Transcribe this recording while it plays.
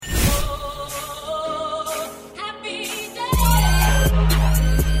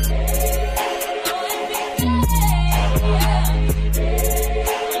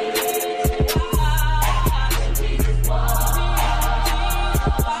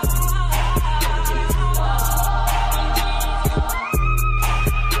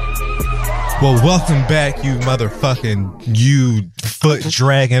Well, welcome back, you motherfucking, you foot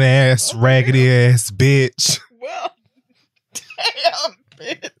dragging ass, raggedy ass bitch. Well, damn,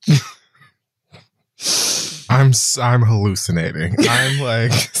 bitch. I'm hallucinating. I'm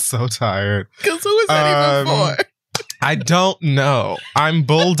like so tired. Because who is that even for? I don't know. I'm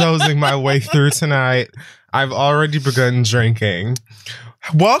bulldozing my way through tonight. I've already begun drinking.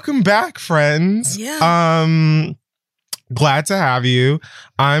 Welcome back, friends. Yeah. Glad to have you.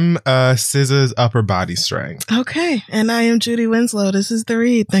 I'm SZA's Upper Body Strength. Okay. And I am Judy Winslow. This is The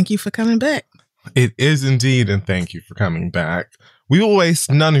Read. Thank you for coming back. It is indeed, and thank you for coming back. We will waste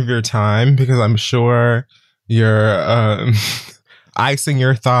none of your time because I'm sure you're icing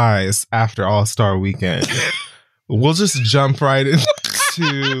your thighs after All-Star Weekend. We'll just jump right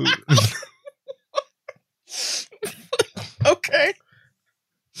into... Okay.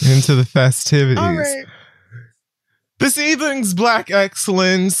 into the festivities. All right. This evening's Black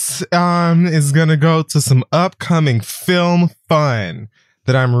Excellence is going to go to some upcoming film fun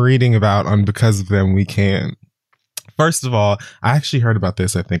that I'm reading about on Because of Them We Can. First of all, I actually heard about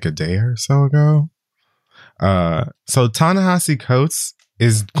this, I think, a day or so ago. So Ta-Nehisi Coates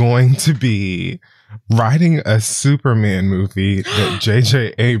is going to be writing a Superman movie that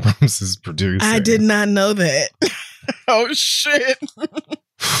J.J. Abrams is producing. I did not know that. Oh, shit.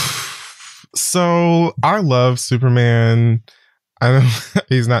 So I love Superman. I know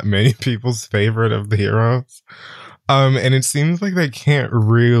he's not many people's favorite of the heroes. And it seems like they can't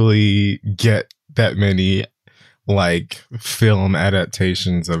really get that many like film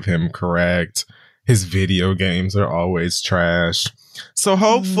adaptations of him correct. His video games are always trash. So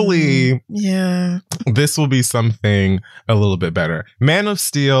hopefully this will be something a little bit better. Man of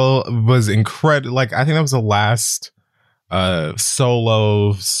Steel was incredible. Like, I think that was the last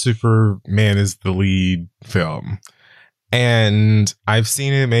solo Superman is the lead film. And I've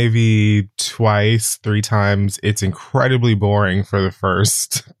seen it maybe twice, 3 times. It's incredibly boring for the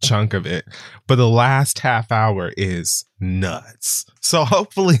first chunk of it, but the last half hour is nuts. So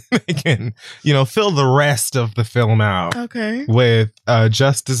hopefully they can, fill the rest of the film out with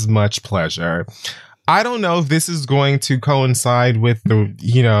just as much pleasure. I don't know if this is going to coincide with the,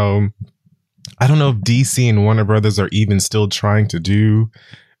 I don't know if DC and Warner Brothers are even still trying to do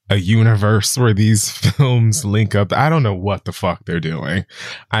a universe where these films link up. I don't know what the fuck they're doing.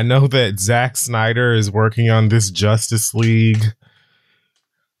 I know that Zack Snyder is working on this Justice League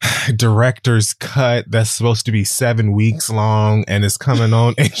director's cut that's supposed to be 7 weeks long and is coming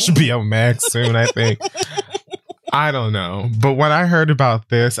on HBO Max soon, I think. I don't know. But when I heard about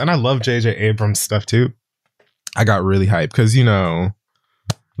this, and I love J.J. Abrams stuff too, I got really hyped because,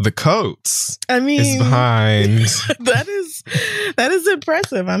 the Coates is behind. That is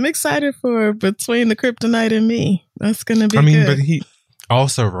impressive. I'm excited for Between the Kryptonite and Me. That's gonna be good. But he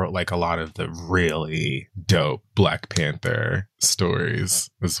also wrote like a lot of the really dope Black Panther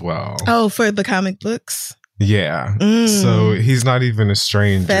stories as well. Oh, for the comic books? Yeah. So he's not even a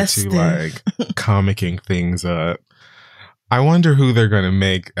stranger to like comicking things up. I wonder who they're gonna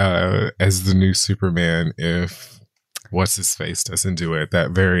make as the new Superman if what's his face doesn't do it,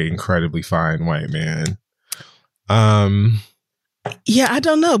 that very incredibly fine white man. Yeah, I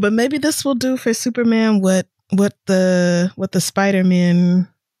don't know, but maybe this will do for Superman what the Spider-Man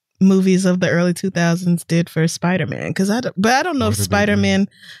movies of the early 2000s did for Spider-Man. I don't know if Spider-Man.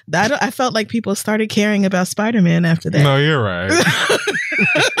 I felt like people started caring about Spider-Man after that. No, you're right.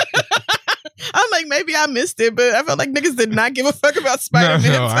 I'm like, maybe I missed it, but I felt like niggas did not give a fuck about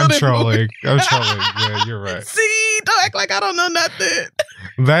Spider-Man. No, I'm trolling. Yeah, you're right. See, don't act like I don't know nothing.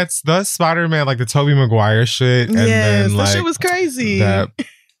 That's the Spider-Man, like the Tobey Maguire shit. And then, that shit was crazy. That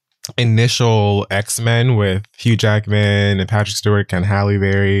initial X-Men with Hugh Jackman and Patrick Stewart and Halle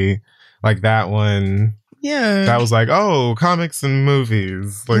Berry, like that one. Yeah. That was like, oh, comics and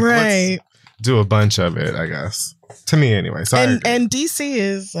movies. Like, right. Let's do a bunch of it, I guess. To me, anyway. So and DC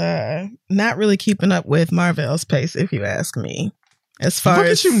is not really keeping up with Marvel's pace, if you ask me. As far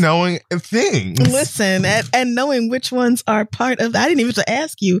as you knowing things. Listen, and knowing which ones are part of. I didn't even have to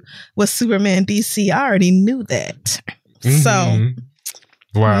ask you was Superman DC. I already knew that. Mm-hmm.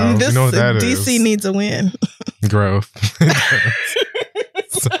 So, wow, you know what that DC is. needs a win. Growth.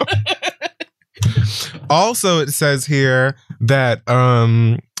 Also, it says here that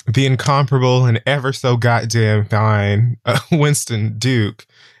the incomparable and ever so goddamn fine Winston Duke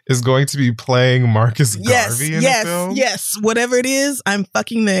is going to be playing Marcus Garvey in the film. Yes, whatever it is, I'm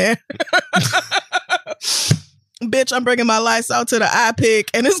fucking there. bitch, I'm bringing my lights out to the iPic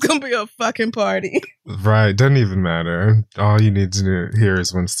and it's going to be a fucking party. Right. Doesn't even matter. All you need to hear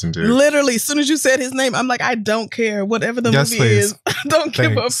is Winston Duke. Literally, as soon as you said his name, I'm like, I don't care. Whatever the movie is, I don't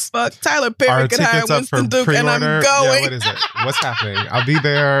give a fuck. Tyler Perry could hire Winston Duke and I'm going. Yeah, what is it? What's happening? I'll be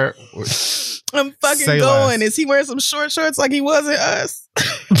there. I'm fucking Say going. less. Is he wearing some short shorts like he was in Us?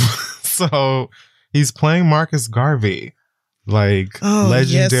 So he's playing Marcus Garvey. Like Oh,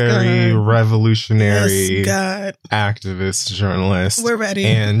 legendary, yes, God. revolutionary Yes, God. activist, journalist, We're ready.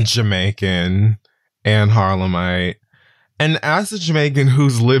 and Jamaican and Harlemite. And as a Jamaican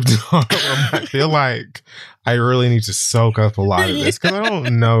who's lived in Harlem, I feel like I really need to soak up a lot of this because I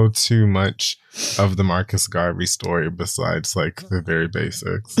don't know too much of the Marcus Garvey story besides like the very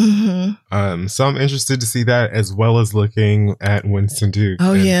basics. Mhm. So I'm interested to see that as well as looking at Winston Duke.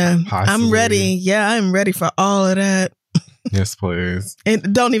 Oh, and yeah. possibly- I'm ready. Yeah, I'm ready for all of that. Yes, please.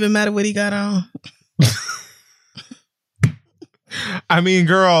 It don't even matter what he got on. I mean,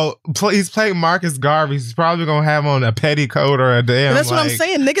 girl, he's playing Marcus Garvey. He's probably gonna have on a petticoat or a damn. But that's what I'm like-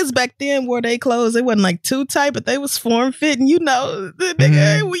 saying. Niggas back then wore their clothes. They wasn't like too tight, but they was form fitting. You know, the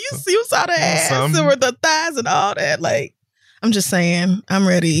nigga, when you saw the ass Some- or the thighs and all that. Like, I'm just saying, I'm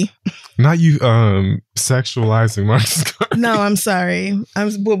ready. Not you sexualizing Marcus Garvey. No, I'm sorry.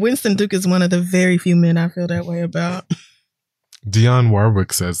 Well, Winston Duke is one of the very few men I feel that way about. Dionne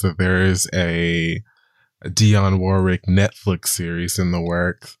Warwick says that there is a Dionne Warwick Netflix series in the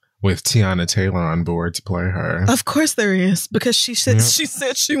works with Tiana Taylor on board to play her. Of course there is, because she said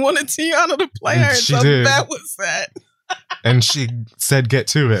Yep. she wanted Tiana to play her. She so did. that was that. And she said, get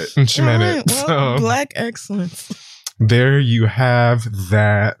to it. And she meant it. Well, So Black excellence. there you have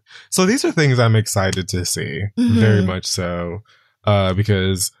that. So these are things I'm excited to see. Mhm. Very much so.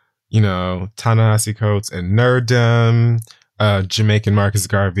 Because, you know, Ta-Nehisi Coates and Nerddom, Jamaican Marcus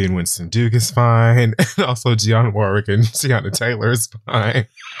Garvey and Winston Duke is fine. And also Dionne Warwick and Tiana Taylor is fine.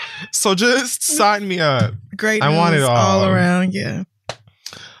 So just sign me up. Great I want it news all. around, yeah.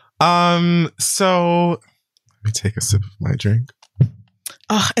 So let me take a sip of my drink.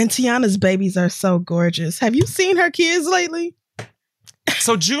 Oh, and Tiana's babies are so gorgeous. Have you seen her kids lately?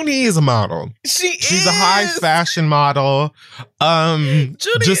 So Junie is a model. She's a high is. fashion model. Junie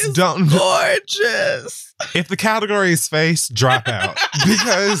just is don't gorgeous. if the category is face, drop out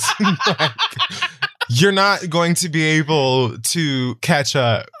because like, you're not going to be able to catch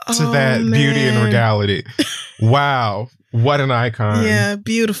up to Oh, that beauty and man. regality. Wow, what an icon. Yeah,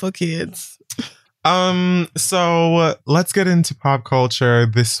 beautiful kids. So let's get into pop culture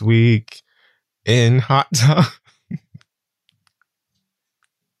this week in Hot Tub.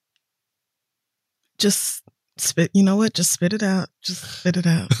 Just spit. You know what? Just spit it out. Just spit it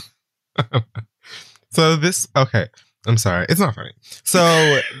out. So okay. I'm sorry. It's not funny.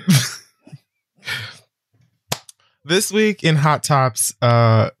 So this week in Hot Tops,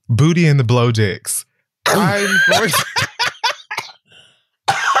 Booty and the Blow Dicks. I'm going to-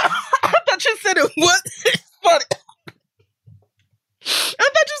 I thought you said it wasn't funny. I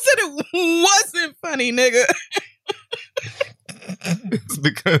thought you said it wasn't funny, nigga. It's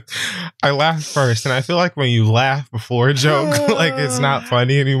because I laughed first, and I feel like when you laugh before a joke, like it's not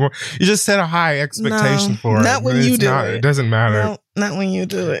funny anymore. You just set a high expectation No, for it. not when but you it's do not, it. It doesn't matter. No, not when you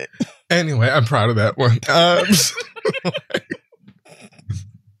do it. Anyway, I'm proud of that one.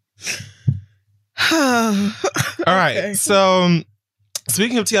 All right. Okay. So,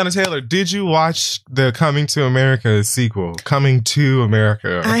 speaking of Tiana Taylor, did you watch the Coming to America sequel? Coming to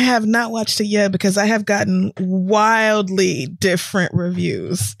America. I have not watched it yet because I have gotten wildly different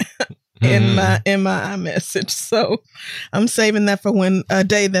reviews in my iMessage. So I'm saving that for when a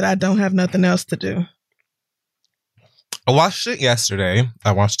day that I don't have nothing else to do. I watched it yesterday.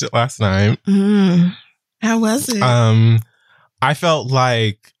 I watched it last night. How was it? I felt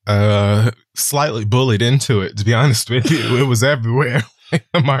like slightly bullied into it, to be honest with you. It was everywhere in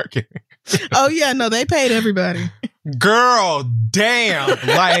the marketing. Oh yeah, no, they paid everybody. Girl, damn.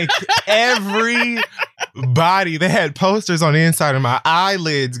 Like everybody, they had posters on the inside of my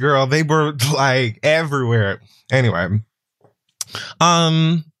eyelids, girl. They were like everywhere. Anyway.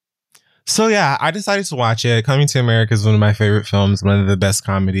 So yeah, I decided to watch it. Coming to America is one of my favorite films, one of the best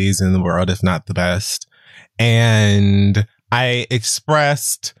comedies in the world, if not the best. And I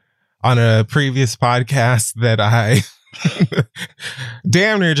expressed on a previous podcast that I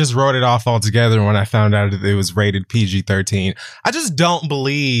damn near just wrote it off altogether when I found out that it was rated PG-13. I just don't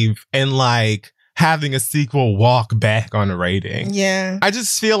believe in like having a sequel walk back on a rating. Yeah, I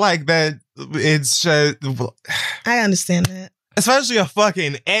just feel like that it's just, I understand that. especially a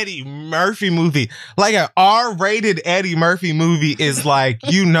fucking Eddie Murphy movie. Like an R-rated Eddie Murphy movie is like,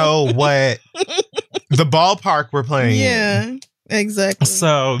 you know what? The the ballpark we're playing in. Yeah, exactly.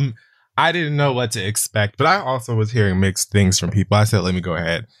 So I didn't know what to expect, but I also was hearing mixed things from people. I said, let me go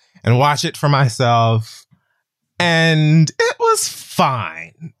ahead and watch it for myself. And it was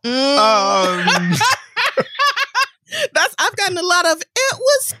fine. I've gotten a lot of, it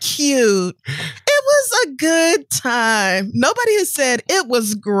was cute. It was a good time. Nobody has said it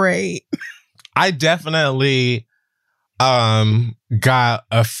was great. I definitely got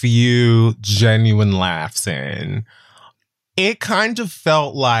a few genuine laughs in. It kind of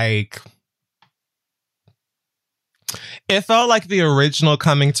felt like the original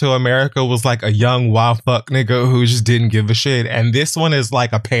Coming to America was like a young wild fuck nigga who just didn't give a shit. And this one is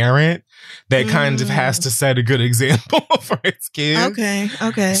like a parent that kind of has to set a good example for its kids. Okay.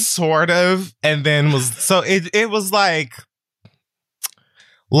 Sort of. And then it was like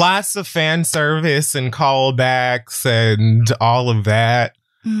lots of fan service and callbacks and all of that.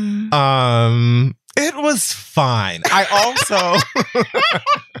 It was fine. I also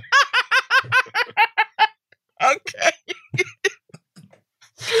okay.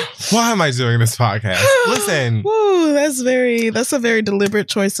 Why am I doing this podcast? Listen. Woo, that's a very deliberate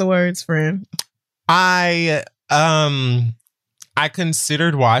choice of words, friend. I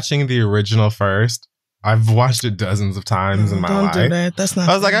considered watching the original first. I've watched it dozens of times in my life. Don't do that. That's not.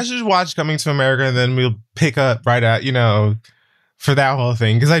 I was like, I should watch Coming to America, and then we'll pick up right at, for that whole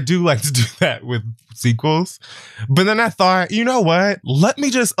thing, because I do like to do that with sequels. But then I thought, you know what? Let me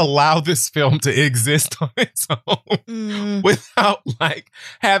just allow this film to exist on its own without like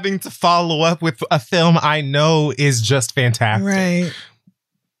having to follow up with a film I know is just fantastic. Right.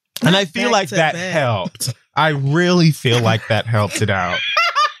 And I feel like that helped. I really feel like that helped it out.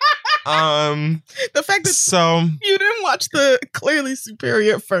 The fact that you didn't watch the clearly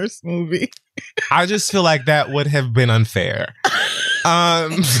superior first movie. I just feel like that would have been unfair.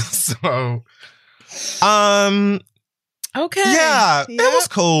 Okay. Yeah, it was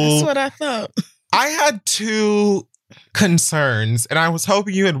cool. That's what I thought. I had two concerns, and I was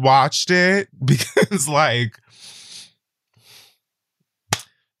hoping you had watched it because,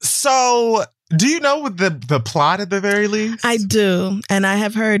 so do you know the plot at the very least? I do, and I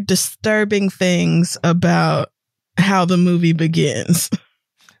have heard disturbing things about how the movie begins.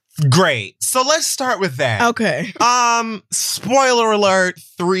 Great. So let's start with that. Okay. Spoiler alert,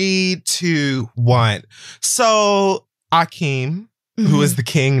 3, 2, 1. So Akeem, who is the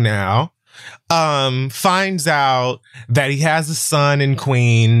king now, finds out that he has a son in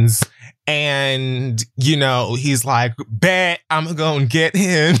Queens. And, he's like, bet I'm going to get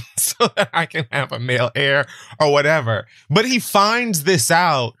him so that I can have a male heir or whatever. But he finds this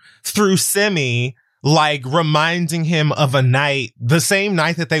out through Simi, like reminding him of a night, the same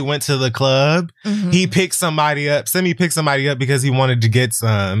night that they went to the club. He picked somebody up. Simi picked somebody up because he wanted to get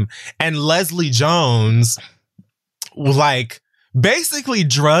some. And Leslie Jones, basically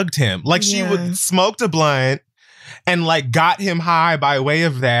drugged him. She would smoked a blunt and got him high by way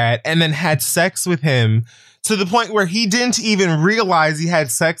of that, and then had sex with him to the point where he didn't even realize he had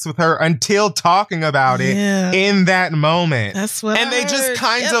sex with her until talking about it in that moment. That's what they just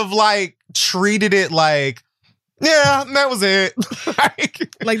kind of treated it yeah, that was it.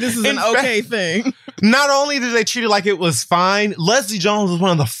 This is an okay thing. Not only did they treat it like it was fine, Leslie Jones was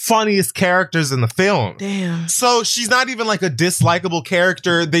one of the funniest characters in the film. Damn. So she's not even a dislikable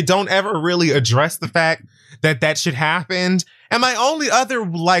character. They don't ever really address the fact that shit happened. And my only other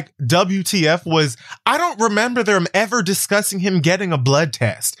WTF was I don't remember them ever discussing him getting a blood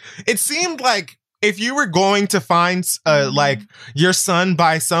test. It seemed like if you were going to find your son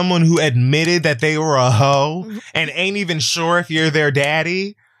by someone who admitted that they were a hoe and ain't even sure if you're their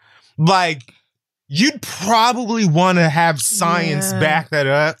daddy, you'd probably want to have science back that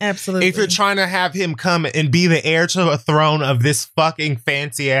up. Absolutely. If you're trying to have him come and be the heir to a throne of this fucking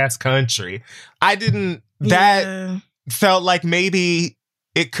fancy ass country. That felt like maybe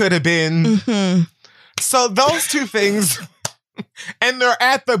it could have been. So those two things. And they're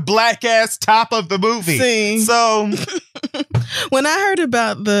at the black ass top of the movie. See. So when I heard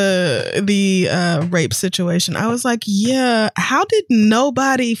about the rape situation, I was like, yeah, how did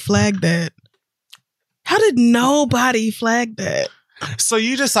nobody flag that? So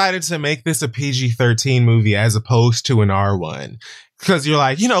you decided to make this a PG-13 movie as opposed to an R1. Because you're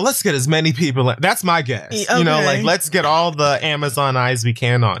let's get as many people. That's my guess. Okay. Let's get all the Amazon eyes we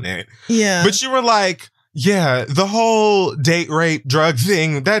can on it. Yeah. But you were yeah, the whole date rape drug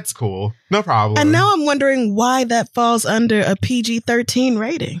thing, that's cool. No problem. And now I'm wondering why that falls under a PG-13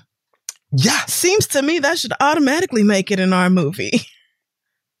 rating. Yeah. Seems to me that should automatically make it an R movie.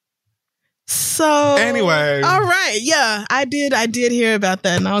 So So anyway, all right, yeah, I did hear about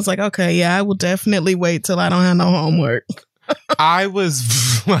that, and I was like, okay, yeah, I will definitely wait till I don't have no homework. I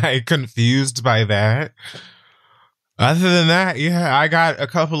was like confused by that. Other than that, yeah, I got a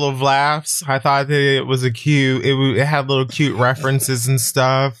couple of laughs. I thought that it was it had little cute references and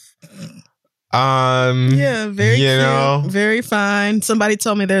stuff. Yeah, very you cute, know, very fine. Somebody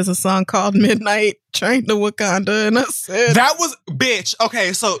told me there's a song called Midnight Train to Wakanda, and I said that was bitch.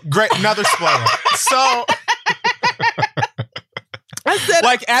 Okay, so great, another spoiler. So I said,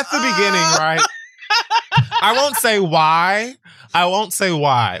 like at the beginning, right? I won't say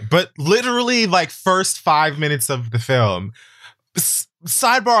why, but literally like first 5 minutes of the film,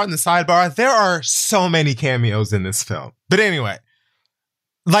 sidebar on the sidebar, there are so many cameos in this film. But anyway,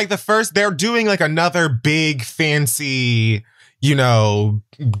 like they're doing like another big fancy, you know,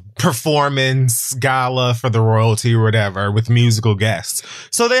 performance gala for the royalty or whatever with musical guests.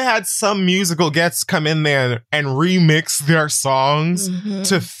 So they had some musical guests come in there and remix their songs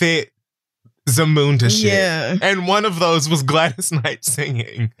to fit Zamunda shit. Yeah. And one of those was Gladys Knight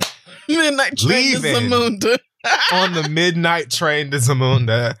singing Midnight Train to Zamunda. on the Midnight Train to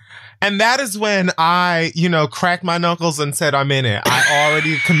Zamunda. And that is when I, you know, cracked my knuckles and said, I'm in it. I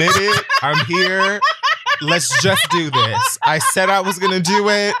already committed. I'm here. Let's just do this. I said I was going to do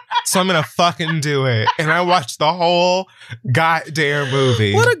it, so I'm going to fucking do it. And I watched the whole goddamn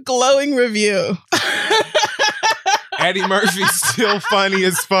movie. What a glowing review. Eddie Murphy's still funny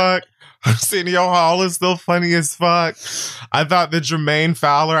as fuck. Arsenio Hall is still funny as fuck. I thought that Jermaine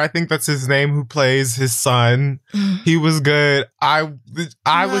Fowler, I think that's his name, who plays his son, he was good. I would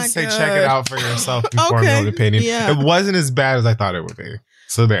say check it out for yourself and form your own opinion. Yeah. It wasn't as bad as I thought it would be.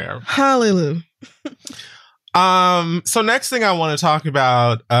 So there. Hallelujah. So next thing I want to talk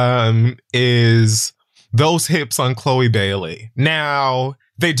about is those hips on Chloe Bailey. Now,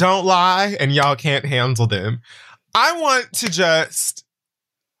 they don't lie and y'all can't handle them. I want to just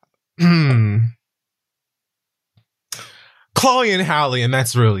Chloe and Halle, and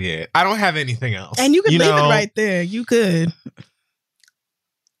that's really it. I don't have anything else. And you can leave it right there. You could.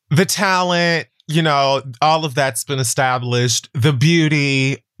 The talent, you know, all of that's been established. The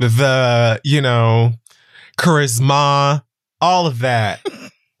beauty, the, you know, charisma, all of that.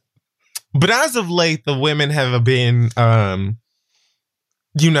 But as of late, the women have been,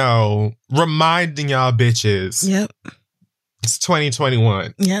 you know, reminding y'all bitches. Yep. It's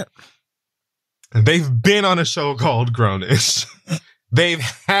 2021. Yep. They've been on a show called Grownish. They've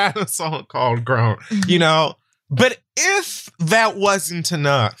had a song called Grown, you know. But if that wasn't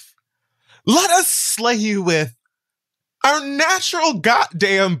enough, let us slay you with our natural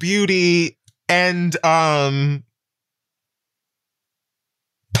goddamn beauty and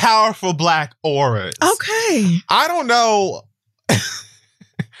powerful black auras. Okay. I don't know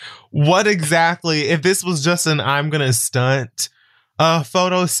what exactly, if this was just an I'm gonna stunt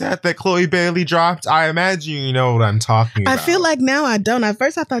photo set that Chloe Bailey dropped. I imagine you know what I'm talking about. I feel like now I don't. At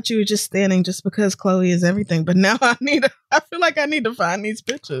first I thought you were just standing just because Chloe is everything, but now I feel like I need to find these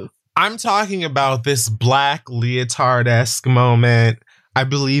pictures. I'm talking about this black leotard-esque moment, I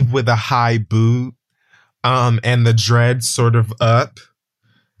believe with a high boot, and the dreads sort of up.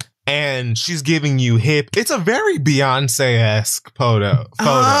 And she's giving you hip. It's a very Beyonce-esque photo. Oh,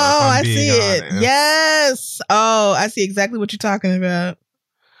 I see it. Yes. Oh, I see exactly what you're talking about.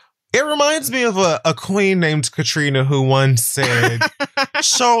 It reminds me of a queen named Katrina who once said,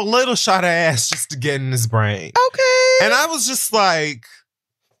 show a little shot of ass just to get in his brain. Okay. And I was just like,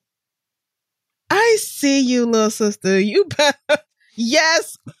 I see you, little sister. You better.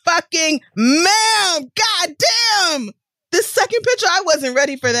 Yes, fucking ma'am. God damn. This second picture, I wasn't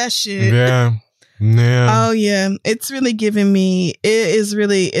ready for that shit. Yeah. Yeah. Oh, yeah. It's really giving me,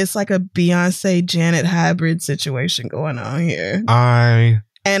 it's like a Beyonce Janet hybrid situation going on here. I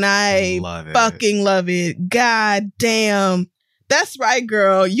fucking love it. God damn. That's right,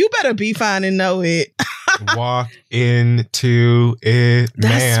 girl. You better be fine and know it. Walk into it,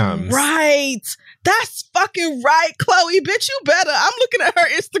 ma'am. That's right. That's fucking right, Chloe. Bitch, you better. I'm looking at her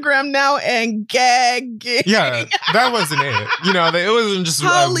Instagram now and gagging. Yeah, that wasn't it. You know, it wasn't just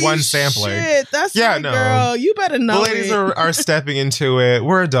one sampling. Shit, that's right, girl. You better know the ladies are stepping into it.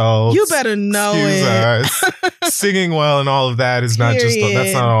 We're adults. You better know Excuse us. Singing well and all of that is not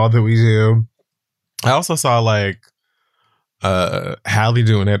that's not all that we do. I also saw like Halle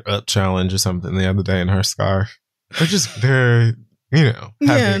doing that up challenge or something the other day in her scarf. They're you know.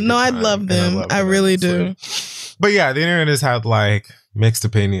 Yeah, no, I love them. I really do. But yeah, the internet has had like mixed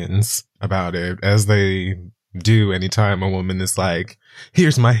opinions about it, as they do anytime a woman is like,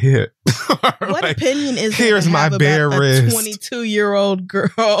 here's my hip. What opinion is here's my bare wrist. 22-year-old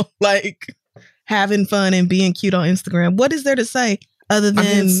girl? Like, having fun and being cute on Instagram. What is there to say other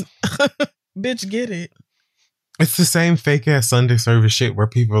than, bitch, get it? It's the same fake ass Sunday service shit where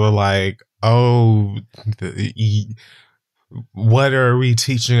people are like, oh, what are we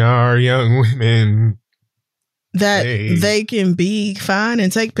teaching our young women? That they can be fine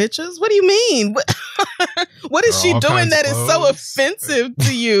and take pictures? What do you mean? What is she doing that is so offensive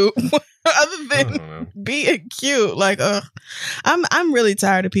to you? Other than being cute. Like, I'm really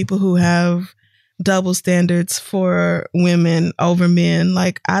tired of people who have double standards for women over men.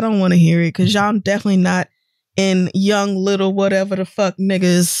 Like, I don't want to hear it because y'all definitely not in young little whatever the fuck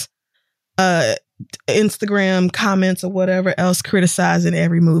niggas Instagram comments or whatever else criticizing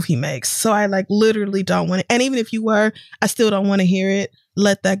every move he makes. So I like literally don't want it. And even if you were, I still don't want to hear it.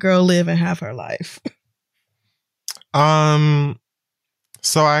 Let that girl live and have her life.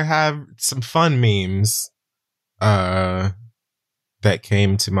 So I have some fun memes that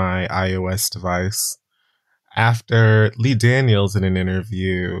came to my iOS device after Lee Daniels in an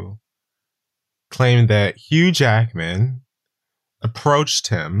interview claimed that Hugh Jackman approached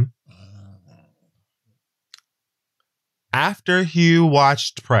him after Hugh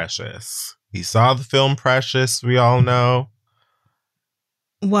watched Precious. He saw the film Precious, we all know.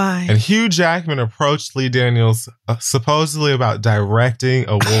 Why? And Hugh Jackman approached Lee Daniels supposedly about directing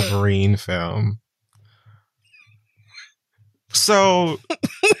a Wolverine film. So,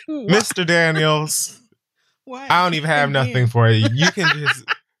 Mr. Daniels, why? I don't even have nothing for you. You can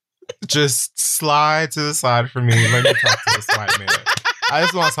just slide to the side for me. Let me talk to this white man. I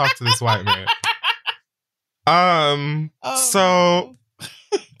just want to talk to this white man.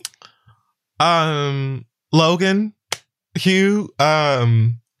 Logan, Hugh,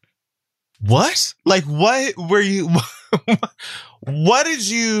 what? Like, what were you, what did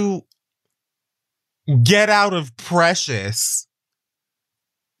you get out of Precious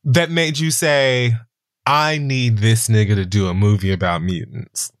that made you say, I need this nigga to do a movie about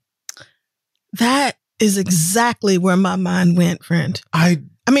mutants? That is exactly where my mind went, friend. I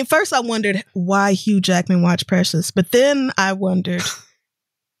mean, first I wondered why Hugh Jackman watched Precious, but then I wondered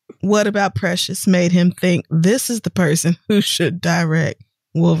what about Precious made him think this is the person who should direct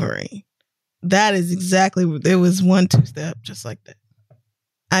Wolverine. That is exactly, there was 1-2 step just like that.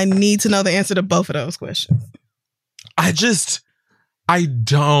 I need to know the answer to both of those questions. I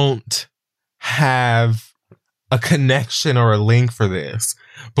don't have a connection or a link for this.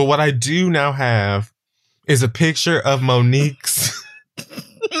 But what I do now have is a picture of Monique's.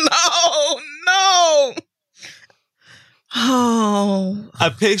 No. Oh.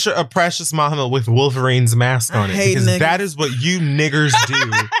 A picture of Precious Mama with Wolverine's mask on it. Because niggas. That is what you niggers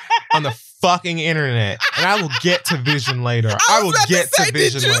do on the fucking internet. And I will get to Vision later. I will get to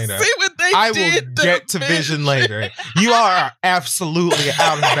Vision later. I will get to Vision later. You are absolutely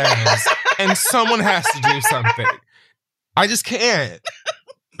out of bounds. And someone has to do something. I just can't.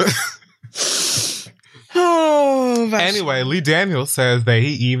 Anyway, Lee Daniels says that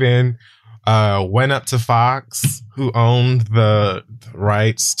he even went up to Fox, who owned the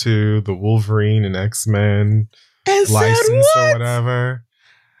rights to the Wolverine and X-Men license or whatever.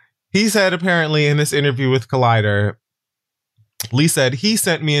 He said apparently in this interview with Collider, Lee said he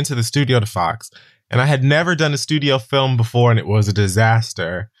sent me into the studio to Fox, and I had never done a studio film before, and it was a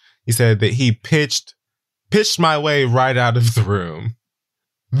disaster. He said that he pitched my way right out of the room.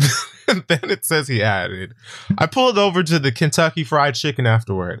 And then it says he added, I pulled over to the Kentucky Fried Chicken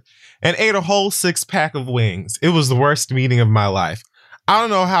afterward and ate a whole 6-pack of wings. It was the worst meeting of my life. I don't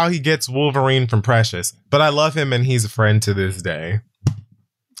know how he gets Wolverine from Precious, but I love him and he's a friend to this day.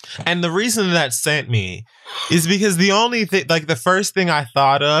 And the reason that sent me is because the only thing, like the first thing I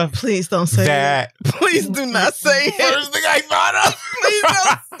thought of. Please don't say that. Please do not say it. First thing I thought of. Please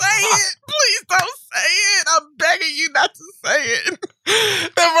don't say it. Please don't say it. I'm begging you not to say it.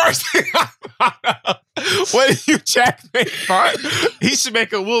 The first thing I thought of when Hugh Jackman thought he should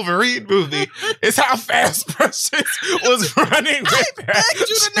make a Wolverine movie is how fast Precious was running with I begged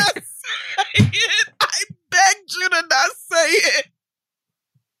you to not say it. I begged you to not say it.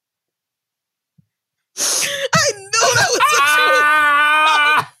 I knew that was the truth.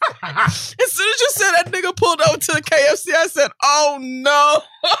 As soon as you said that nigga pulled over to the KFC, I said, oh no.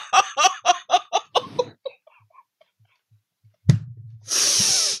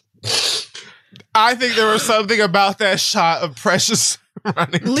 I think there was something about that shot of Precious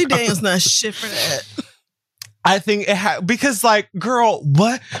running. Lee Daniels not shit for that. I think it had, because like, girl,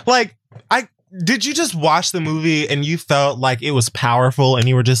 what? Like, did you just watch the movie and you felt like it was powerful and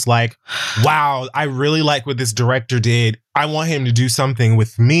you were just like, wow, I really like what this director did. I want him to do something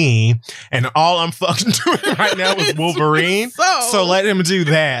with me. And all I'm fucking doing right now is Wolverine. So let him do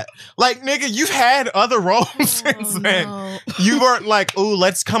that. Like, nigga, you've had other roles since then. No. You weren't like, ooh,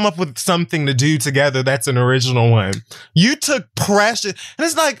 let's come up with something to do together. That's an original one. You took Precious. And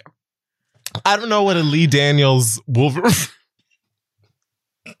it's like, I don't know what a Lee Daniels Wolverine.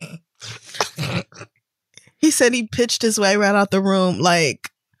 He said he pitched his way right out the room. Like,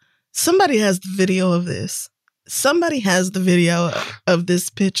 somebody has the video of this. Somebody has the video of this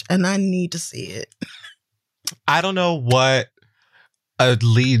pitch, and I need to see it. I don't know what a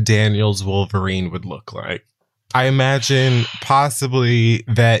Lee Daniels Wolverine would look like. I imagine possibly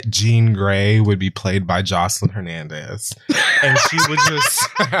that Jean Grey would be played by Jocelyn Hernandez. And she would just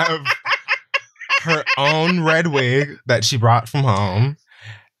have her own red wig that she brought from home.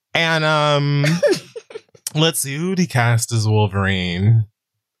 And let's see, who'd he cast as Wolverine?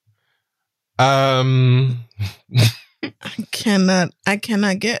 I cannot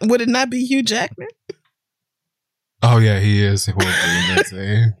get. Would it not be Hugh Jackman? Oh yeah, he is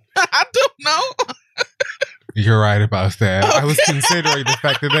Wolverine. I don't know. You're right about that. Okay. I was considering the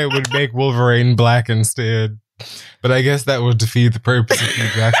fact that they would make Wolverine black instead, but I guess that would defeat the purpose of Hugh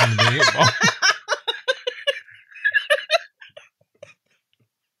Jackman being involved.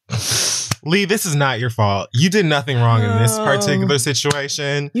 Lee, this is not your fault. You did nothing wrong in this particular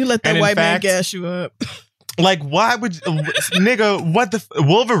situation. You let that white man gas you up. Like, why would nigga? What the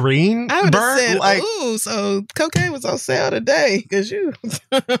Wolverine? I would have said, like, ooh, so cocaine was on sale today because you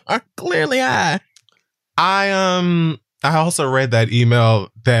are clearly high. I also read that email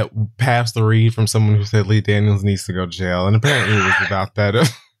that passed the read from someone who said Lee Daniels needs to go to jail, and apparently it was about that. I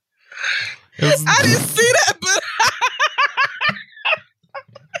didn't see that, but.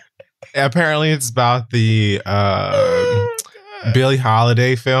 Apparently it's about the Billie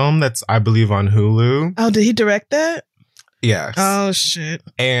Holiday film that's, I believe, on Hulu. Oh, did he direct that? Yes. Oh, shit.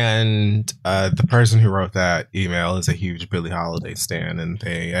 And the person who wrote that email is a huge Billie Holiday stan, and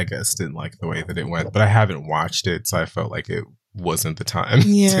they, I guess, didn't like the way that it went. But I haven't watched it, so I felt like it wasn't the time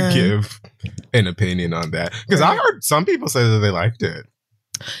to give an opinion on that. Because I heard some people say that they liked it.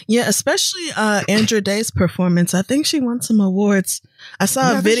 Yeah, especially Andra Day's performance. I think she won some awards. I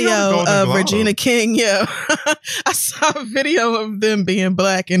saw a video of Regina King. Yeah. I saw a video of them being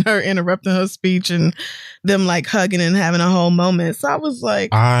black and her interrupting her speech and them like hugging and having a whole moment. So I was like,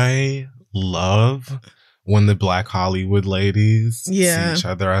 I love when the Black Hollywood ladies see each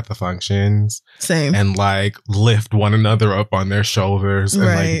other at the functions. Same. And like lift one another up on their shoulders and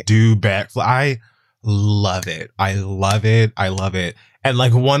like do backflip. I love it. I love it. I love it. And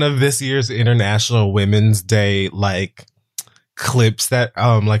like one of this year's International Women's Day, like clips that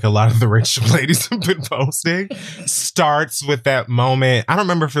like a lot of the rich ladies have been posting starts with that moment. I don't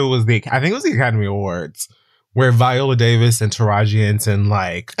remember if it was I think it was the Academy Awards where Viola Davis and Taraji Henson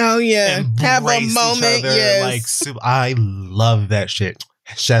like have a moment. Yes. Like I love that shit.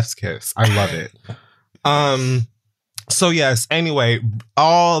 Chef's kiss. I love it. So yes, anyway,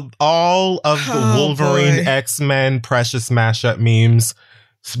 all of the Wolverine, X-Men, Precious mashup memes,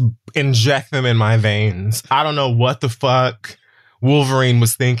 inject them in my veins. I don't know what the fuck Wolverine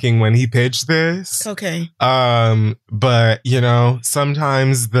was thinking when he pitched this. Okay. But you know,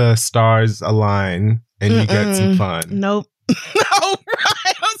 sometimes the stars align and you get some fun. Nope. No, right.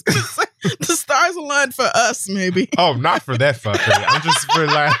 I was gonna say the stars align for us, maybe. Oh, not for that fucker. I'm just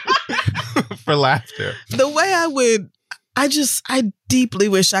for laughter. The way I deeply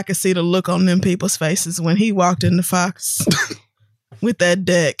wish I could see the look on them people's faces when he walked into Fox with that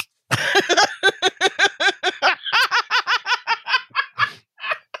deck.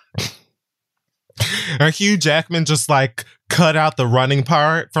 Hugh Jackman just like cut out the running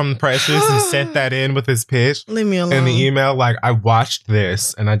part from Precious and sent that in with his pitch. Leave me alone. In the email, like I watched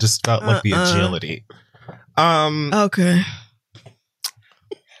this and I just felt like the agility. Okay.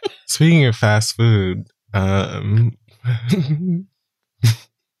 Speaking of fast food,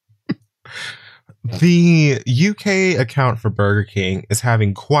 the UK account for Burger King is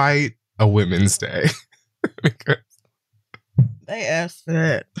having quite a Women's Day. They asked for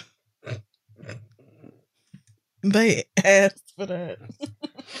that. They asked for that.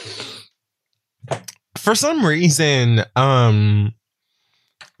 For some reason,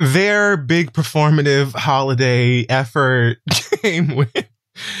 their big performative holiday effort came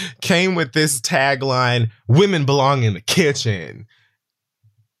with this tagline, "Women belong in the kitchen."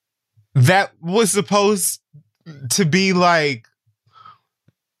 That was supposed to be like,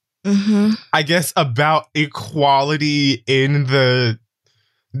 I guess, about equality in the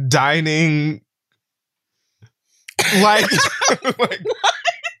dining, like,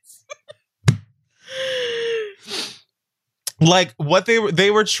 like what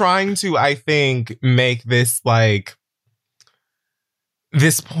they were trying to, I think, make this like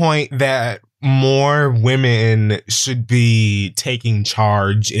this point that more women should be taking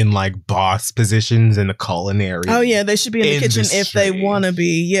charge in like boss positions in the culinary. Oh yeah, they should be in the kitchen if they want to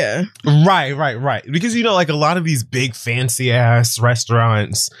be. Yeah. Right. Because, you know, like a lot of these big fancy ass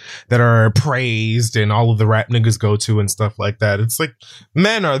restaurants that are praised and all of the rap niggas go to and stuff like that. It's like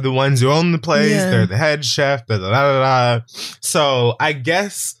men are the ones who own the place. Yeah. They're the head chef. Da, da, da, da, da. So I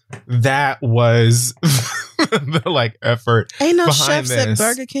guess that was the like effort. Ain't no chefs this. At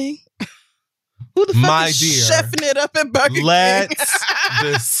Burger King. Who the fuck is chefing it up at Burger King? Let's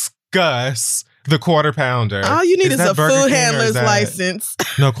discuss the Quarter Pounder. All you need is a food handler's license.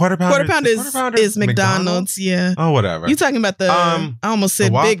 No, Quarter Pounder. Quarter Pounder is McDonald's. Yeah. Oh, whatever. You talking about the? I almost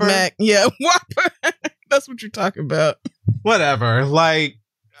said Big Mac. Yeah, Whopper. That's what you're talking about. Whatever. Like,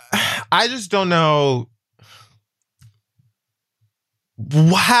 I just don't know.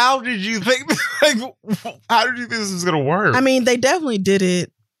 How did you think? Like, how did you think this was gonna work? I mean, they definitely did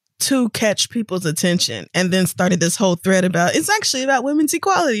it to catch people's attention, and then started this whole thread about it's actually about women's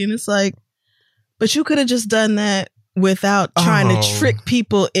equality, and it's like, but you could have just done that without trying to trick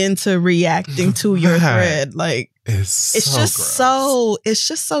people into reacting to your thread. Like, it's just so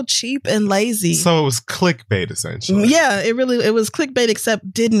cheap and lazy. So it was clickbait essentially. Yeah, it was clickbait,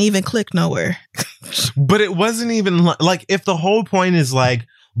 except didn't even click nowhere. But it wasn't even like, if the whole point is like,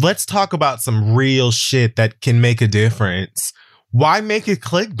 let's talk about some real shit that can make a difference, why make it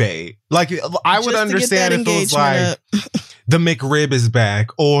clickbait? Like, I would understand if it was like the McRib is back,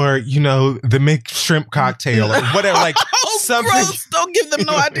 or, you know, the McShrimp cocktail, or whatever. Like, something. Gross. Don't give them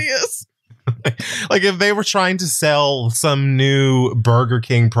no ideas. Like, if they were trying to sell some new Burger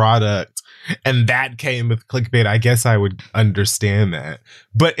King product and that came with clickbait, I guess I would understand that.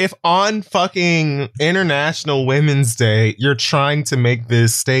 But if on fucking International Women's Day, you're trying to make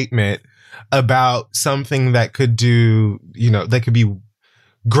this statement about something that could do, you know, that could be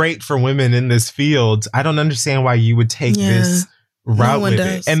great for women in this field, I don't understand why you would take this route with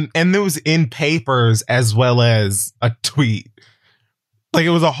it. And it was in papers as well as a tweet. Like, it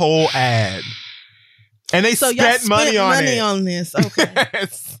was a whole ad. And they spent money on this. Okay.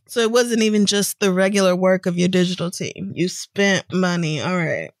 Yes. So it wasn't even just the regular work of your digital team. You spent money. All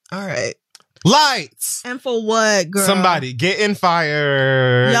right. Lights. And for what, girl? Somebody getting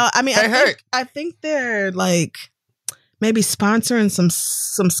fired. Y'all, I mean, I think they're like maybe sponsoring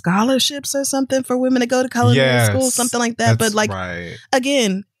some scholarships or something for women to go to culinary school, something like that. But like,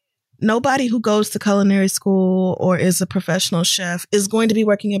 again, nobody who goes to culinary school or is a professional chef is going to be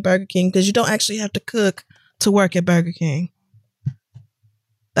working at Burger King, because you don't actually have to cook to work at Burger King.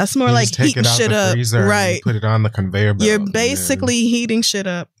 That's more like heating shit up, right? Put it on the conveyor belt. You're basically heating shit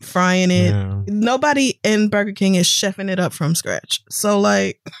up, frying it. Yeah. Nobody in Burger King is chefing it up from scratch. So,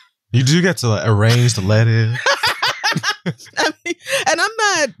 like, you do get to like, arrange the lettuce. I mean, and I'm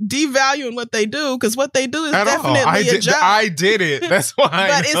not devaluing what they do, because what they do is definitely a job. I did it. That's why.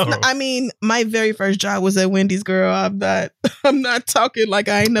 But it's not, I mean, my very first job was at Wendy's, girl. I'm not talking like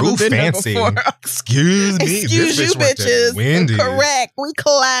I ain't never been fancy. There before. Excuse me. Excuse you, bitches. Correct. We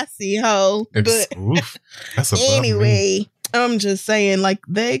classy, ho. But that's anyway, I'm just saying, like,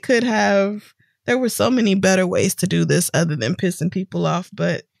 they could have. There were so many better ways to do this other than pissing people off,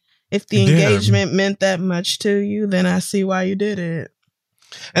 but if the engagement meant that much to you, then I see why you did it.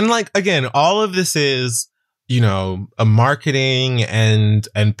 And like, again, all of this is, you know, a marketing and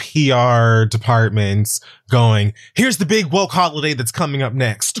PR departments going, here's the big woke holiday that's coming up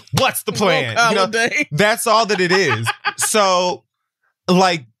next. What's the plan? You know, that's all that it is. So,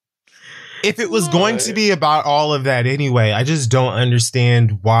 like, if it was going to be about all of that anyway, I just don't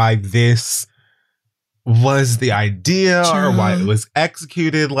understand why this was the idea or why it was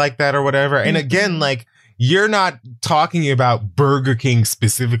executed like that or whatever. And again, like, you're not talking about Burger King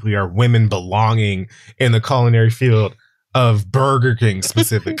specifically or women belonging in the culinary field of Burger King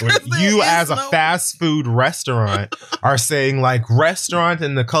specifically. You as a fast food restaurant are saying, like, restaurant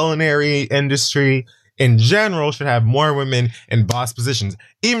and the culinary industry in general should have more women in boss positions,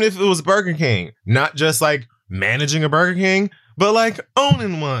 even if it was Burger King, not just like managing a Burger King, but like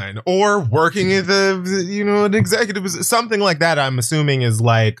owning one or working at the, you know, an executive, something like that. I'm assuming is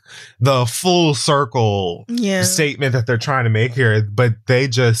like the full circle statement that they're trying to make here. But they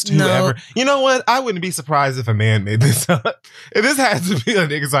just, whoever, you know what? I wouldn't be surprised if a man made this up. If this has to be a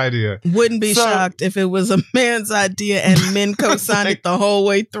nigga's idea. Wouldn't be shocked if it was a man's idea and men co-signed it the whole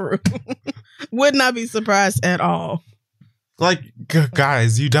way through. Would not be surprised at all. like,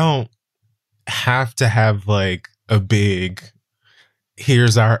 guys, you don't have to have like a big,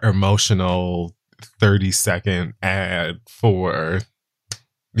 here's our emotional 30-second ad for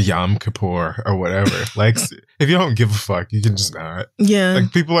Yom Kippur or whatever. Like, if you don't give a fuck, you can just not. Yeah.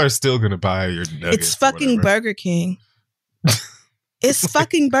 Like, people are still gonna buy your nuggets. It's fucking Burger King. It's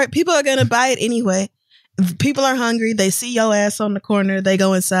fucking people are gonna buy it anyway. People are hungry. They see your ass on the corner. They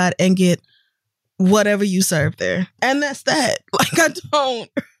go inside and get whatever you serve there. And that's that. Like, I don't.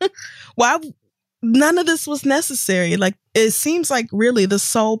 Why? None of this was necessary. Like, it seems like really the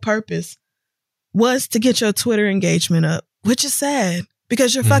sole purpose was to get your Twitter engagement up, which is sad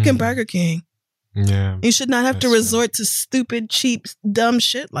because you're fucking Burger King. Yeah. You should not have to resort to stupid, cheap, dumb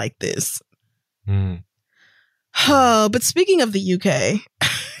shit like this. Oh, but speaking of the UK,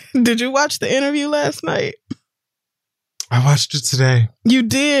 did you watch the interview last night? I watched it today. You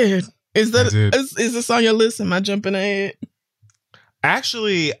did? Is this on your list? Am I jumping ahead?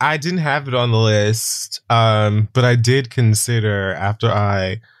 Actually, I didn't have it on the list, but I did consider after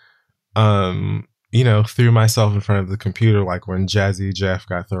I, threw myself in front of the computer, like when Jazzy Jeff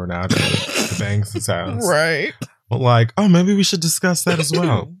got thrown out of the Banks' house. Right. But like, oh, maybe we should discuss that as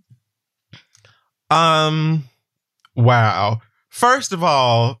well. Wow. First of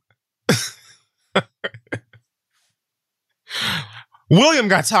all, William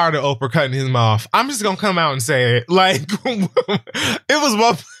got tired of Oprah cutting him off. I'm just gonna come out and say it. Like, it was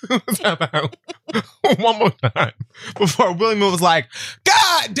one more time before William was like,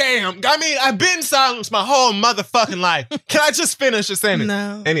 God damn. I mean, I've been silenced my whole motherfucking life. Can I just finish a sentence?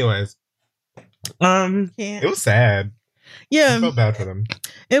 No. Anyways. It was sad. Yeah. I felt bad for them.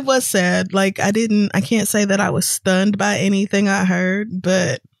 It was sad. Like, I can't say that I was stunned by anything I heard,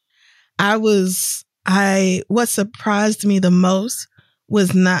 but what surprised me the most was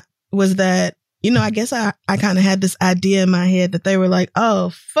that, I guess I kind of had this idea in my head that they were like, oh,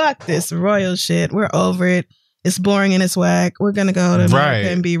 fuck this royal shit. We're over it. It's boring and it's whack. We're going to go to America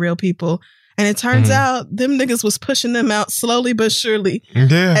and be real people. And it turns out them niggas was pushing them out slowly but surely.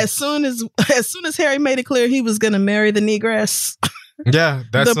 Yeah. As soon as Harry made it clear he was going to marry the negress. Yeah.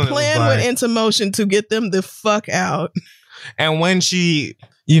 That's the plan went into motion to get them the fuck out. And when she,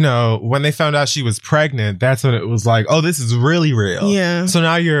 when they found out she was pregnant, that's when it was like, oh, this is really real. Yeah. So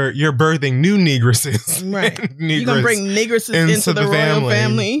now you're birthing new negresses. Right. You're going to bring negresses into the royal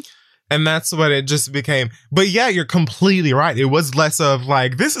family. And that's what it just became. But yeah, you're completely right. It was less of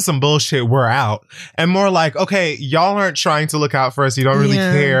like, this is some bullshit, we're out. And more like, okay, y'all aren't trying to look out for us. You don't really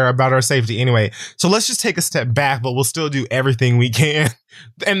care about our safety anyway. So let's just take a step back, but we'll still do everything we can.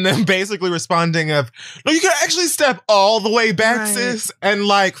 And then basically responding of, no, you can actually step all the way back, sis, and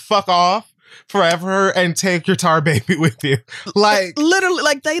like fuck off forever and take your tar baby with you. Like, literally,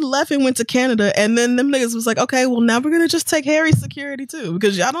 like they left and went to Canada, and then them niggas was like, okay, well now we're gonna just take Harry's security too,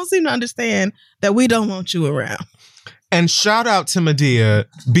 because y'all don't seem to understand that we don't want you around. And shout out to Medea,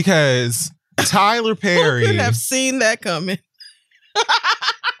 because Tyler Perry could have seen that coming.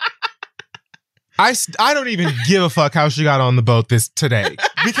 I don't even give a fuck how she got on the boat today,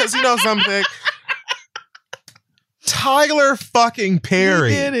 because you know something, Tyler fucking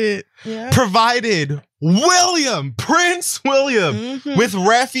Perry did it. Yeah. Provided Prince William with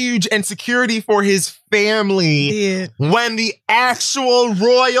refuge and security for his family when the actual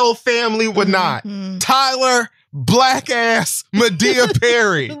royal family would not. Tyler, black ass Medea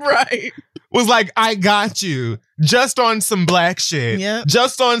Perry was like, I got you, just on some black shit,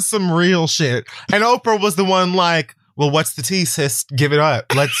 just on some real shit. And Oprah was the one like, well, what's the tea, sis? Give it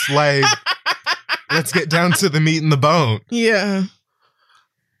up. Let's get down to the meat and the bone. Yeah.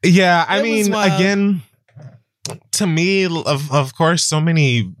 Yeah, I mean, again, to me, of course, so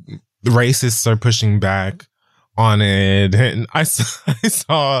many racists are pushing back on it. And I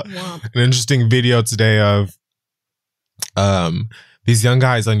saw an interesting video today of these young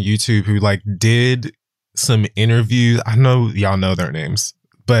guys on YouTube who like did some interviews. I know y'all know their names,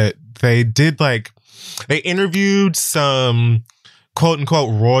 but they interviewed some quote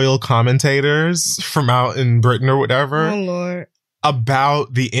unquote royal commentators from out in Britain or whatever. Oh Lord.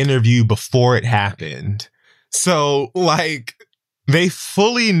 About the interview before it happened. So like they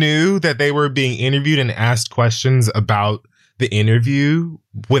fully knew that they were being interviewed and asked questions about the interview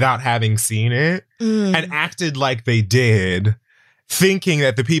without having seen it and acted like they did, thinking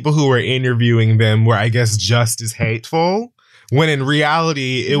that the people who were interviewing them were, I guess, just as hateful, when in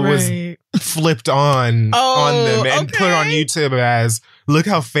reality it was flipped on them and put on YouTube as, look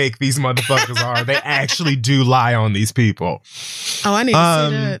how fake these motherfuckers are. They actually do lie on these people. Oh, I need to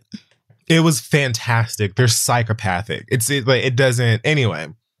see that. It was fantastic. They're psychopathic. It doesn't. Anyway.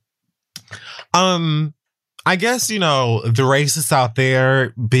 I guess, the racists out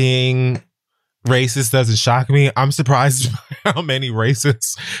there being racist doesn't shock me. I'm surprised by how many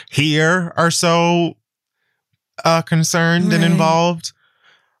racists here are so concerned and involved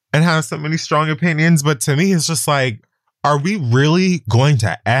and have so many strong opinions. But to me, it's just like, are we really going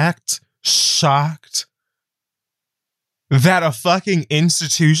to act shocked that a fucking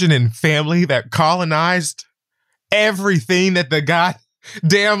institution and family that colonized everything that the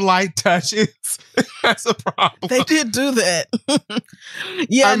goddamn light touches has a problem? They did do that.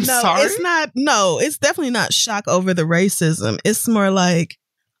 Yeah, I'm sorry? It's definitely not shock over the racism. It's more like,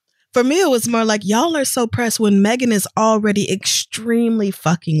 for me, it was more like, y'all are so pressed when Megan is already extremely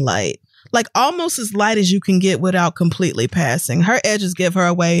fucking light. Like, almost as light as you can get without completely passing. Her edges give her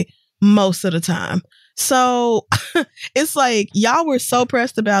away most of the time. So it's like, y'all were so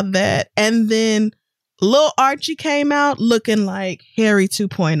pressed about that. And then Lil Archie came out looking like Harry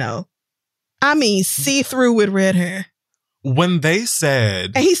 2.0. I mean, see-through with red hair. When they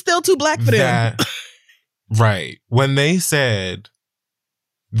said... And he's still too black for them. Right. When they said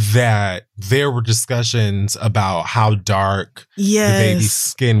that there were discussions about how dark the baby's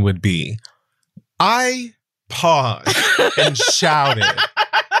skin would be, I paused and shouted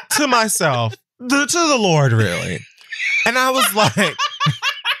to myself, to the Lord, really. And I was like,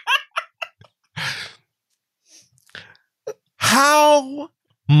 how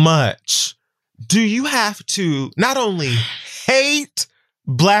much do you have to not only hate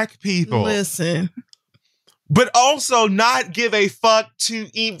Black people, listen, but also not give a fuck to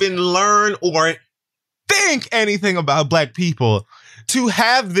even learn or think anything about Black people to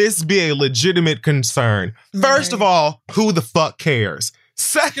have this be a legitimate concern? Right. First of all, who the fuck cares?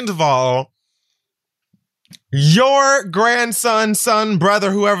 Second of all, your grandson, son,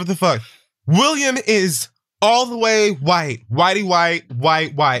 brother, whoever the fuck, William is all the way white, white,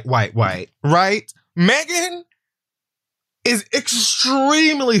 right? Megan is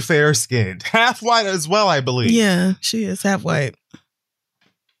extremely fair-skinned, half white as well, I believe. Yeah, she is half white.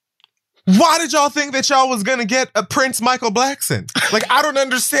 Why did y'all think that y'all was gonna get a Prince Michael Blackson? Like, I don't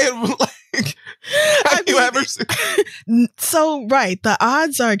understand. Like, have you ever seen? So, right, the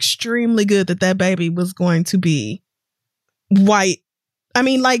odds are extremely good that baby was going to be white. I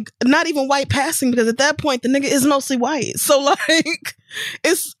mean, like, not even white passing, because at that point the nigga is mostly white. So, like,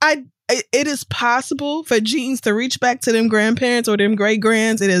 it is possible for genes to reach back to them grandparents or them great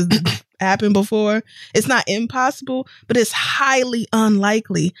grands. It has happened before. It's not impossible, but it's highly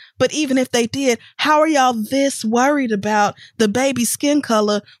unlikely. But even if they did, how are y'all this worried about the baby's skin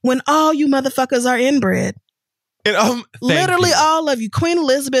color when all you motherfuckers are inbred? And, literally all of you. Queen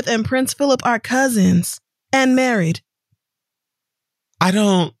Elizabeth and Prince Philip are cousins and married.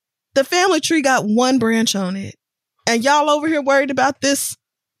 The family tree got one branch on it. And y'all over here worried about this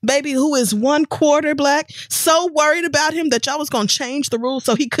baby who is 1/4 Black, so worried about him that y'all was going to change the rules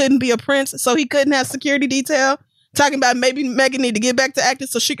so he couldn't be a prince, so he couldn't have security detail. Talking about maybe Megan need to get back to acting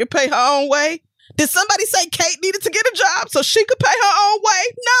so she could pay her own way. Did somebody say Kate needed to get a job so she could pay her own way?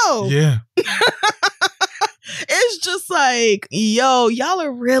 No. Yeah. It's just like, yo, y'all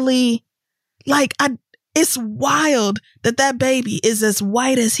are really like, it's wild that baby is as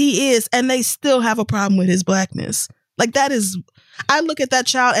white as he is and they still have a problem with his blackness. Like, that is, I look at that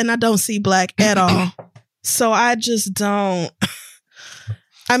child and I don't see Black at all. So I just don't.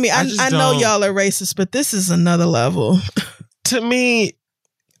 I mean, I know y'all are racist, but this is another level. To me,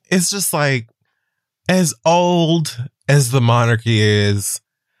 it's just like, as old as the monarchy is,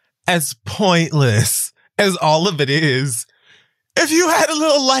 as pointless as all of it is, if you had a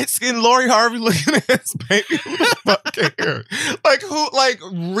little light-skinned Lori Harvey looking at his baby, who the fuck cares? Like, who, like,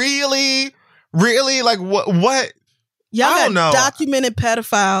 really, like, what? Y'all got documented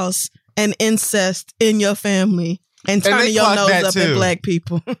pedophiles and incest in your family and turning your nose up at Black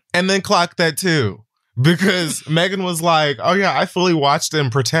people. And then clock that too. Because Megan was like, oh yeah, I fully watched them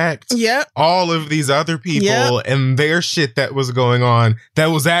protect all of these other people and their shit that was going on, that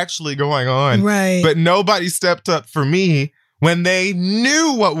was actually going on. Right. But nobody stepped up for me when they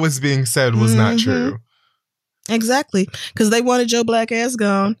knew what was being said was not true. Exactly. Because they wanted your Black ass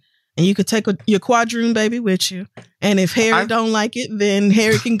gone. And you could take your quadroon baby with you. And if Harry don't like it, then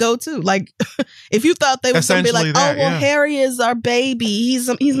Harry can go too. Like, if you thought they were going to be like, Harry is our baby.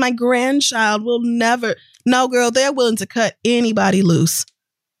 He's my grandchild. We'll never. No, girl, they're willing to cut anybody loose.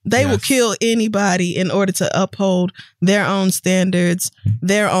 They will kill anybody in order to uphold their own standards,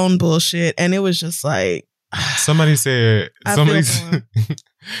 their own bullshit. And it was just like. Somebody said,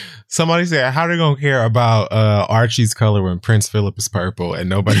 somebody said, how they gonna care about Archie's color when Prince Philip is purple? And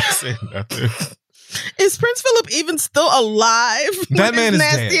nobody said nothing. Is Prince Philip even still alive? That man is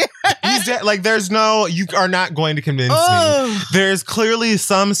dead. He's dead. Like, you are not going to convince me. There's clearly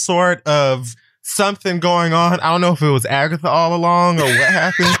some sort of something going on. I don't know if it was Agatha all along or what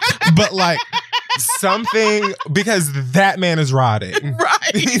happened, but like something, because that man is rotting.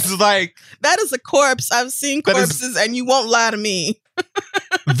 Right. He's like, that is a corpse. I've seen corpses and you won't lie to me.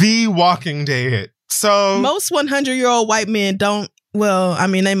 The Walking Dead. So most 100-year-old white men don't, well, I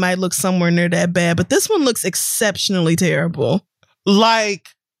mean, they might look somewhere near that bad, but this one looks exceptionally terrible. Like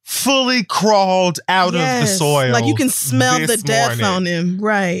fully crawled out of the soil. Like you can smell the death on him.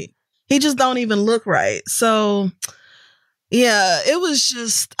 Right. He just don't even look right. So yeah, it was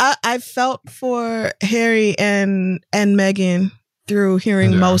just, I felt for Harry and Meghan through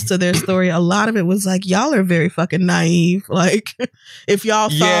hearing most of their story. A lot of it was like, y'all are very fucking naive. Like if y'all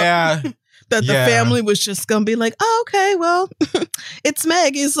thought that the family was just gonna be like, oh, okay, well, it's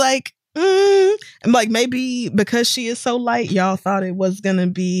Meg. It's like, and like maybe because she is so light, y'all thought it was gonna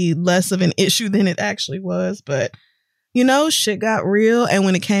be less of an issue than it actually was. But you know, shit got real, and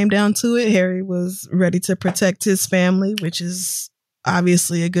when it came down to it, Harry was ready to protect his family, which is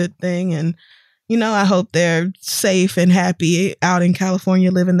obviously a good thing. And you know, I hope they're safe and happy out in California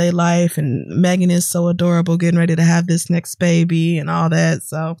living their life. And Meghan is so adorable, getting ready to have this next baby and all that.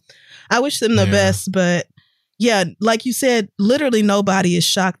 So I wish them the best. But yeah, like you said, literally nobody is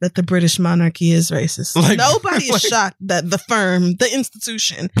shocked that the British monarchy is racist. Like, nobody is shocked that the firm, the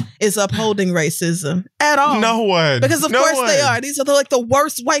institution, is upholding racism at all. No one. Because of course they are. These are the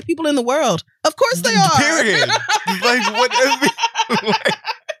worst white people in the world. Of course they are. Period. Like, what? Like,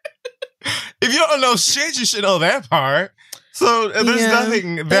 if you don't know shit, you should know that part. So there's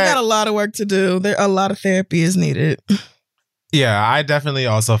nothing that... They got a lot of work to do. A lot of therapy is needed. Yeah, I definitely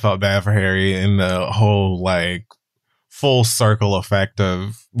also felt bad for Harry in the whole, like, full circle effect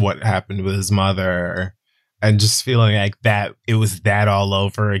of what happened with his mother and just feeling like that it was that all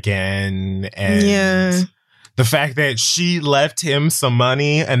over again. And the fact that she left him some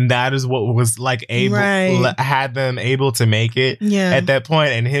money and that is what was like had them able to make it at that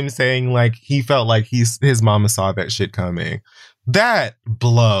point, and him saying like he felt like his mama saw that shit coming. That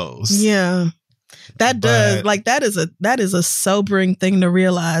blows. Yeah. That does. Like that is a sobering thing to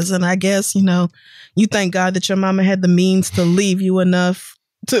realize. And I guess, you know, you thank God that your mama had the means to leave you enough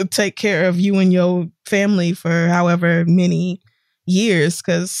to take care of you and your family for however many years,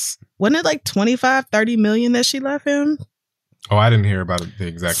 because wasn't it like 25-30 million that she left him? Oh, I didn't hear about the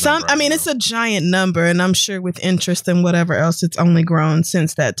exact number. I mean, it's a giant number, and I'm sure with interest and whatever else, it's only grown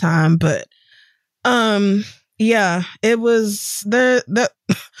since that time. But yeah, it was there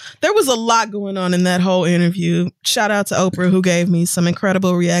was a lot going on in that whole interview. Shout out to Oprah, who gave me some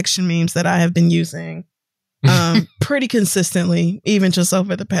incredible reaction memes that I have been using pretty consistently, even just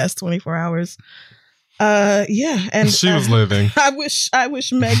over the past 24 hours. Yeah, and she was living. I wish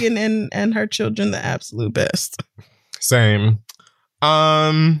Meghan and her children the absolute best. Same.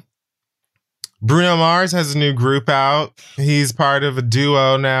 Bruno Mars has a new group out. He's part of a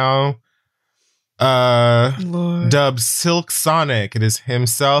duo now. Dubbed Silk Sonic. It is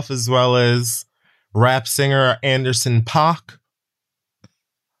himself as well as rap singer Anderson .Paak.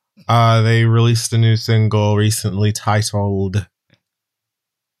 They released a new single recently titled,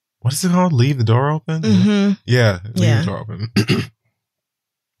 what is it called? Leave the Door Open? Mm-hmm. Yeah, Leave the Door Open.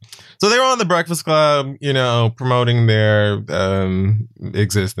 So they were on The Breakfast Club, you know, promoting their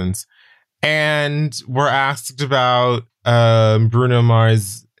existence, and were asked about Bruno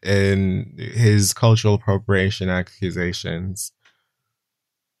Mars and his cultural appropriation accusations.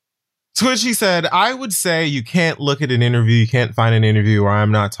 To which he said, I would say you can't look at an interview, you can't find an interview where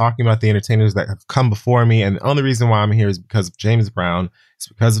I'm not talking about the entertainers that have come before me. And the only reason why I'm here is because of James Brown. It's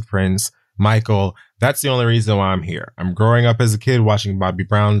because of Prince, Michael. That's the only reason why I'm here. I'm growing up as a kid watching Bobby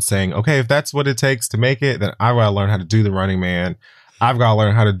Brown saying, okay, if that's what it takes to make it, then I've got to learn how to do the Running Man. I've got to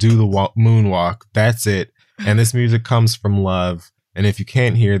learn how to do the moonwalk. That's it. And this music comes from love. And if you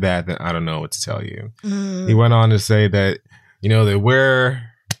can't hear that, then I don't know what to tell you. He went on to say that, you know, they wear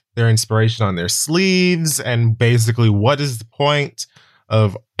their inspiration on their sleeves, and basically what is the point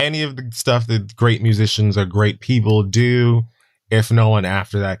of any of the stuff that great musicians or great people do if no one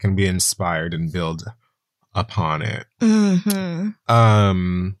after that can be inspired and build upon it.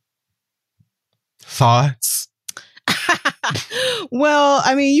 Thoughts? Well,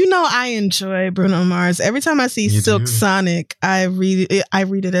 I mean, you know, I enjoy Bruno Mars. Every time I see Silk Sonic, I read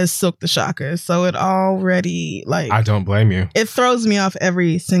it as Silk the Shocker. So it already, like, I don't blame you. It throws me off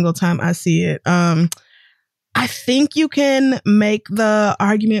every single time I see it. I think you can make the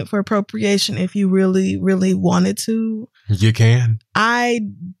argument for appropriation if you really, really wanted to. You can. I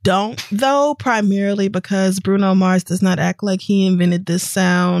don't, though, primarily because Bruno Mars does not act like he invented this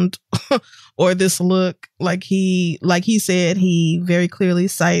sound or this look. Like he said, he very clearly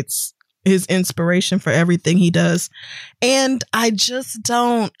cites his inspiration for everything he does. And I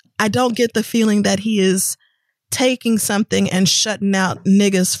don't get the feeling that he is taking something and shutting out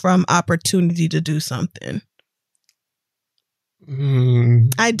niggas from opportunity to do something.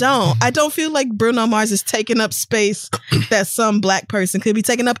 I don't feel like Bruno Mars is taking up space that some black person could be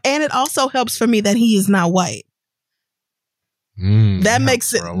taking up. And it also helps for me that he is not white. That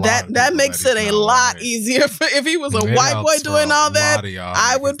makes it a lot easier for if he was a white boy doing all that.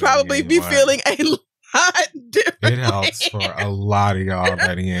 I would probably be feeling a lot differently. It helps for a lot of y'all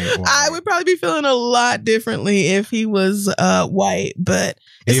that he ain't white. I would probably be feeling a lot differently if he was white, but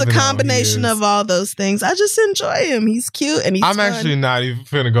it's a combination of all those things. I just enjoy him. He's cute and he's fun. Actually not even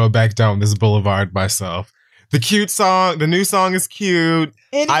gonna go back down this boulevard myself. The new song is cute.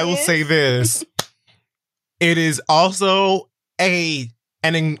 I will say this. It is also an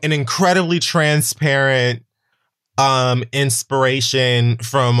incredibly transparent inspiration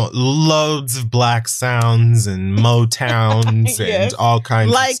from loads of black sounds and Motowns and all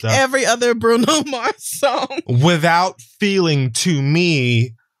kinds of stuff. Like every other Bruno Mars song. Without feeling to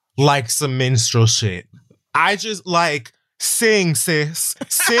me like some minstrel shit. I just like sing, sis.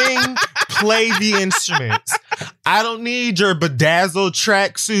 Sing, play the instruments. I don't need your bedazzled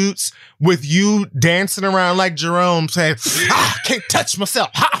tracksuits with you dancing around like Jerome saying, I can't touch myself.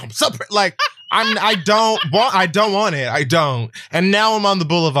 I'm so like I don't want it. I don't. And now I'm on the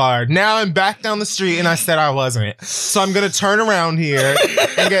boulevard. Now I'm back down the street and I said I wasn't. So I'm going to turn around here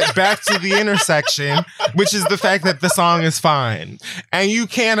and get back to the intersection, which is the fact that the song is fine. And you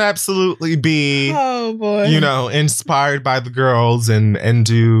can absolutely be, inspired by the girls and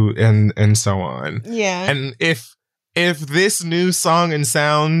so on. Yeah. And if this new song and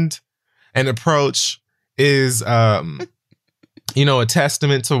sound and approach is, a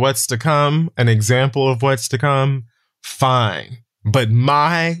testament to what's to come, an example of what's to come, fine. But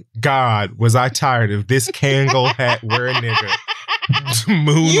my God, was I tired of this Kangol hat wearing nigga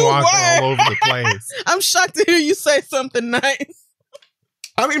moonwalking all over the place. I'm shocked to hear you say something nice.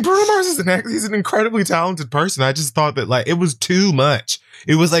 I mean, Bruno Mars he's an incredibly talented person. I just thought that it was too much.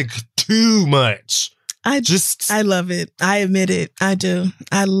 It was too much. I love it. I admit it. I do.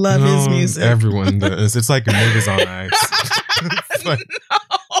 I love his music. Everyone does. It's like niggas on ice. No, not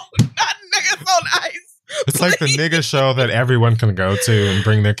niggas on ice. It's like the nigga show that everyone can go to and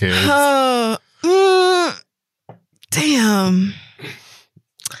bring their kids. Damn.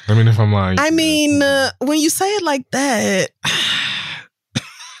 I mean, if I'm lying. I mean, when you say it like that,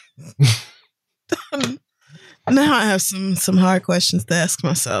 now I have some hard questions to ask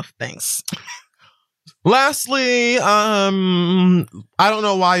myself. Thanks. Lastly, I don't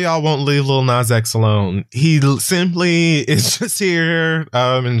know why y'all won't leave Lil Nas X alone. He simply is just here,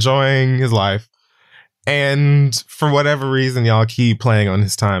 enjoying his life. And for whatever reason, y'all keep playing on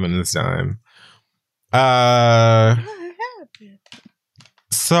his time and his dime.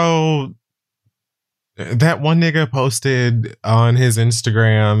 So that one nigga posted on his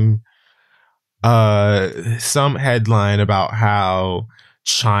Instagram, some headline about how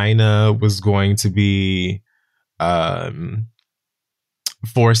China was going to be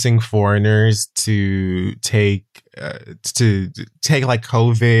forcing foreigners to take COVID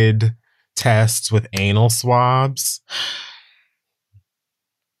tests with anal swabs.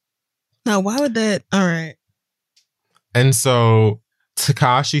 Now, why would that? All right. And so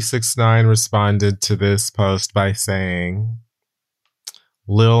Tekashi 69 responded to this post by saying,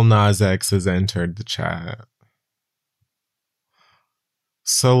 Lil Nas X has entered the chat.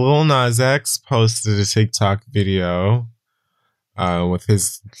 So Lil Nas X posted a TikTok video with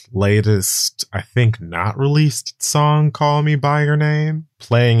his latest, I think, not released song, Call Me By Your Name,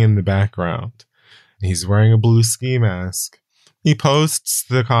 playing in the background. He's wearing a blue ski mask. He posts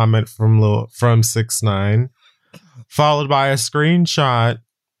the comment from 6ix9ine, followed by a screenshot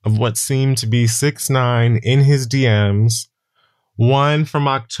of what seemed to be 6ix9ine in his DMs. One from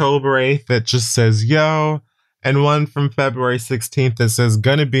October 8th that just says, yo, and one from February 16th that says,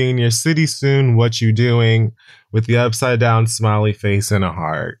 gonna be in your city soon, what you doing? With the upside down smiley face and a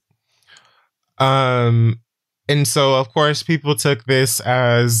heart. And so, of course, people took this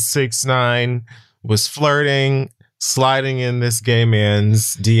as 6ix9ine was flirting, sliding in this gay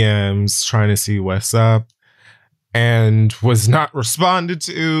man's DMs, trying to see what's up, and was not responded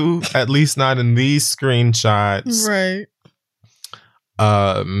to, at least not in these screenshots. Right.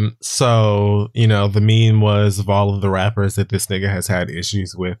 So, you know, the meme was of all of the rappers that this nigga has had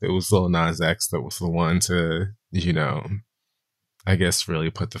issues with, it was Lil Nas X that was the one to, you know, I guess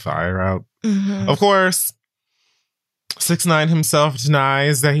really put the fire out. Mm-hmm. Of course, 6ix9ine himself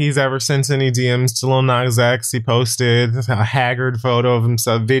denies that he's ever sent any DMs to Lil Nas X. He posted a haggard photo of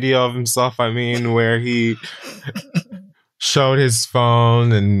himself, video of himself, where he showed his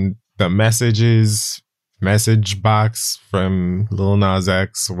phone and the message box from Lil Nas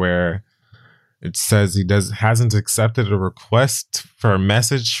X where it says he hasn't accepted a request for a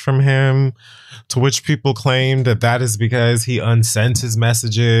message from him, to which people claim that is because he unsent his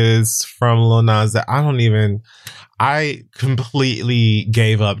messages from Lil Nas X. I completely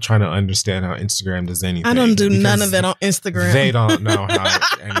gave up trying to understand how Instagram does anything. I don't do none of that on Instagram. They don't know how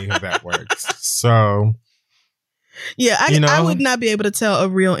any of that works. So, yeah, I would not be able to tell a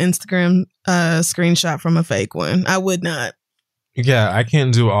real Instagram screenshot from a fake one. I would not. Yeah, I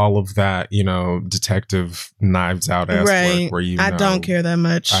can't do all of that, you know, detective knives out ass work where I don't care that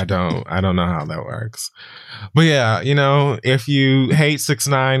much. I don't know how that works. But yeah, you know, if you hate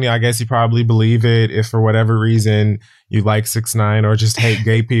 6ix9ine, I guess you probably believe it. If for whatever reason you like 6ix9ine or just hate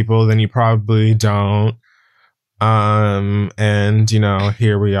gay people, then you probably don't. And you know,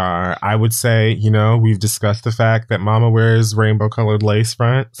 here we are. I would say, you know, we've discussed the fact that Mama wears rainbow colored lace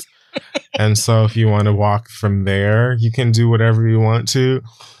fronts. And so if you want to walk from there, you can do whatever you want to.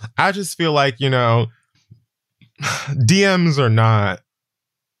 I just feel like, you know, DMs are not.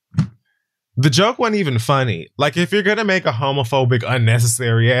 The joke wasn't even funny. Like, if you're going to make a homophobic,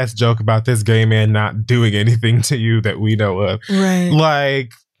 unnecessary ass joke about this gay man not doing anything to you that we know of. Right.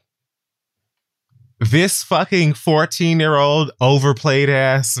 Like, this fucking 14-year-old overplayed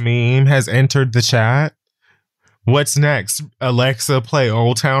ass meme has entered the chat. What's next? Alexa, play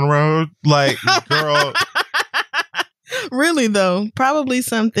Old Town Road? Like, girl. Really, though? Probably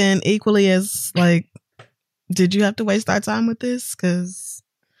something equally as, like, did you have to waste our time with this? Because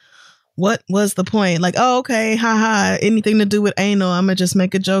what was the point? Like, oh, okay, haha, anything to do with anal, I'm going to just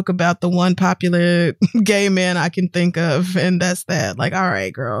make a joke about the one popular gay man I can think of, and that's that. Like, all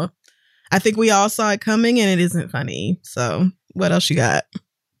right, girl. I think we all saw it coming, and it isn't funny. So, what else you got?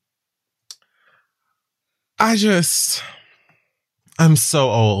 I'm so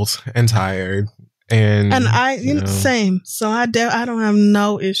old and tired, and same. So I don't have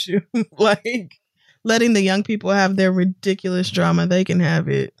no issue like letting the young people have their ridiculous drama. They can have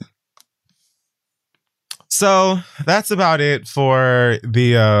it. So that's about it for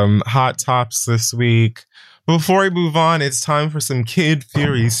the hot tops this week. Before we move on, it's time for some Kid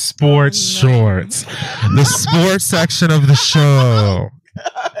Fury sports shorts, the sports section of the show.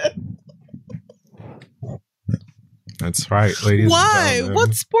 God. That's right, ladies. Why?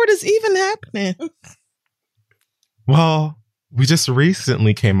 What sport is even happening? Well, we just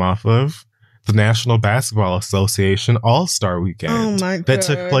recently came off of the National Basketball Association All-Star Weekend. Oh my God. That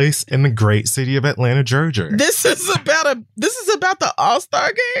took place in the great city of Atlanta, Georgia. This is about the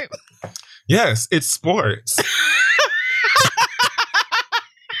All-Star game? Yes, it's sports.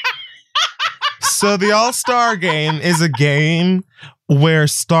 So the All-Star game is a game where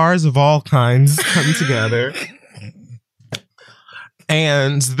stars of all kinds come together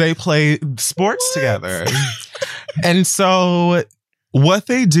and they play sports together. And so what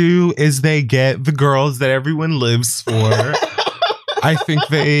they do is they get the girls that everyone lives for. I think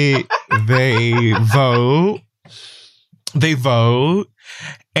they vote. They vote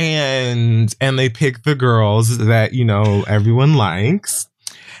and they pick the girls that, you know, everyone likes.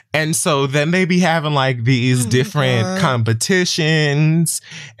 And so then they be having like these different competitions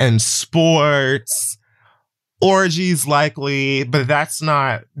and sports, orgies likely, but that's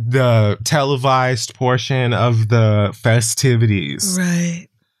not the televised portion of the festivities. Right.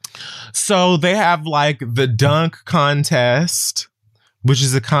 So they have like the dunk contest, which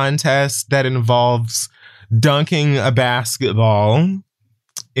is a contest that involves dunking a basketball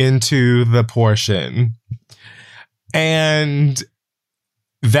into the portion. And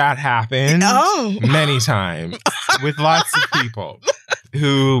that happened many times with lots of people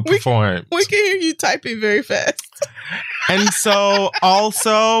who performed. We can hear you typing very fast. And so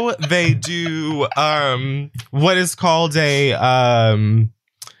also they do what is called a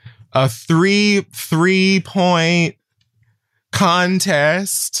 3-point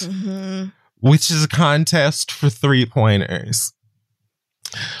contest, which is a contest for 3-pointers.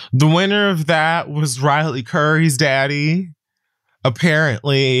 The winner of that was Riley Curry's daddy,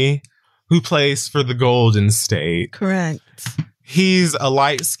 apparently, who plays for the Golden State. Correct. He's a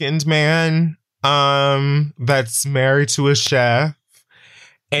light-skinned man that's married to a chef,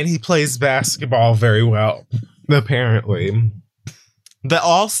 and he plays basketball very well, apparently. The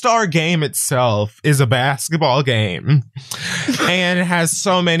All-Star game itself is a basketball game. And it has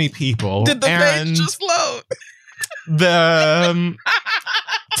so many people. Did the page just load? The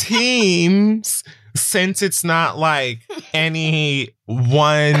teams, since it's not like any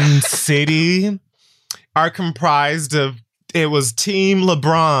one city, are comprised of, it was Team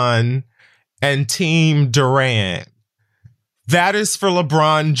LeBron and Team Durant. That is for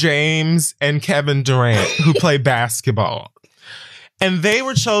LeBron James and Kevin Durant, who play basketball. And they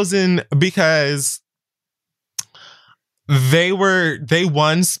were chosen because they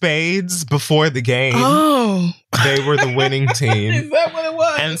won spades before the game. Oh. They were the winning team. Is that what it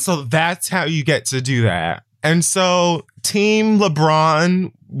was? And so that's how you get to do that. And so Team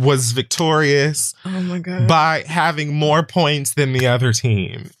LeBron was victorious by having more points than the other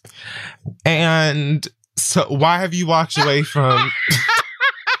team. And so why have you walked away from...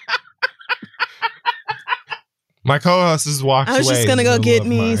 My co-host has walked away. I was just going to go get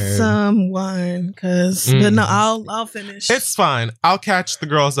me some wine because, but no, I'll finish. It's fine. I'll catch the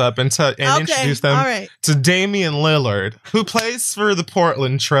girls up and introduce them to Damian Lillard, who plays for the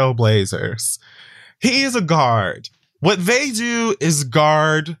Portland Trail Blazers. He is a guard. What they do is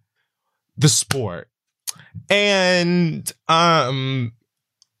guard the sport. And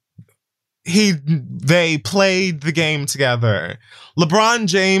they played the game together. LeBron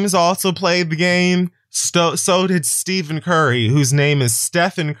James also played the game. So did Stephen Curry, whose name is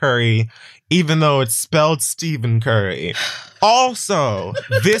Stephen Curry, even though it's spelled Stephen Curry. Also,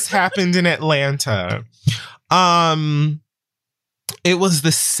 this happened in Atlanta. It was the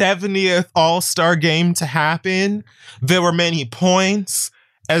 70th All-Star game to happen. There were many points,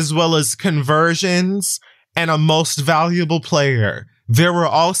 as well as conversions, and a most valuable player. There were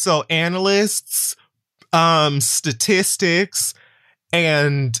also analysts, statistics,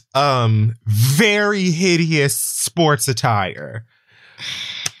 and very hideous sports attire.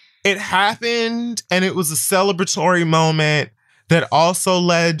 It happened, and it was a celebratory moment that also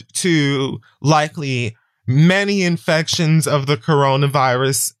led to likely many infections of the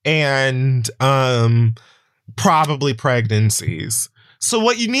coronavirus and probably pregnancies. So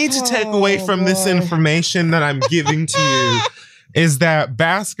what you need to take away from this information that I'm giving to you is that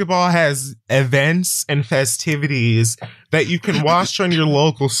basketball has events and festivities that you can watch on your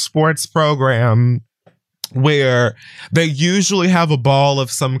local sports program where they usually have a ball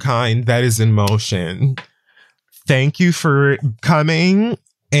of some kind that is in motion. Thank you for coming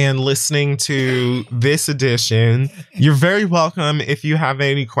and listening to this edition. You're very welcome. If you have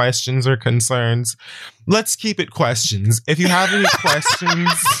any questions or concerns, let's keep it questions. If you have any questions...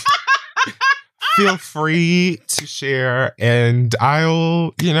 feel free to share, and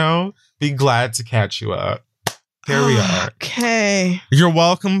I'll, be glad to catch you up. There we are. Okay. You're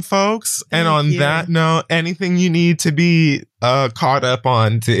welcome, folks. And on that note, anything you need to be caught up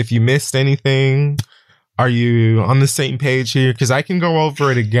on, if you missed anything, are you on the same page here? Because I can go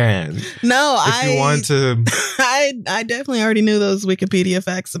over it again. No, if you want to. I definitely already knew those Wikipedia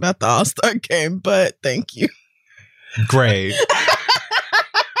facts about the All-Star game, but thank you. Great.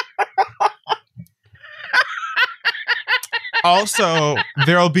 Also,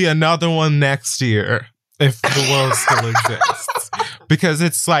 there'll be another one next year if the world still exists, because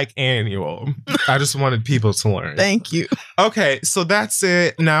it's like annual. I just wanted people to learn. Thank you. Okay, so that's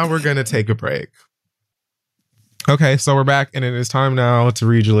it. Now we're going to take a break. Okay, so we're back, and it is time now to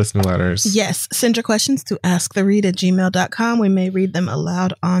read your listener letters. Yes, send your questions to asktheread@gmail.com. We may read them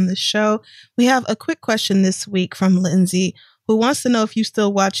aloud on the show. We have a quick question this week from Lindsay, who wants to know if you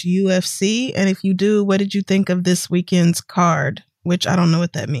still watch UFC, and if you do, what did you think of this weekend's card? Which I don't know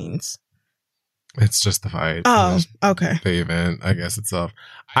what that means. It's just the fight. Oh, okay. The event, I guess, itself.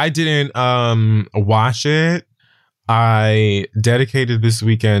 I didn't watch it. I dedicated this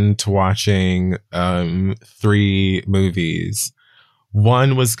weekend to watching 3 movies.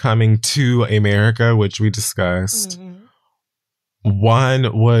 One was Coming to America, which we discussed. Mm-hmm.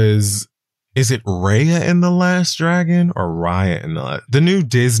 One was... Is it Raya and the Last Dragon or Raya and the new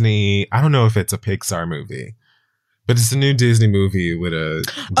Disney? I don't know if it's a Pixar movie, but it's a new Disney movie with a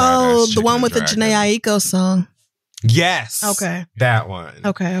the one with the Jhené Aiko song. Yes. Okay. That one.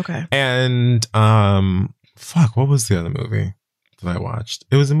 Okay. And what was the other movie that I watched?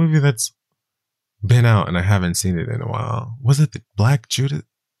 It was a movie that's been out and I haven't seen it in a while. Was it the Black Judas?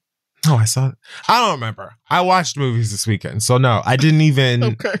 No, I saw it. I don't remember. I watched movies this weekend. So no, I didn't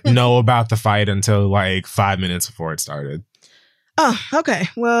even know about the fight until like 5 minutes before it started. Oh, okay.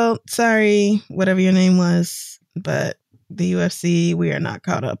 Well, sorry, whatever your name was, but the UFC we are not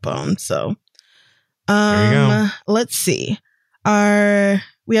caught up on. So there you go. Let's see. Our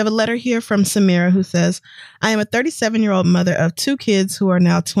We have a letter here from Samira who says, I am a 37-year-old mother of 2 kids who are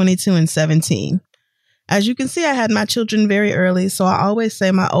now 22 and 17. As you can see, I had my children very early, so I always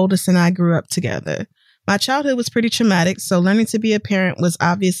say my oldest and I grew up together. My childhood was pretty traumatic, so learning to be a parent was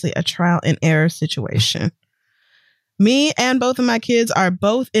obviously a trial and error situation. Me and both of my kids are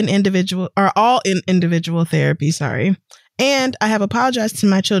all in individual therapy, And I have apologized to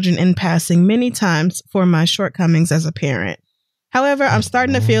my children in passing many times for my shortcomings as a parent. However, I'm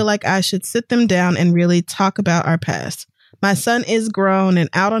starting to feel like I should sit them down and really talk about our past. My son is grown and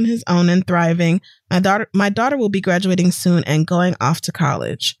out on his own and thriving. My daughter will be graduating soon and going off to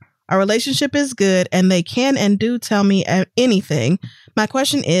college. Our relationship is good and they can and do tell me anything. My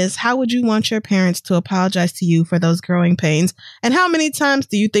question is, how would you want your parents to apologize to you for those growing pains? And how many times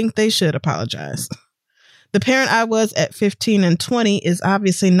do you think they should apologize? The parent I was at 15 and 20 is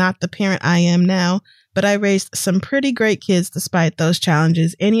obviously not the parent I am now, but I raised some pretty great kids despite those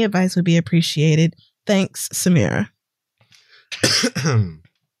challenges. Any advice would be appreciated. Thanks, Samira.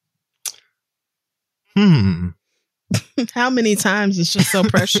 How many times is just so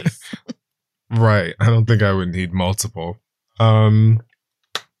precious? Right. I don't think I would need multiple. I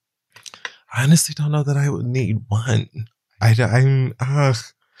honestly don't know that I would need one. I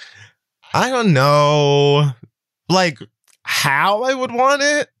don't know, like, how I would want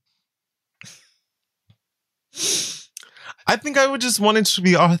it. I think I would just want it to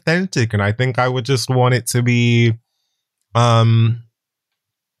be authentic, and I think I would just want it to be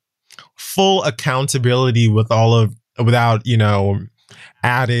full accountability without,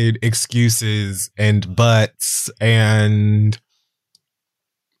 added excuses and buts, and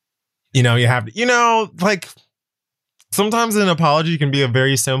you have, like, sometimes an apology can be a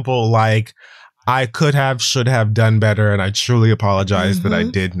very simple, like, I could have, should have done better, and I truly apologize that I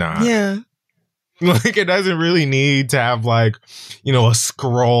did not. Yeah. Like, it doesn't really need to have, like, a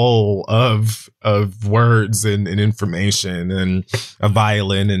scroll of words and information and a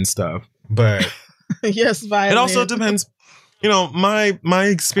violin and stuff. But yes, violin. It also depends. My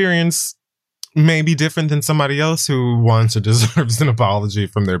experience may be different than somebody else who wants or deserves an apology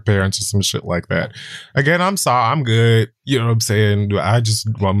from their parents or some shit like that. Again, I'm sorry. I'm good. You know what I'm saying? I just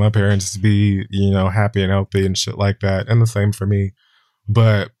want my parents to be, happy and healthy and shit like that. And the same for me.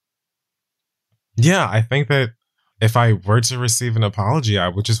 But yeah, I think that if I were to receive an apology, I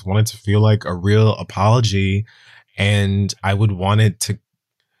would just want it to feel like a real apology. And I'd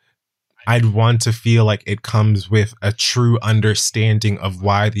want to feel like it comes with a true understanding of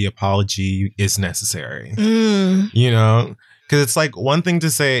why the apology is necessary. Because it's like one thing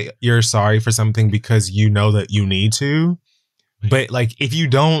to say you're sorry for something because you know that you need to. But like, if you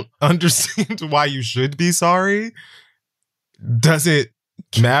don't understand why you should be sorry, does it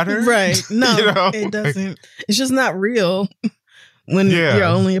matter? Right. No, it doesn't. It's just not real. When you're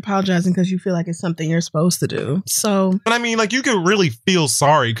only apologizing because you feel like it's something you're supposed to do. So, but I mean, like, you can really feel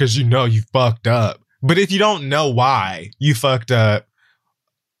sorry because you fucked up. But if you don't know why you fucked up,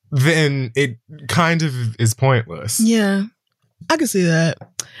 then it kind of is pointless. Yeah, I can see that.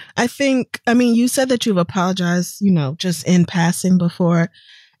 You said that you've apologized, just in passing before,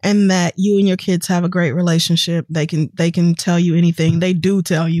 and that you and your kids have a great relationship. They can tell you anything. They do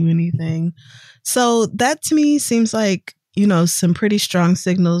tell you anything. So that to me seems like, some pretty strong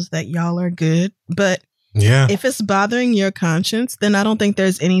signals that y'all are good. But yeah, if it's bothering your conscience, then I don't think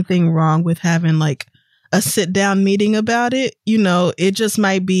there's anything wrong with having like a sit down meeting about it. It just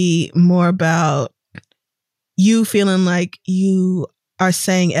might be more about you feeling like you are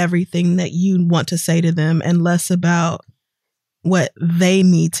saying everything that you want to say to them and less about what they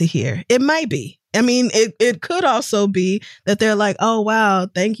need to hear. It might be. It could also be that they're like, oh, wow,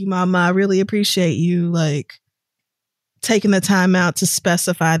 thank you, Mama. I really appreciate you, like, taking the time out to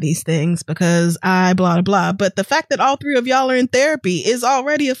specify these things because I blah, blah, blah. But the fact that all 3 of y'all are in therapy is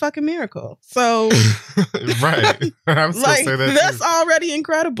already a fucking miracle. So, right. That's already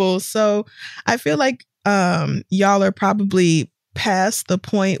incredible. So I feel like y'all are probably past the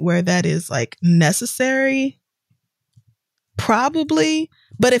point where that is like necessary. Probably.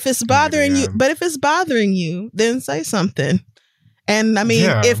 But if it's bothering you, then say something. And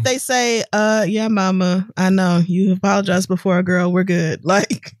if they say, yeah, Mama, I know you apologized before, girl, we're good.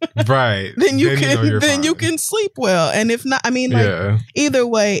 Like, right. then you can sleep well. And if not, either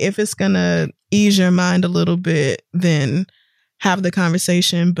way, if it's going to ease your mind a little bit, then have the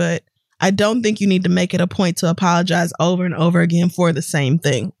conversation. But I don't think you need to make it a point to apologize over and over again for the same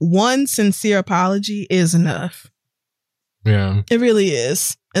thing. One sincere apology is enough. Yeah. It really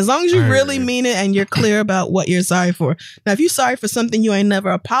is. As long as you really mean it and you're clear about what you're sorry for. Now, if you're sorry for something you ain't never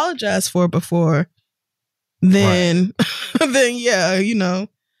apologized for before, then then yeah, you know,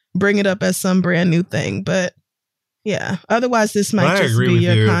 bring it up as some brand new thing. But yeah, otherwise this might just be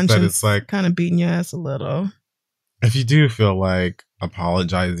your conscience like kind of beating your ass a little. If you do feel like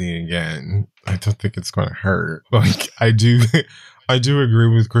apologizing again, I don't think it's going to hurt. Like I do agree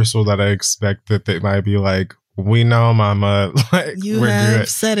with Crystal that I expect that they might be like, we know, mama, like you we're have good.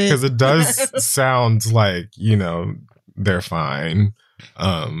 said it, because it does sound like, you know, they're fine.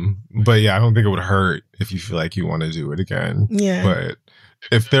 But yeah, I don't think it would hurt if you feel like you want to do it again. Yeah, but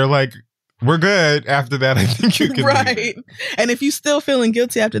if they're like, we're good after that, I think you can right. And if you still feeling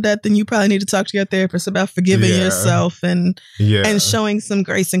guilty after that, then you probably need to talk to your therapist about forgiving yourself and showing some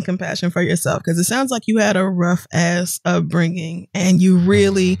grace and compassion for yourself, because it sounds like you had a rough ass upbringing and you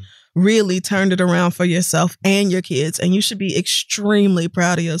really turned it around for yourself and your kids, and you should be extremely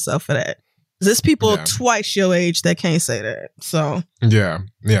proud of yourself for that. There's people twice your age that can't say that. So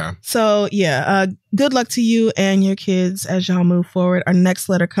So good luck to you and your kids as y'all move forward. Our next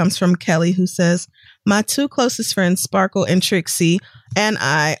letter comes from Kelly, who says, my two closest friends, Sparkle and Trixie, and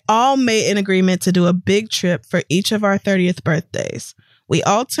I all made an agreement to do a big trip for each of our 30th birthdays. We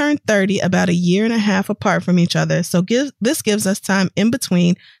all turned 30 about a year and a half apart from each other, so this gives us time in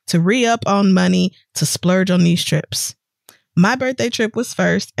between to re-up on money to splurge on these trips. My birthday trip was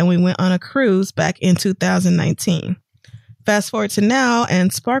first, and we went on a cruise back in 2019. Fast forward to now,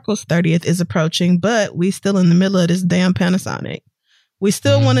 and Sparkle's 30th is approaching, but we still in the middle of this damn Panasonic. We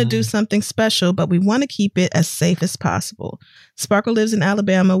still want to do something special, but we want to keep it as safe as possible. Sparkle lives in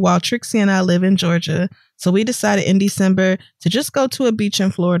Alabama, while Trixie and I live in Georgia. So we decided in December to just go to a beach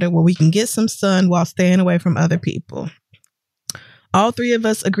in Florida where we can get some sun while staying away from other people. All three of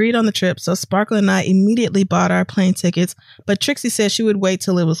us agreed on the trip, so Sparkle and I immediately bought our plane tickets, but Trixie said she would wait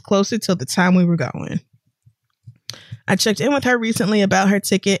till it was closer to the time we were going. I checked in with her recently about her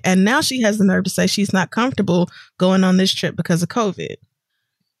ticket, and now she has the nerve to say she's not comfortable going on this trip because of COVID.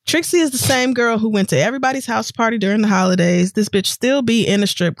 Trixie is the same girl who went to everybody's house party during the holidays. This bitch still be in a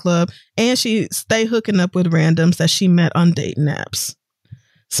strip club, and she stay hooking up with randoms that she met on dating apps.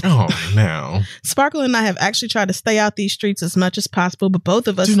 Oh, no. Sparkle and I have actually tried to stay out these streets as much as possible, but both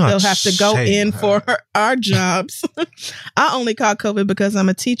of us still have to go in for our jobs. I only caught COVID because I'm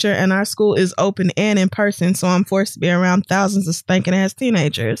a teacher and our school is open and in person, so I'm forced to be around thousands of stinking ass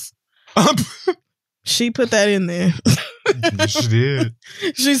teenagers. She put that in there. She did.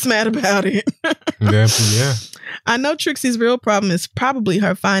 She's mad about it. Yeah. I know Trixie's real problem is probably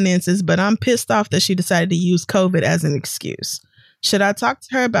her finances, but I'm pissed off that she decided to use COVID as an excuse. Should I talk to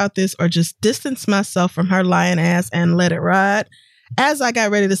her about this or just distance myself from her lying ass and let it ride? As I got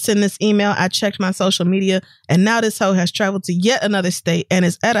ready to send this email, I checked my social media, and now this hoe has traveled to yet another state and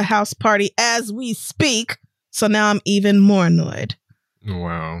is at a house party as we speak. So now I'm even more annoyed.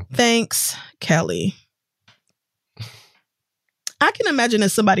 Wow. Thanks, Kelly. I can imagine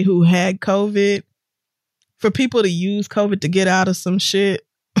as somebody who had COVID, for people to use COVID to get out of some shit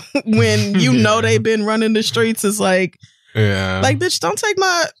when you know they've been running the streets is like, like, bitch, don't take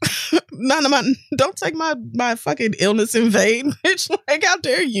my fucking illness in vain, bitch. Like, how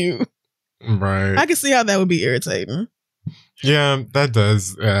dare you? Right. I can see how that would be irritating. Yeah, that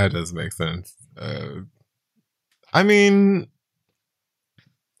does make sense. I mean,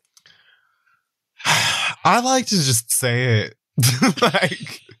 I like to just say it.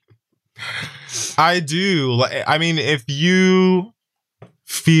 Like, I do. Like, I mean, if you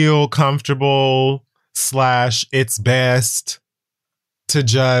feel comfortable / it's best to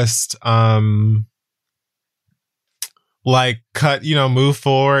just like cut, move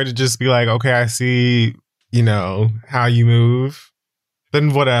forward and just be like, okay, I see, how you move,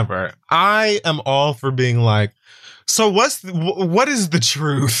 then whatever. I am all for being like, so what is the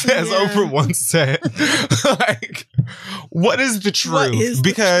truth? As Oprah once said. Like, what is the truth?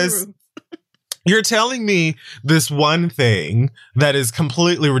 Because you're telling me this one thing that is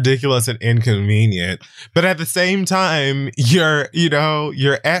completely ridiculous and inconvenient, but at the same time, you're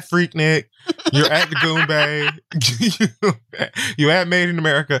at Freaknik, you're at the Goombay, you're at Made in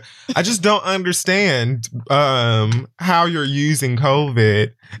America. I just don't understand how you're using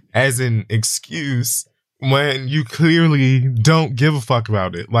COVID as an excuse when you clearly don't give a fuck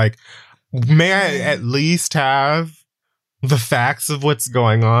about it. Like, may I at least have the facts of what's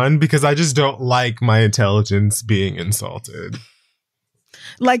going on, because I just don't like my intelligence being insulted.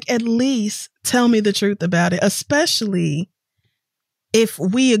 Like, at least tell me the truth about it, especially if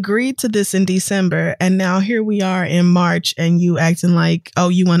we agreed to this in December and now here we are in March and you acting like, oh,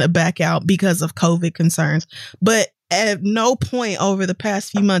 you want to back out because of COVID concerns. But at no point over the past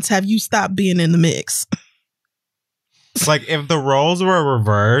few months have you stopped being in the mix. Like, if the roles were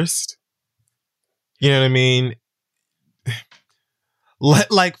reversed, You know what I mean? What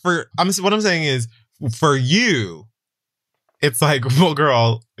I'm saying is, for you, it's like, well,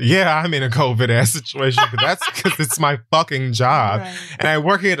 girl, yeah, I'm in a COVID ass situation, but that's because it's my fucking job. Right. And I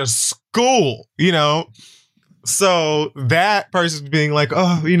work at a school, you know? So that person being like,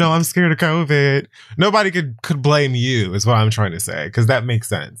 oh, you know, I'm scared of COVID. Nobody could blame you, is what I'm trying to say, because that makes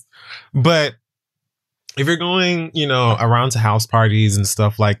sense. But if you're going, you know, around to house parties and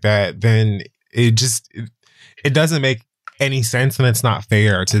stuff like that, then it doesn't make any sense, and it's not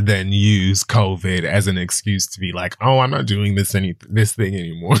fair to then use COVID as an excuse to be like, oh, I'm not doing this thing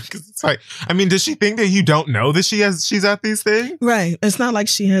anymore. Because it's like, I mean, does she think that you don't know that she's at these things? Right. It's not like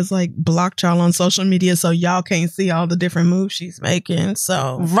she has like blocked y'all on social media so y'all can't see all the different moves she's making.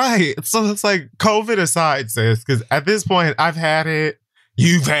 So right. So it's like, COVID aside, sis, because at this point I've had it,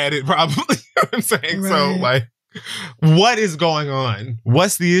 you've had it probably. You know what I'm saying? Right. So like, what is going on?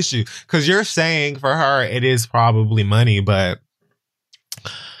 What's the issue? Because you're saying for her it is probably money, but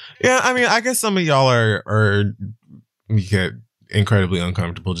yeah, I mean, I guess some of y'all are you get incredibly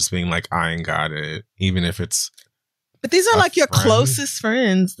uncomfortable just being like, I ain't got it, even if it's. But these are like your closest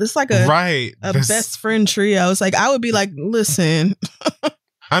friends. This is like a best friend trio. It's like I would be like, listen.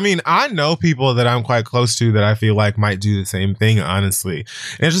 I mean, I know people that I'm quite close to that I feel like might do the same thing, honestly.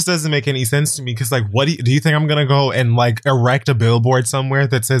 And it just doesn't make any sense to me because, like, what do you think I'm going to go and, like, erect a billboard somewhere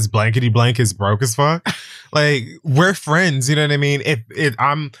that says blankety blank is broke as fuck? Like, we're friends, you know what I mean?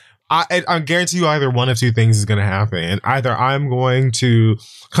 I guarantee you either one of two things is going to happen. Either I'm going to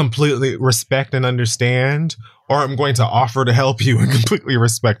completely respect and understand, or I'm going to offer to help you and completely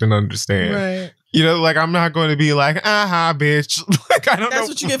respect and understand. Right. You know, like, I'm not going to be like, aha, bitch. Like, I don't know. That's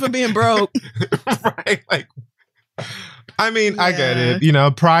what you get for being broke. Right. Like, I mean, yeah. I get it. You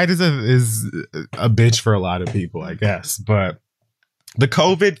know, pride is a bitch for a lot of people, I guess. But the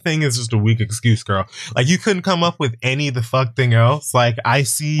COVID thing is just a weak excuse, girl. Like, you couldn't come up with any of the fuck thing else. Like, I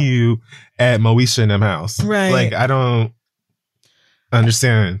see you at Moesha and them house. Right. Like, I don't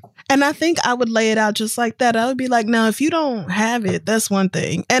understand. And I think I would lay it out just like that. I would be like, now, if you don't have it, that's one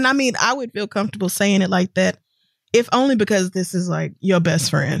thing. And I mean, I would feel comfortable saying it like that, if only because this is like your best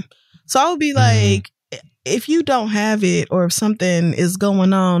friend. So I would be like, if you don't have it or if something is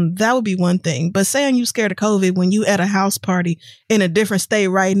going on, that would be one thing. But saying you scared of COVID when you at a house party in a different state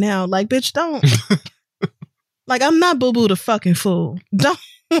right now, like, bitch, don't. Like, I'm not Boo Boo the fucking fool. Don't.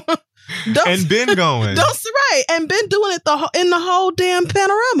 And been going. Right. And been doing it in the whole damn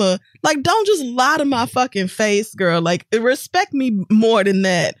panorama. Like, don't just lie to my fucking face, girl. Like, respect me more than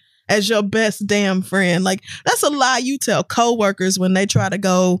that as your best damn friend. Like, that's a lie you tell coworkers when they try to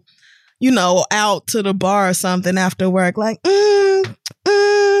go, you know, out to the bar or something after work. Like, COVID.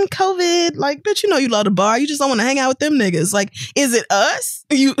 Like, bitch, you know you love the bar. You just don't want to hang out with them niggas. Like, is it us?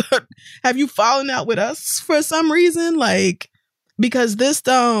 Have you fallen out with us for some reason? Like, because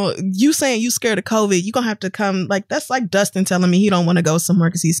you saying you scared of COVID, you gonna have to come, like, that's like Dustin telling me he don't want to go somewhere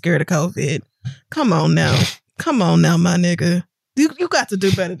because he's scared of COVID. Come on now, my nigga. You got to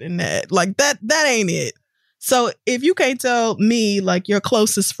do better than that. Like, that ain't it. So if you can't tell me, like, your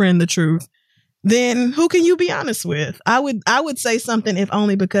closest friend the truth, then who can you be honest with? I would say something, if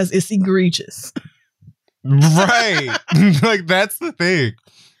only because it's egregious. Right. Like, that's the thing.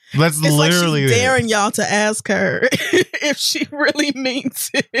 That's literally like she's daring y'all to ask her if she really means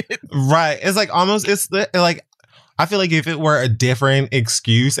it. Right. It's like almost, like, I feel like if it were a different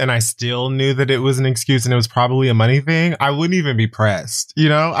excuse and I still knew that it was an excuse and it was probably a money thing, I wouldn't even be pressed. You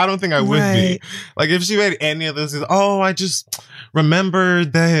know, I don't think I would be. Like, if she made any of this, oh, I just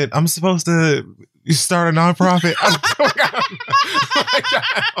remembered that I'm supposed to start a nonprofit.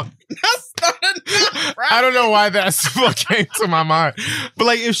 I don't know why that's what came to my mind. But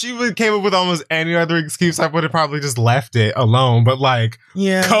like, if she came up with almost any other excuse, I would have probably just left it alone. But like,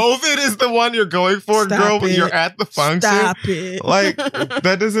 yeah, COVID is the one you're going for, girl. But you're at the function. Stop it. Like,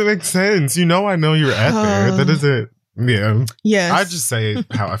 that doesn't make sense. You know, I know you're at there. That doesn't. Yeah. Yes. I just say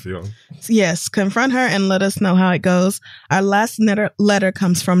how I feel. Yes. Confront her and let us know how it goes. Our last letter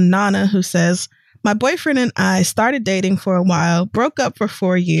comes from Nana, who says, my boyfriend and I started dating for a while, broke up for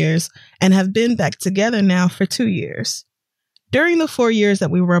 4 years, and have been back together now for 2 years. During the 4 years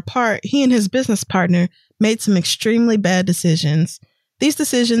that we were apart, he and his business partner made some extremely bad decisions. These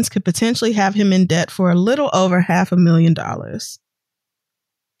decisions could potentially have him in debt for a little over $500,000.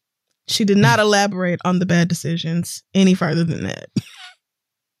 She did not elaborate on the bad decisions any further than that.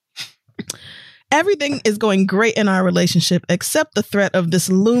 Everything is going great in our relationship except the threat of this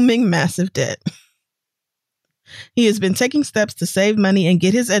looming massive debt. He has been taking steps to save money and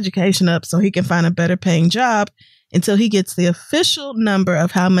get his education up so he can find a better paying job. until he gets the official number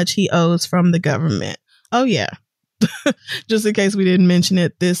of how much he owes from the government. Oh, yeah. Just in case we didn't mention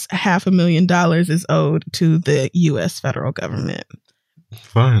it, this $500,000 is owed to the U.S. federal government.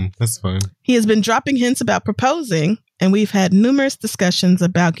 Fun. That's fun. He has been dropping hints about proposing, and we've had numerous discussions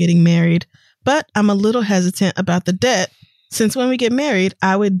about getting married, but I'm a little hesitant about the debt, since when we get married,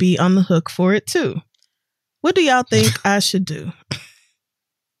 I would be on the hook for it too. What do y'all think I should do?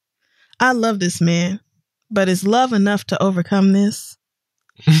 I love this man, but is love enough to overcome this?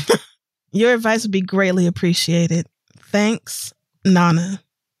 Your advice would be greatly appreciated. Thanks, Nana.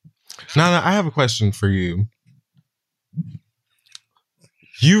 Nana, I have a question for you.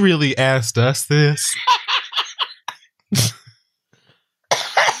 You really asked us this?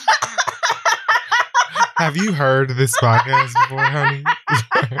 Have you heard this podcast before, honey?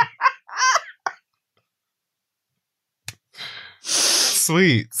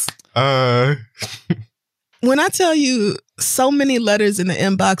 Sweets. When I tell you so many letters in the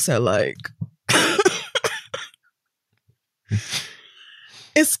inbox are like,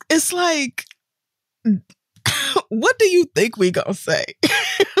 it's like, what do you think we gonna say?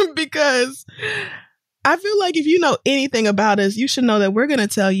 Because I feel like if you know anything about us, you should know that we're gonna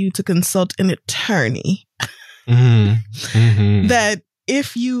tell you to consult an attorney. That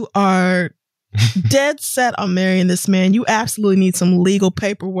if you are dead set on marrying this man, you absolutely need some legal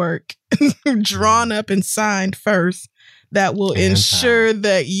paperwork drawn up and signed first that will ensure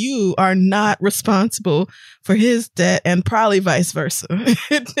that you are not responsible for his debt, and probably vice versa.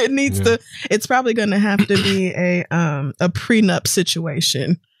 It needs to. It's probably going to have to be a prenup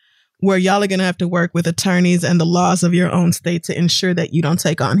situation where y'all are going to have to work with attorneys and the laws of your own state to ensure that you don't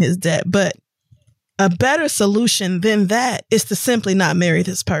take on his debt. But a better solution than that is to simply not marry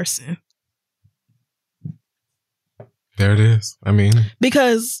this person. There it is. I mean,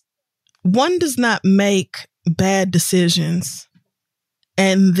 because one does not make bad decisions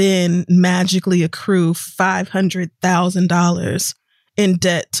and then magically accrue $500,000 in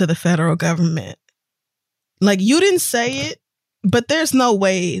debt to the federal government. Like, you didn't say it, but there's no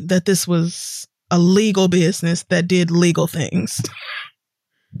way that this was a legal business that did legal things.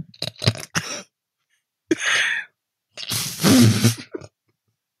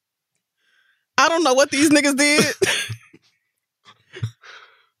 I don't know what these niggas did.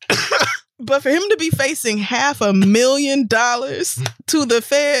 But for him to be facing $500,000 to the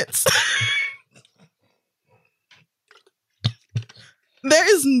feds,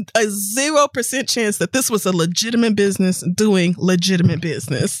 there is a 0% chance that this was a legitimate business doing legitimate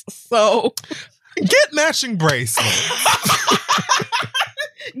business. So get matching bracelets.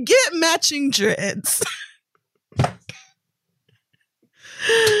 Get matching dreads.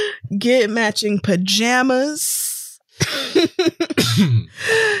 Get matching pajamas.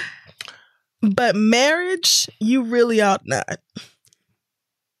 But marriage, you really ought not.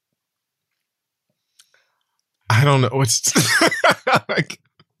 I don't know. It's like,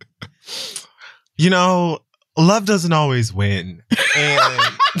 you know, love doesn't always win. And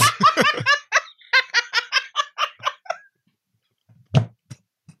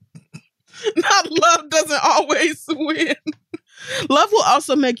not love doesn't always win. Love will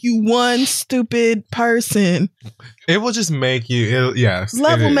also make you one stupid person. It will just make you, yes.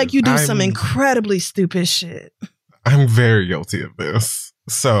 Love will make you do some incredibly stupid shit. I'm very guilty of this.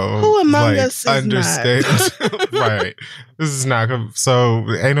 So, who among us is understand? not? Right. This is not, so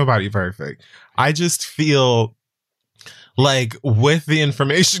ain't nobody perfect. I just feel like with the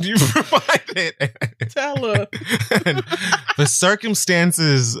information you provided Tell her. and the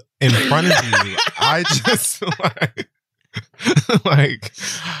circumstances in front of you, I just like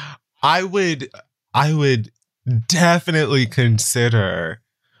I would definitely consider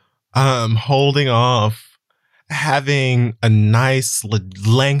holding off having a nice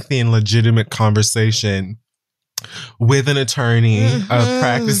lengthy and legitimate conversation with an attorney,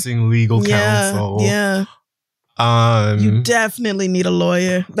 practicing legal counsel. Yeah. You definitely need a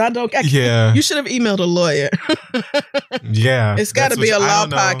lawyer. You should have emailed a lawyer. Yeah. It's got to be a law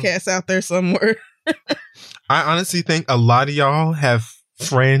podcast out there somewhere. I honestly think a lot of y'all have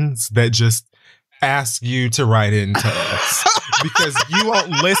friends that just ask you to write into us because you won't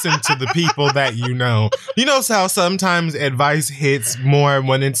listen to the people that you know. You know how sometimes advice hits more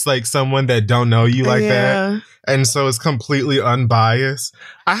when it's like someone that don't know you like that? And so it's completely unbiased.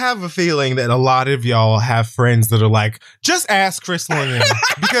 I have a feeling that a lot of y'all have friends that are like, just ask Chris Lynn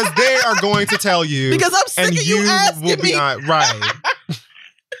because they are going to tell you. Because I'm sick of you asking me. Right.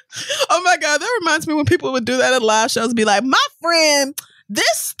 Oh my God, that reminds me when people would do that at live shows, be like, my friend This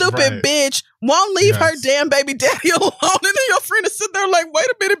stupid bitch won't leave her damn baby daddy alone. And then your friend is sitting there like, wait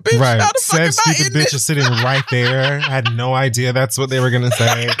a minute, bitch. Right. How the fuck am I stupid in bitch this? is sitting right there. I had no idea that's what they were going to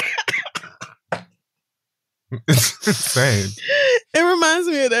say. It's insane. It reminds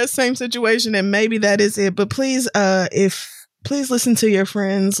me of that same situation, and maybe that is it. But please, please listen to your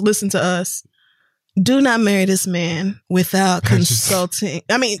friends, listen to us. Do not marry this man without consulting.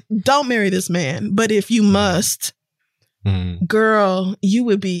 I mean, don't marry this man, but if you must, girl, you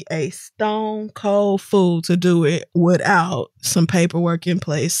would be a stone cold fool to do it without some paperwork in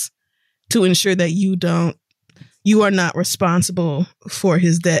place to ensure that you are not responsible for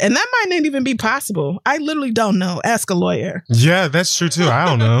his death. And that might not even be possible. I literally don't know. Ask a lawyer. Yeah, that's true too. I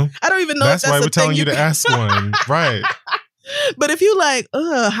don't know. I don't even know that's if that's why we're telling you to ask one. Right. But if you like,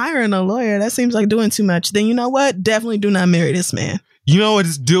 hiring a lawyer, that seems like doing too much, then you know what? Definitely do not marry this man. You know what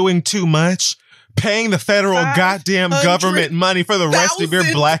is doing too much? Paying the federal goddamn government money for the rest of your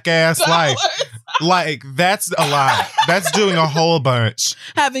black ass life. Like, that's a lot. That's doing a whole bunch.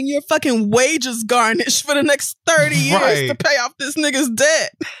 Having your fucking wages garnished for the next 30 years to pay off this nigga's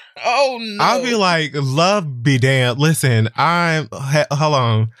debt. Oh, no. I'll be like, love be damned. Listen, hold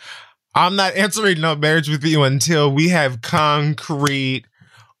on. I'm not entering no marriage with you until we have concrete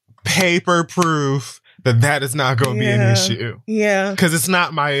paper proof that is not going to be an issue. Yeah. Because it's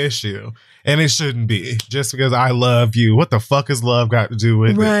not my issue. And it shouldn't be. Just because I love you. What the fuck has love got to do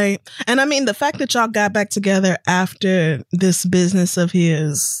with it? Right. And I mean, the fact that y'all got back together after this business of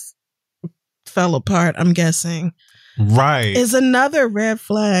his fell apart, I'm guessing. Right. Is another red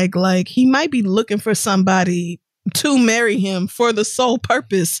flag. Like, he might be looking for somebody to marry him for the sole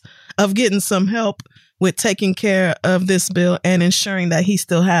purpose of getting some help with taking care of this bill and ensuring that he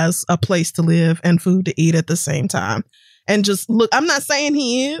still has a place to live and food to eat at the same time. And just look, I'm not saying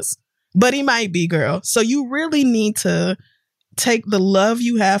he is, but he might be, girl. So you really need to take the love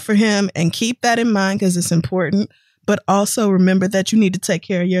you have for him and keep that in mind because it's important. But also remember that you need to take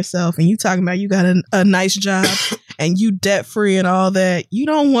care of yourself. And you talking about you got a nice job and you debt free and all that. You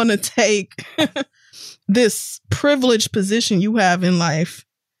don't want to take this privileged position you have in life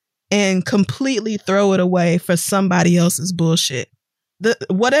and completely throw it away for somebody else's bullshit.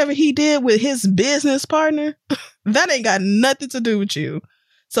 Whatever he did with his business partner, that ain't got nothing to do with you.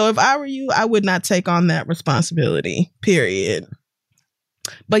 So if I were you, I would not take on that responsibility, period.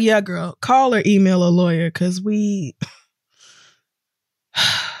 But yeah, girl, call or email a lawyer because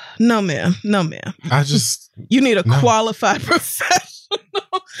no, ma'am. You need a qualified professional.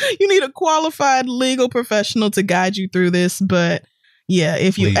 You need a qualified legal professional to guide you through this. But yeah,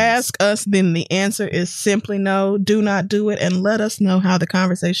 if you ask us, then the answer is simply no. Do not do it. And let us know how the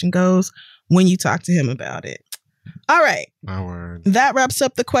conversation goes when you talk to him about it. All right. My word. That wraps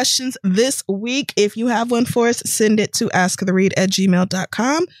up the questions this week. If you have one for us, send it to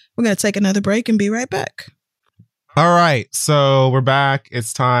asktheread@gmail.com. We're going to take another break and be right back. All right. So we're back.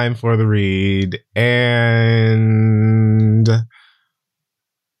 It's time for the read. And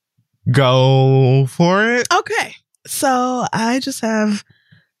go for it. Okay. So I just have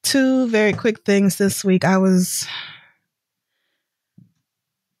two very quick things this week. I was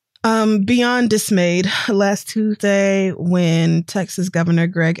beyond dismayed last Tuesday when Texas Governor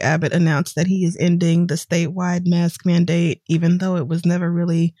Greg Abbott announced that he is ending the statewide mask mandate, even though it was never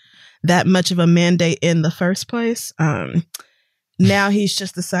really that much of a mandate in the first place. Now he's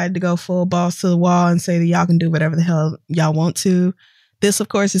just decided to go full balls to the wall and say that y'all can do whatever the hell y'all want to. This, of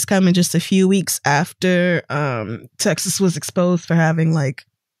course, is coming just a few weeks after Texas was exposed for having like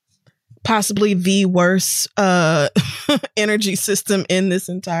possibly the worst energy system in this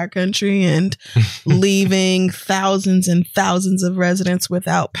entire country and leaving thousands and thousands of residents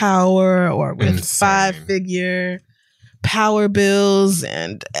without power or with Insane. 5-figure power bills.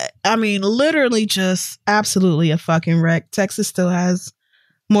 And I mean, literally just absolutely a fucking wreck. Texas still has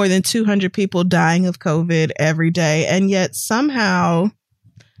more than 200 people dying of COVID every day. And yet somehow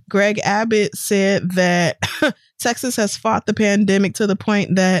Greg Abbott said that Texas has fought the pandemic to the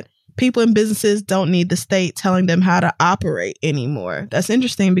point that people and businesses don't need the state telling them how to operate anymore. That's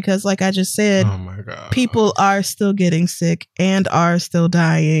interesting because, like I just said, oh my God, people are still getting sick and are still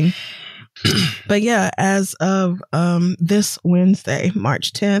dying. But yeah, as of this Wednesday,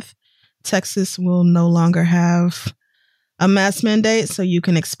 March 10th, Texas will no longer have a mask mandate. So you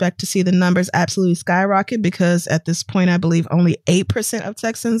can expect to see the numbers absolutely skyrocket because at this point, I believe only 8% of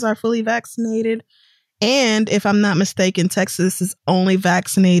Texans are fully vaccinated. And if I'm not mistaken, Texas is only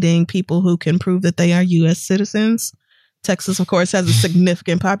vaccinating people who can prove that they are U.S. citizens. Texas, of course, has a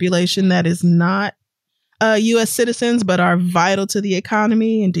significant population that is not U.S. citizens but are vital to the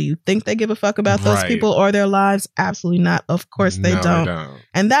economy? And do you think they give a fuck about those people or their lives? Absolutely not. Of course they don't.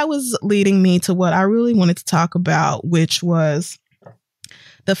 And that was leading me to what I really wanted to talk about, which was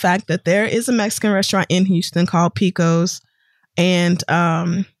the fact that there is a Mexican restaurant in Houston called Pico's. And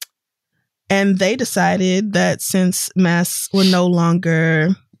they decided that since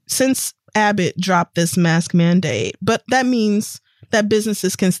Abbott dropped this mask mandate, but that means that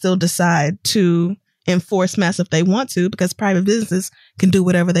businesses can still decide to enforce masks if they want to, because private businesses can do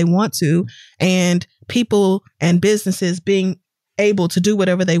whatever they want to. And people and businesses being able to do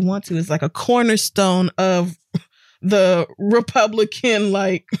whatever they want to is like a cornerstone of the Republican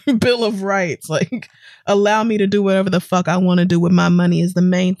Bill of Rights. Like, allow me to do whatever the fuck I want to do with my money is the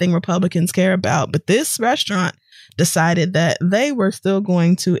main thing Republicans care about. But this restaurant decided that they were still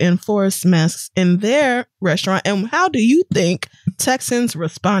going to enforce masks in their restaurant. And how do you think Texans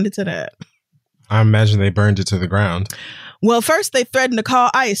responded to that? I imagine they burned it to the ground. Well, first they threatened to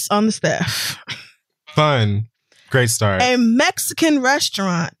call ICE on the staff. Fun. Great start. A Mexican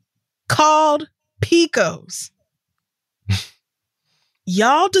restaurant called Pico's.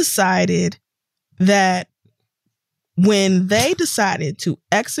 Y'all decided that when they decided to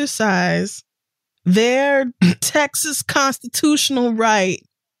exercise their Texas constitutional right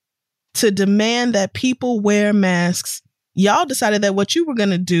to demand that people wear masks, y'all decided that what you were going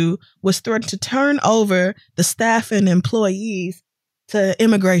to do was threaten to turn over the staff and employees to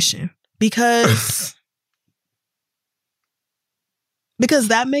immigration because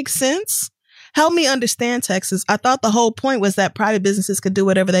that makes sense. Help me understand, Texas. I thought the whole point was that private businesses could do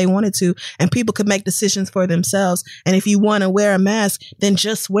whatever they wanted to and people could make decisions for themselves. And if you want to wear a mask, then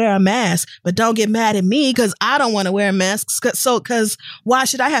just wear a mask. But don't get mad at me because I don't want to wear masks. Because why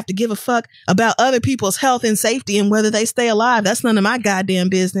should I have to give a fuck about other people's health and safety and whether they stay alive? That's none of my goddamn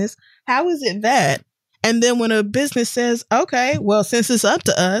business. How is it that? And then when a business says, okay, well, since it's up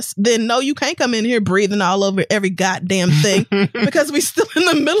to us, then no, you can't come in here breathing all over every goddamn thing because we're still in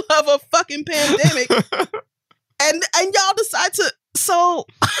the middle of a fucking pandemic. and y'all decide to, so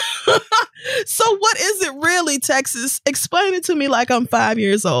what is it really, Texas? Explain it to me like I'm 5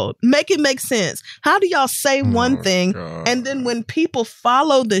 years old. Make it make sense. How do y'all say one thing and then when people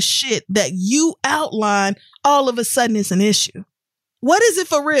follow the shit that you outline, all of a sudden it's an issue? What is it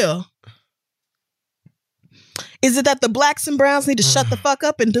for real? Is it that the blacks and browns need to shut the fuck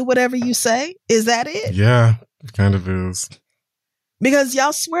up and do whatever you say? Is that it? Yeah, it kind of is. Because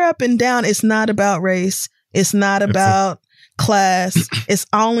y'all swear up and down it's not about race. It's not about class. It's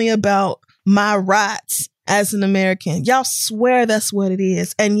only about my rights as an American. Y'all swear that's what it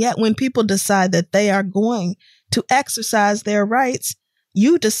is. And yet when people decide that they are going to exercise their rights,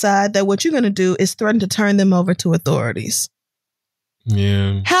 you decide that what you're going to do is threaten to turn them over to authorities.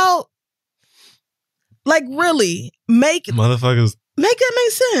 Yeah. How? Like, really, make that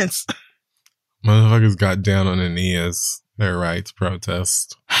make sense. Motherfuckers got down on their knees, their rights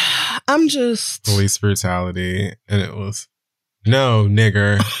protest. I'm just... Police brutality. And it was, no,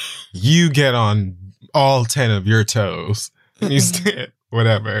 nigger, you get on all 10 of your toes. You stand,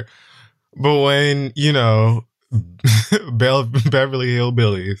 whatever. But when, Beverly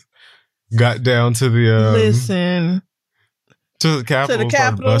Hillbillies got down to the... Listen... To the Capitol,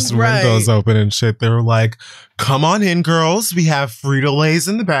 busting windows open and shit. They were like, come on in, girls. We have Frito-Lays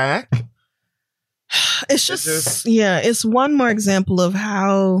in the back. It's just, it's one more example of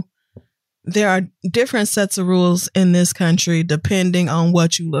how there are different sets of rules in this country depending on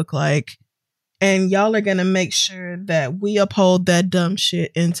what you look like. And y'all are going to make sure that we uphold that dumb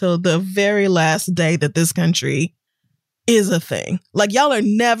shit until the very last day that this country is a thing. Like, y'all are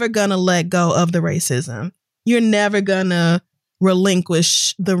never going to let go of the racism. You're never going to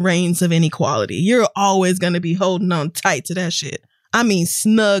relinquish the reins of inequality. You're always going to be holding on tight to that shit. I mean,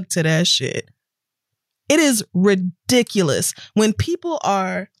 snug to that shit. It is ridiculous when people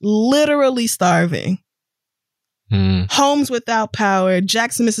are literally starving. Homes without power.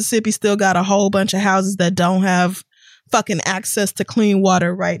 Jackson, Mississippi still got a whole bunch of houses that don't have fucking access to clean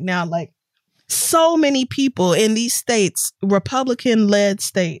water right now. Like, so many people in these states, Republican-led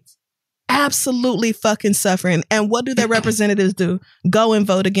states, absolutely fucking suffering. And what do their representatives do? Go and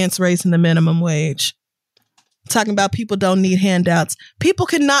vote against raising the minimum wage. Talking about people don't need handouts. People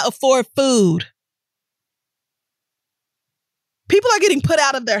cannot afford food. People are getting put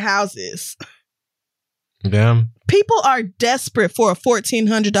out of their houses. Damn. People are desperate for a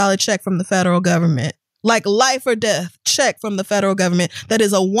 $1,400 check from the federal government. Like life or death check from the federal government. That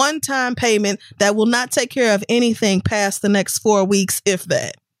is a one-time payment that will not take care of anything past the next 4 weeks, if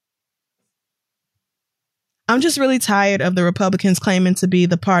that. I'm just really tired of the Republicans claiming to be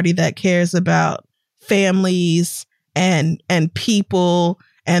the party that cares about families and people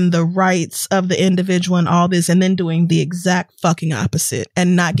and the rights of the individual and all this, and then doing the exact fucking opposite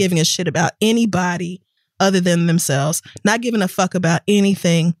and not giving a shit about anybody other than themselves, not giving a fuck about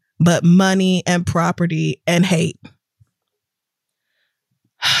anything but money and property and hate.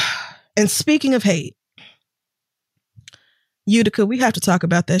 And speaking of hate, Utica, we have to talk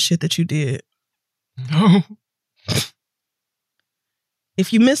about that shit that you did. No.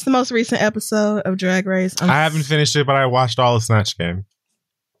 If you missed the most recent episode of Drag Race, I haven't finished it, but I watched all of Snatch Game.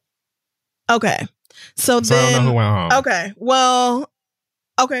 Okay. So then, I don't know who went home. Okay. Well,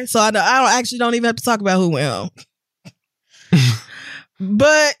 okay. So I don't even have to talk about who went home.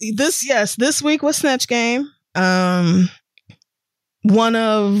 But this week was Snatch Game. One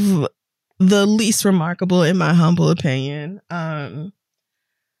of the least remarkable, in my humble opinion.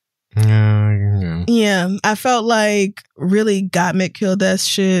 Yeah, I felt like really Gottmik killed that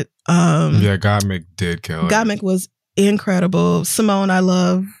shit. Yeah, Gottmik did kill it. Gottmik was incredible. Simone, I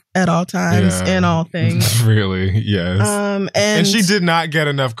love at all times and all things. Really, yes. And she did not get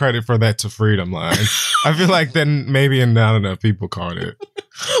enough credit for that "To Freedom" line. I feel like then maybe not enough people caught it.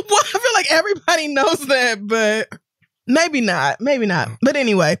 Well, I feel like everybody knows that, but maybe not. But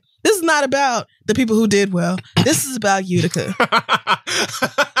anyway, this is not about the people who did well. This is about Utica.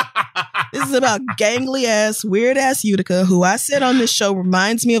 This is about gangly ass, weird ass Utica, who I said on this show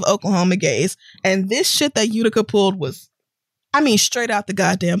reminds me of Oklahoma gays. And this shit that Utica pulled was, straight out the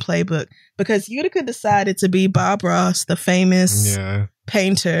goddamn playbook. Because Utica decided to be Bob Ross, the famous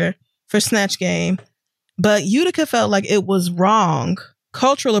painter, for Snatch Game. But Utica felt like it was wrong.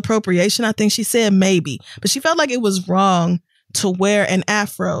 Cultural appropriation, I think she said maybe. But she felt like it was wrong to wear an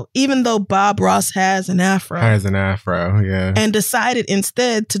afro, even though Bob Ross has an afro. Yeah. And decided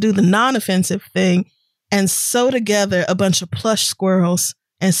instead to do the non-offensive thing and sew together a bunch of plush squirrels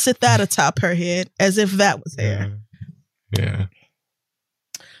and sit that atop her head as if that was hair. Yeah.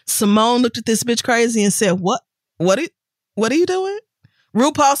 Simone looked at this bitch crazy and said, What are you doing?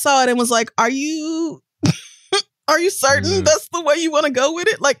 RuPaul saw it and was like, Are you certain that's the way you want to go with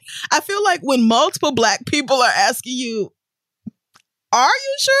it? Like, I feel like when multiple Black people are asking you, are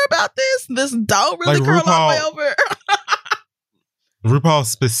you sure about this? This don't really like curl all the way over. RuPaul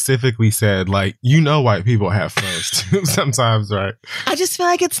specifically said, like, white people have first sometimes, right? I just feel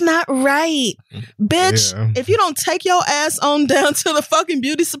like it's not right. Bitch, if you don't take your ass on down to the fucking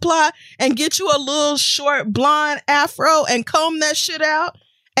beauty supply and get you a little short blonde afro and comb that shit out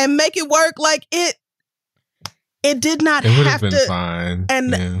and make it work, like it did not have to. It would have been to. Fine.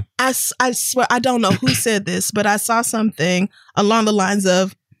 And I swear, I don't know who said this, but I saw something along the lines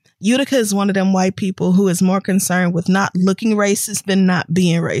of, Utica is one of them white people who is more concerned with not looking racist than not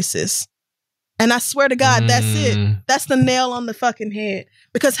being racist. And I swear to God, that's it. That's the nail on the fucking head.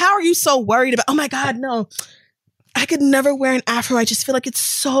 Because how are you so worried about, oh my God, no, I could never wear an afro. I just feel like it's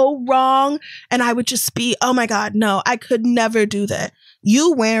so wrong. And I would just be, oh my God, no, I could never do that.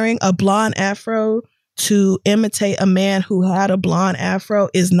 You wearing a blonde afro to imitate a man who had a blonde afro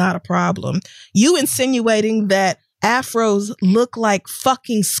is not a problem. You insinuating that afros look like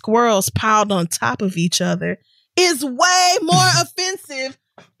fucking squirrels piled on top of each other is way more offensive,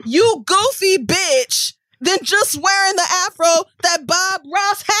 you goofy bitch, than just wearing the afro that Bob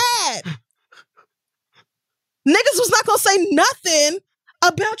Ross had. Niggas was not gonna say nothing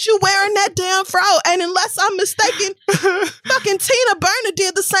about you wearing that damn fro. And unless I'm mistaken, fucking Tina Burner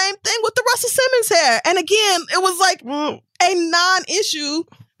did the same thing with the Russell Simmons hair. And again, it was like a non-issue.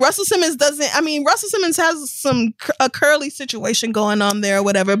 Russell Simmons has a curly situation going on there or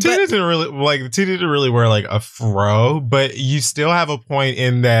whatever. Tina didn't really wear like a fro, but you still have a point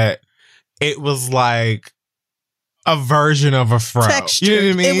in that it was like a version of a fro. Texture.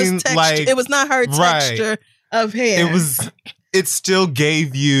 You know what I mean? It was texture. It was not her texture of hair. It still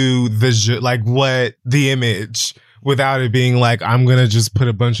gave you what the image without it being like, I'm going to just put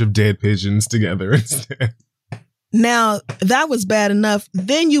a bunch of dead pigeons together instead. Now, that was bad enough.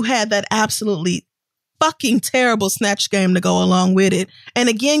 Then you had that absolutely fucking terrible Snatch Game to go along with it. And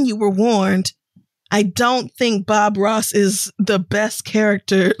again, you were warned. I don't think Bob Ross is the best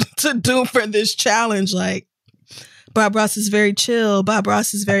character to do for this challenge. Like, Bob Ross is very chill. Bob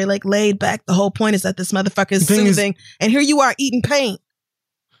Ross is very laid back. The whole point is that this motherfucker is soothing. And here you are eating paint.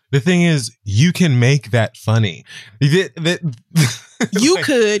 The thing is, you can make that funny. Utica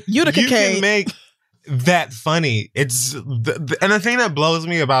can make that funny. It's and the thing that blows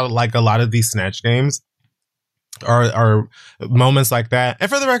me about like a lot of these Snatch Games are moments like that. And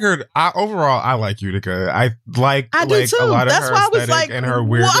for the record, I like Utica. I do too. A lot of her aesthetic and her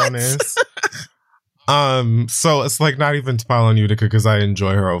weirdness. So it's like not even to pile on Utica because I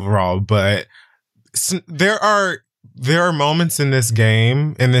enjoy her overall, but there are moments in this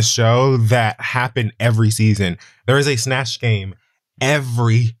game, in this show, that happen every season. There is a Snatch game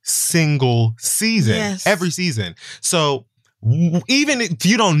every single season. Yes. Every season. So even if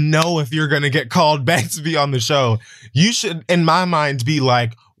you don't know if you're going to get called back to be on the show, you should, in my mind, be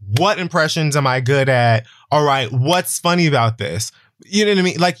like, what impressions am I good at? All right, what's funny about this? You know what I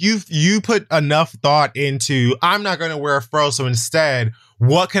mean? Like you put enough thought into, I'm not going to wear a fro, so instead,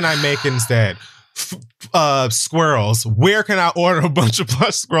 what can I make instead? Squirrels. Where can I order a bunch of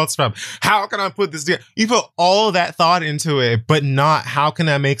plush squirrels from? How can I put this together? You put all that thought into it, but not how can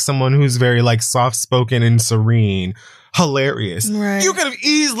I make someone who's very like soft spoken and serene hilarious. Right. You could have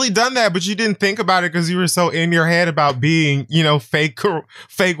easily done that, but you didn't think about it because you were so in your head about being, you know, fake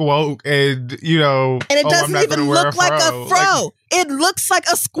woke and, you know, and it doesn't even look like a fro. Like, it looks like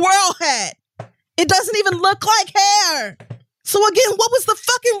a squirrel hat. It doesn't even look like hair. So again, what was the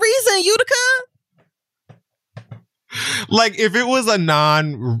fucking reason, Utica? Like, if it was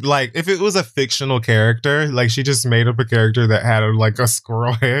if it was a fictional character, like she just made up a character that had a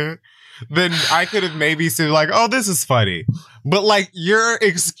squirrel head, then I could have maybe said like, oh, this is funny. But like your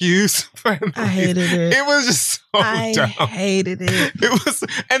excuse for I hated it. It was just so dumb. I hated it. It was,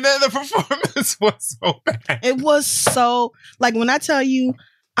 and then the performance was so bad. It was so, like, when I tell you,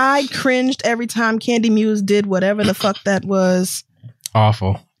 I cringed every time Candy Muse did whatever the fuck that was.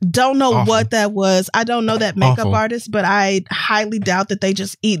 Awful. Don't know Awful. what that was. I don't know that makeup Awful. artist, but I highly doubt that they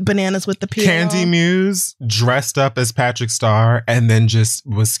just eat bananas with the peel. Candy Muse dressed up as Patrick Star and then just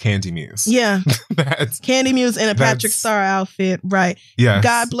was Candy Muse. Yeah. That's Candy Muse in a Patrick Star outfit. Right. Yes.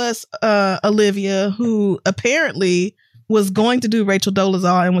 God bless Olivia, who apparently was going to do Rachel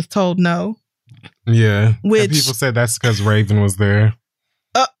Dolezal and was told no. Yeah. Which and people said that's because Raven was there.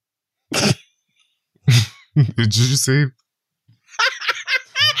 Did you see?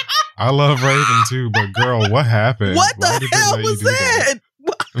 I love Raven too, but girl, what happened? What the hell was that?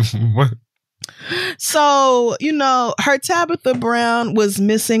 What? So, you know, her Tabitha Brown was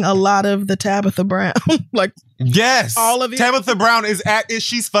missing a lot of the Tabitha Brown. Like, yes, all of it. Tabitha Brown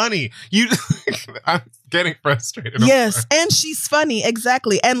she's funny. I'm getting frustrated. Yes, and she's funny,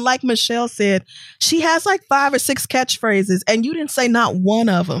 exactly. And like Michelle said, she has like 5 or 6 catchphrases, and you didn't say not one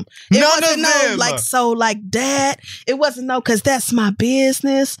of them. It wasn't no like so like that. It wasn't no because that's my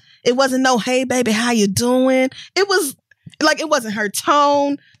business. It wasn't no hey baby how you doing. It was like it wasn't her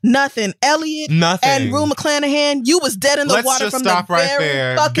tone. Nothing. Elliot and Rue McClanahan, you was dead in the water from the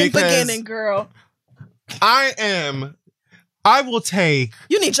very fucking beginning, girl. I will take.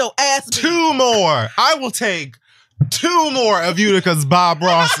 You need your ass. 2 more. I will take 2 more of Utica's Bob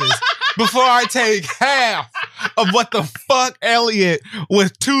Rosses before I take half of what the fuck Elliot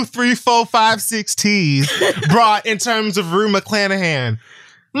with 2, 3, 4, 5, 6 T's brought in terms of Rue McClanahan.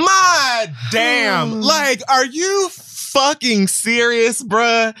 My damn. Like, are you fucking serious,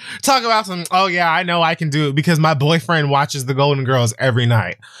 bruh? Talk about some, oh yeah, I know I can do it because my boyfriend watches the Golden Girls every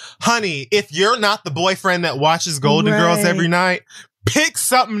night. Honey, if you're not the boyfriend that watches Golden Girls every night, pick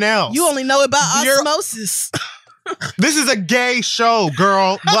something else. You only know about osmosis. This is a gay show,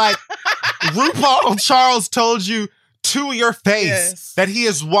 girl. Like, RuPaul Charles told you to your face that he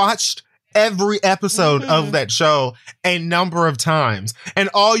has watched every episode of that show a number of times. And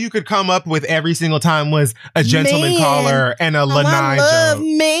all you could come up with every single time was a gentleman caller and a Lanai joke.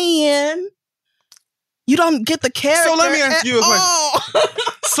 Man. You don't get the character. So let me ask you a question.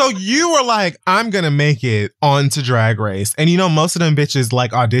 So you were like, I'm going to make it onto Drag Race. And you know, most of them bitches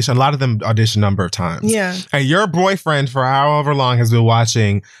like audition. A lot of them audition a number of times. Yeah. And your boyfriend for however long has been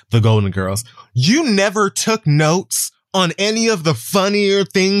watching the Golden Girls. You never took notes on any of the funnier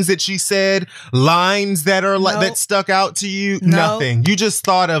things that she said, lines that are like that stuck out to you. Nothing. You just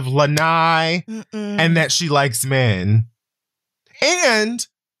thought of Lanai and that she likes men. And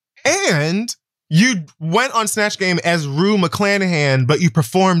you went on Snatch Game as Rue McClanahan, but you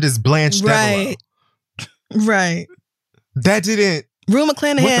performed as Blanche Devereaux. Right. That didn't. Rue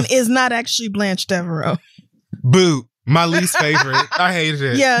McClanahan is not actually Blanche Devereaux. Boo. My least favorite. I hated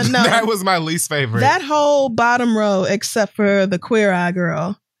it. Yeah, no. That was my least favorite. That whole bottom row, except for the Queer Eye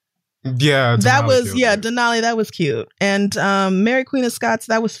girl. Yeah. That was, Denali, that was cute. And Mary Queen of Scots,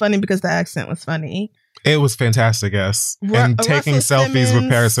 that was funny because the accent was funny. It was fantastic, yes. And taking selfies with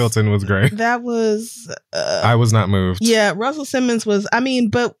Paris Hilton was great. That was... I was not moved. Yeah, Russell Simmons was... I mean,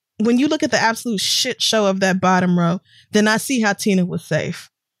 but when you look at the absolute shit show of that bottom row, then I see how Tina was safe.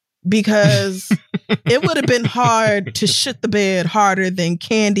 Because it would have been hard to shit the bed harder than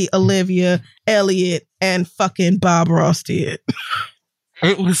Candy, Olivia, Elliot, and fucking Bob Ross did.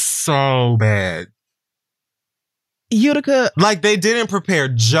 It was so bad. Utica... Like, they didn't prepare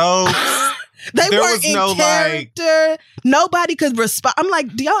jokes. They weren't in character. Nobody could respond. I'm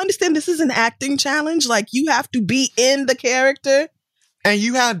like, do y'all understand this is an acting challenge? Like, you have to be in the character. And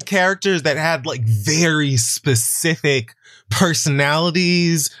you had characters that had like very specific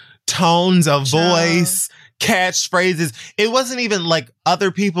personalities, tones of voice, catchphrases. It wasn't even like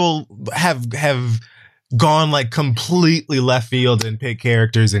other people have gone like completely left field and picked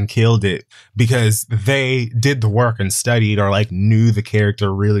characters and killed it because they did the work and studied or like knew the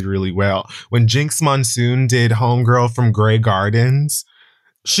character really, really well. When Jinx Monsoon did Homegirl from Grey Gardens,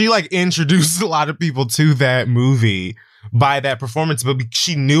 she like introduced a lot of people to that movie by that performance, but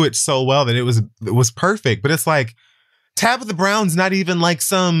she knew it so well that it was perfect. But it's like Tabitha Brown's not even like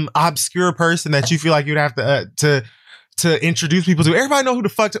some obscure person that you feel like you'd have to introduce people to. Everybody know who the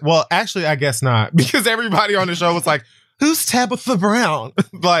fuck. Well, actually, I guess not, because everybody on the show was like, "Who's Tabitha Brown?"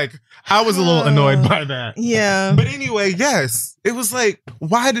 Like, I was a little annoyed by that. Yeah. But anyway, yes, it was like,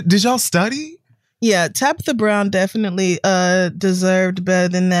 why did y'all study? Yeah, Tabitha Brown definitely deserved better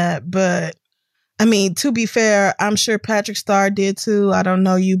than that, but. I mean, to be fair, I'm sure Patrick Star did too. I don't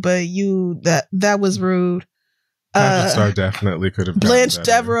know you, but that was rude. Patrick Star definitely could have. Blanche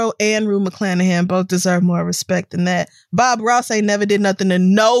Devereaux and Rue McClanahan both deserve more respect than that. Bob Ross ain't never did nothing to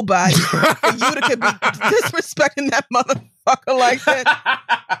nobody. And Utica be disrespecting that motherfucker like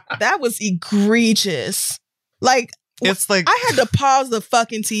that. That was egregious. Like, it's like I had to pause the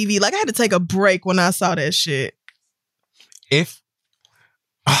fucking TV. Like, I had to take a break when I saw that shit.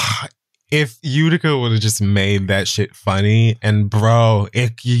 If Utica would have just made that shit funny, and bro,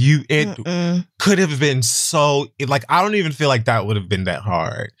 it could have been so, like, I don't even feel like that would have been that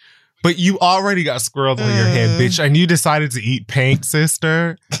hard. But you already got squirrels on your head, bitch, and you decided to eat paint,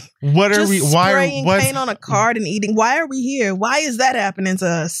 sister. What are we? Why spraying paint on a card and eating? Why are we here? Why is that happening to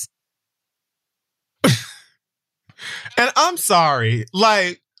us? And I'm sorry,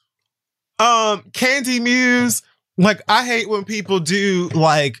 like, Candy Muse. Like, I hate when people do,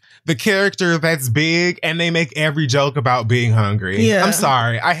 like, the character that's big and they make every joke about being hungry. Yeah. I'm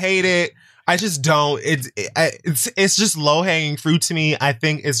sorry. I hate it. I just don't. It's just low-hanging fruit to me. I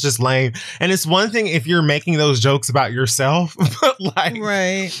think it's just lame. And it's one thing if you're making those jokes about yourself, but, like,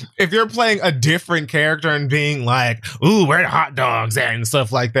 right. if you're playing a different character and being like, ooh, where the hot dogs at and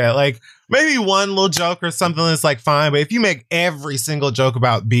stuff like that, like, maybe one little joke or something that's like fine, but if you make every single joke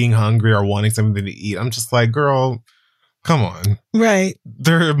about being hungry or wanting something to eat, I'm just like, girl, come on. Right.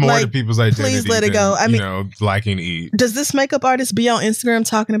 There are more to people's identity. Please let it go. I mean, liking to eat. Does this makeup artist be on Instagram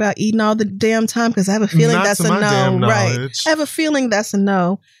talking about eating all the damn time? Because I have a feeling that's a no. Right. I have a feeling that's a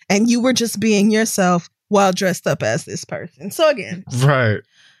no. And you were just being yourself while dressed up as this person. So again. Right.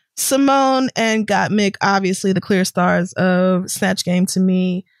 Simone and Gottmik, obviously the clear stars of Snatch Game to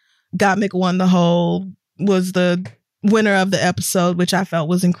me. Gottmik was the winner of the episode, which I felt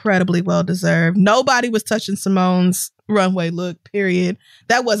was incredibly well deserved. Nobody was touching Simone's runway look, period.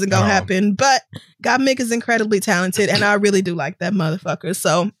 That wasn't gonna happen, but Gottmik is incredibly talented and I really do like that motherfucker.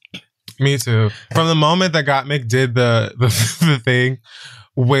 So me too. From the moment that Gottmik did the thing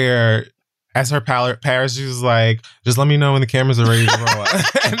where as her Paris, she was like, just let me know when the cameras are ready to roll.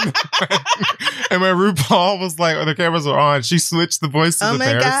 and when RuPaul was like, the cameras are on, she switched the voice to the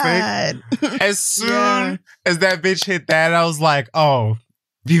Paris thing. As soon as that bitch hit that, I was like, oh,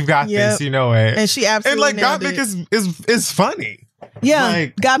 you've got this, you know it. And she absolutely and like Gottmik is funny. Yeah,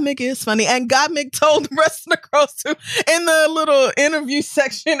 like, Gottmik is funny. And Gottmik told the rest of the girls too in the little interview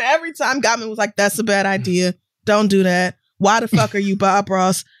section, every time Gottmik was like, that's a bad idea. Don't do that. Why the fuck are you Bob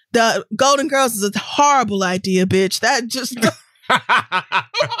Ross? The Golden Girls is a horrible idea, bitch. That just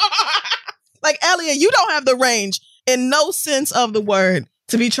like, Elliot, you don't have the range in no sense of the word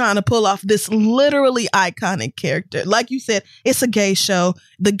to be trying to pull off this literally iconic character. Like you said, it's a gay show.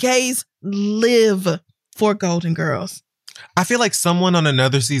 The gays live for Golden Girls. I feel like someone on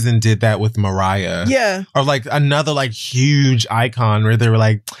another season did that with Mariah. Yeah. Or like another like huge icon where they were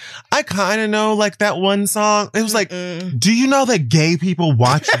like, I kind of know like that one song. It was like, do you know that gay people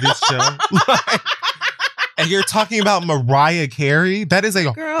watch this show? Like, and you're talking about Mariah Carey? That is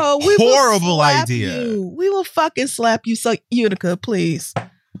a horrible idea. We will fucking slap you. So Utica, please.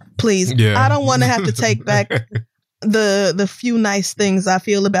 Please. Yeah. I don't want to have to take back the few nice things I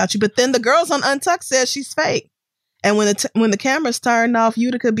feel about you. But then the girls on Untucked said she's fake. And when the camera's turned off,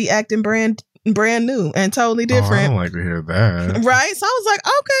 Utica be acting brand new and totally different. I don't like to hear that. Right? So I was like,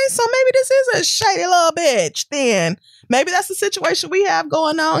 okay, so maybe this is a shady little bitch then. Maybe that's the situation we have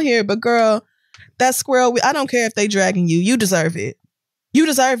going on here. But girl, that squirrel, I don't care if they dragging you. You deserve it. You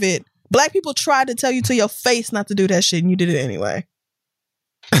deserve it. Black people tried to tell you to your face not to do that shit and you did it anyway.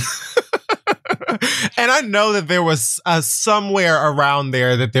 And I know that there was somewhere around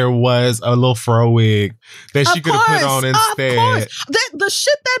there that there was a little fro wig that she could have put on instead. Of course. The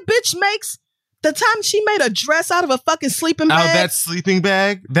shit that bitch makes, the time she made a dress out of a fucking sleeping bag. Oh, that sleeping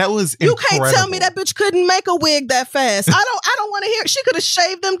bag? That was incredible. You can't tell me that bitch couldn't make a wig that fast. I don't want to hear it. She could have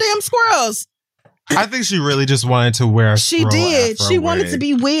shaved them damn squirrels. I think she really just wanted to wear a She did. She wanted to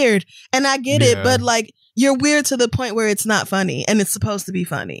be weird. And I get it, but like, you're weird to the point where it's not funny and it's supposed to be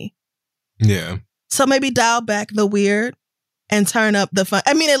funny. Yeah. So maybe dial back the weird and turn up the fun.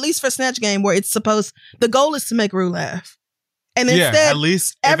 I mean, at least for Snatch Game, where the goal is to make Rue laugh. And instead, at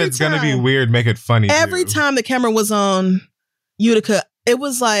least if it's going to be weird, make it funny. Every time the camera was on Utica, it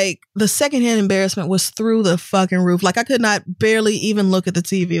was like the secondhand embarrassment was through the fucking roof. Like I could not barely even look at the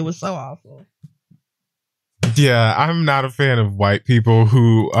TV. It was so awful. Yeah, I'm not a fan of white people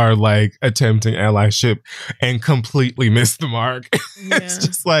who are like attempting allyship and completely miss the mark. Yeah. It's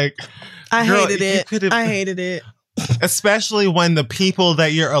just like, I hated it. Especially when the people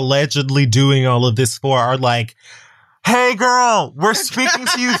that you're allegedly doing all of this for are like, hey girl, we're speaking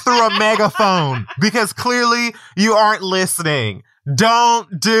to you through a megaphone because clearly you aren't listening.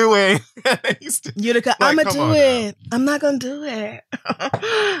 Don't do it. Utica, like, I'm going to do it. Now. I'm not going to do it.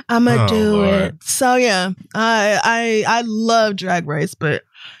 I'm going to do it. So yeah, I love Drag Race, but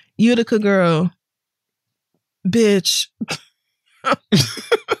Utica girl, bitch.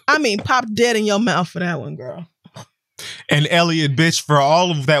 I mean, pop dead in your mouth for that one, girl. And Elliot, bitch, for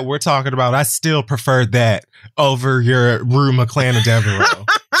all of that we're talking about, I still preferred that over your Rue McClanahan Devereaux.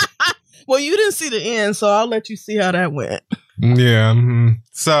 Well, you didn't see the end, so I'll let you see how that went. Yeah.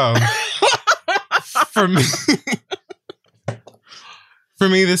 So for me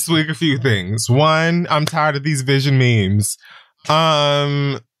this week, a few things. One, I'm tired of these Vision memes.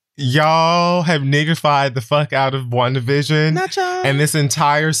 Y'all have niggified the fuck out of WandaVision. Not y'all. And this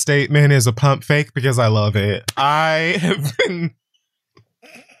entire statement is a pump fake because I love it. I knew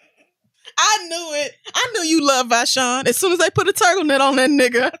it. I knew you love Vashon. As soon as they put a turtleneck on that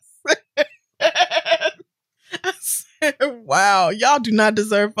nigga, I said, wow, y'all do not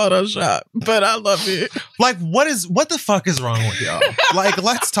deserve Photoshop, but I love it. Like, what the fuck is wrong with y'all? Like,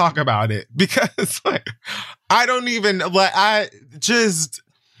 let's talk about it because, like,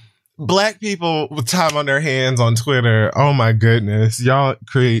 Black people with time on their hands on Twitter, oh my goodness, y'all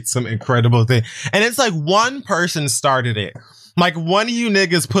create some incredible thing. And it's like one person started it. Like one of you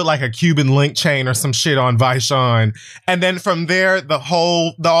niggas put like a Cuban link chain or some shit on Vashon. And then from there,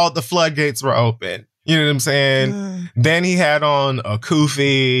 all the floodgates were open. You know what I'm saying? Then he had on a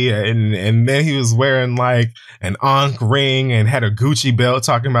kufi and then he was wearing like an Ankh ring and had a Gucci belt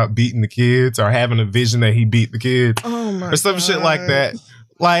talking about beating the kids or having a vision that he beat the kids. Oh my or some God. Shit like that.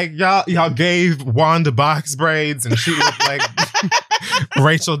 Like y'all gave Wanda box braids and she looked like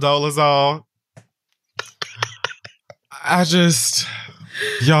Rachel Dolezal.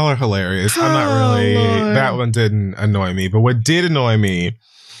 Y'all are hilarious. I'm not really, Lord. That one didn't annoy me. But what did annoy me,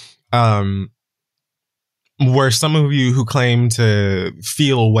 were some of you who claim to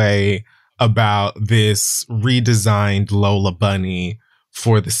feel a way about this redesigned Lola Bunny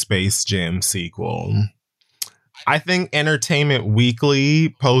for the Space Jam sequel. I think Entertainment Weekly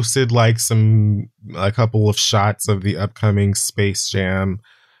posted like a couple of shots of the upcoming Space Jam.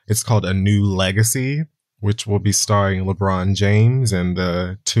 It's called A New Legacy, which will be starring LeBron James and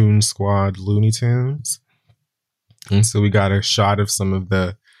the Toon Squad Looney Tunes. And so we got a shot of some of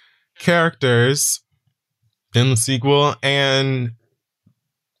the characters in the sequel. And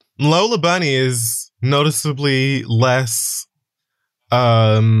Lola Bunny is noticeably less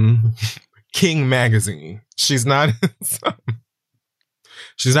King Magazine. She's not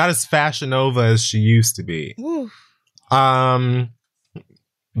as Fashion Nova as she used to be. Ooh.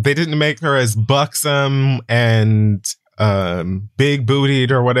 They didn't make her as buxom and big bootied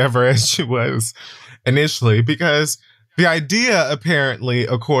or whatever as she was initially, because the idea, apparently,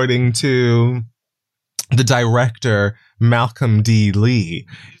 according to the director Malcolm D. Lee,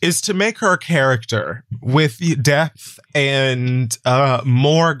 is to make her a character with depth and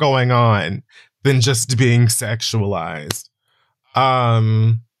more going on than just being sexualized.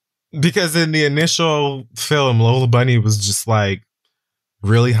 Because in the initial film, Lola Bunny was just like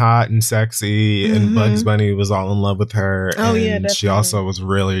really hot and sexy, and Bugs Bunny was all in love with her. Oh, and yeah, definitely. She also was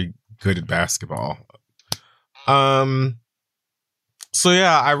really good at basketball. So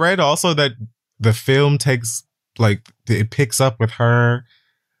yeah, I read also that the film it picks up with her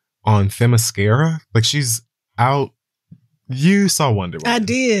on Themyscira. Like she's out. You saw Wonder Woman. I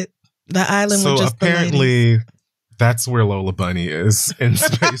did. The island so was just apparently that's where Lola Bunny is in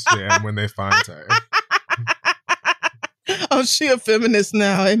Space Jam when they find her. Oh, she a feminist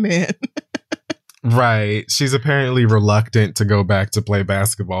now, amen. Right. She's apparently reluctant to go back to play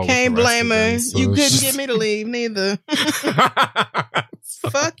basketball. Can't with the rest blame of her. them, so You couldn't she's- get me to leave neither.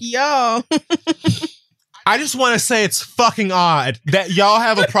 Fuck y'all. I just want to say it's fucking odd that y'all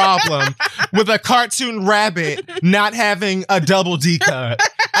have a problem with a cartoon rabbit not having a double D cut.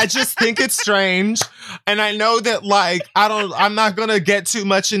 I just think it's strange. And I know that, like, I'm not going to get too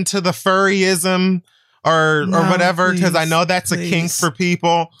much into the furryism or whatever, because I know that's a kink for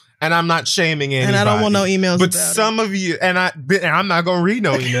people. And I'm not shaming anybody. And I don't want no emails but about some of you, and I'm not going to read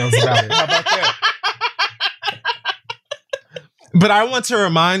no emails about it. How about that? But I want to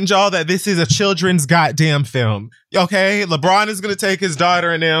remind y'all that this is a children's goddamn film. Okay? LeBron is going to take his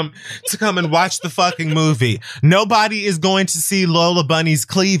daughter and them to come and watch the fucking movie. Nobody is going to see Lola Bunny's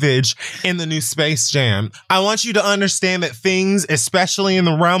cleavage in the new Space Jam. I want you to understand that things, especially in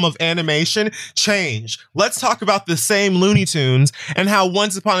the realm of animation, change. Let's talk about the same Looney Tunes and how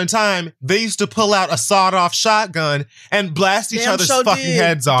once upon a time they used to pull out a sawed-off shotgun and blast each other's fucking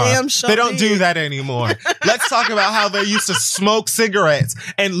heads off. They don't do that anymore. Let's talk about how they used to smoke cigarettes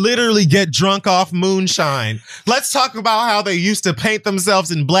and literally get drunk off moonshine. Let's talk about how they used to paint themselves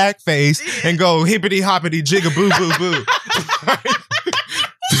in blackface and go hippity hoppity jigga boo boo boo.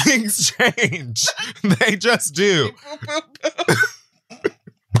 Things change. They just do.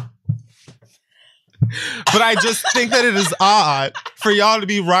 But I just think that it is odd for y'all to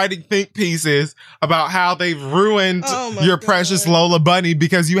be writing think pieces about how they've ruined your precious Lola Bunny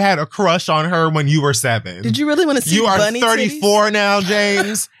because you had a crush on her when you were 7. Did you really want to see You are bunny 34 titties? now,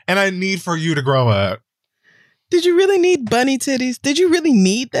 James, and I need for you to grow up. Did you really need bunny titties? Did you really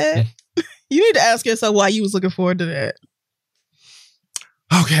need that? You need to ask yourself why you was looking forward to that.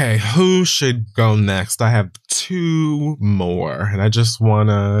 Okay, who should go next? I have 2 more, and I just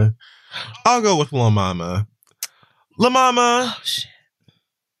wanna... I'll go with Lil Mama. Lil Mama, Oh shit.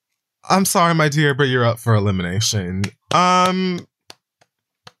 I'm sorry, my dear, but you're up for elimination.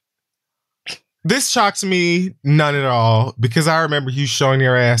 This shocked me none at all because I remember you showing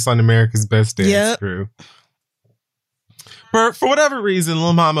your ass on America's Best Dance Crew. For whatever reason,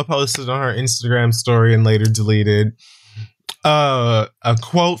 Lil Mama posted on her Instagram story and later deleted a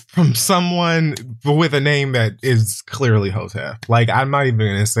quote from someone with a name that is clearly Hotep. Like, I'm not even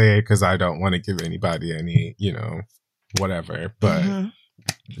going to say it because I don't want to give anybody any, whatever. But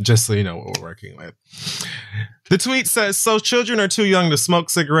just so you know what we're working with. The tweet says, so children are too young to smoke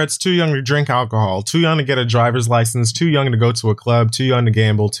cigarettes, too young to drink alcohol, too young to get a driver's license, too young to go to a club, too young to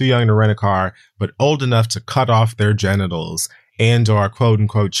gamble, too young to rent a car, but old enough to cut off their genitals and or quote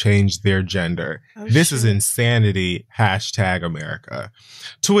unquote change their gender. This is insanity. #America.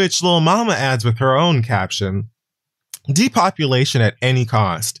 To which Lil Mama adds with her own caption, depopulation at any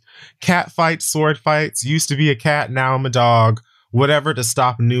cost. Cat fights, sword fights, used to be a cat, now I'm a dog. Whatever to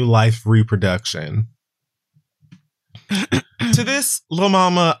stop new life reproduction. To this, Lil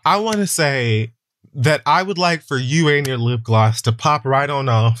Mama, I want to say that I would like for you and your lip gloss to pop right on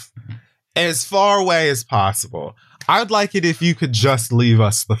off as far away as possible. I'd like it if you could just leave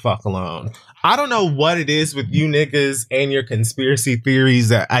us the fuck alone. I don't know what it is with you niggas and your conspiracy theories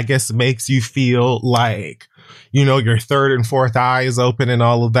that I guess makes you feel like, your third and fourth eye is open and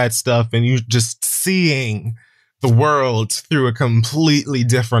all of that stuff, and you just seeing the world through a completely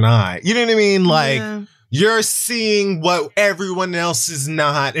different eye. You know what I mean? Like, you're seeing what everyone else is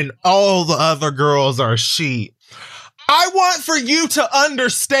not, and all the other girls are sheep. I want for you to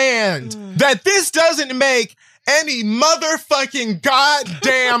understand that this doesn't make any motherfucking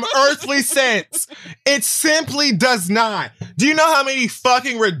goddamn earthly sense. It simply does not. Do you know how many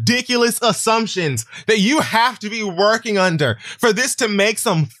fucking ridiculous assumptions that you have to be working under for this to make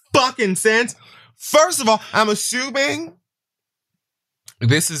some fucking sense? First of all, I'm assuming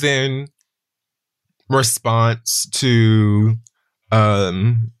this is in response to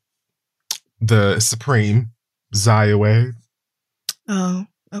the Supreme Zaya Wade. Oh,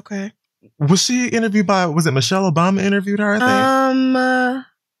 okay. Was she interviewed by, was it Michelle Obama interviewed her,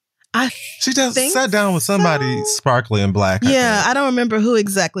 I think? She just sat down with somebody sparkly and black. I don't remember who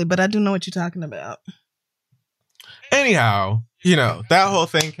exactly, but I do know what you're talking about. Anyhow, that whole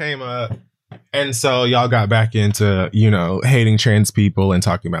thing came up. And so y'all got back into, hating trans people and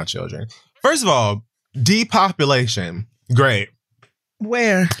talking about children. First of all, depopulation. Great.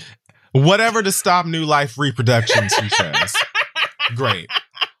 Where? Whatever to stop new life reproduction, she says. Great.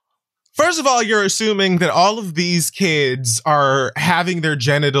 First of all, you're assuming that all of these kids are having their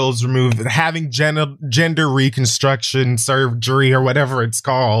genitals removed, having gender reconstruction surgery or whatever it's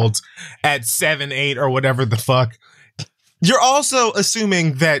called at 7, 8 or whatever the fuck. You're also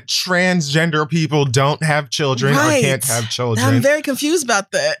assuming that transgender people don't have children or can't have children. I'm very confused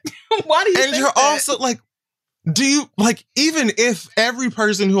about that. Why do you think And you're that? also like, do you, like, even if every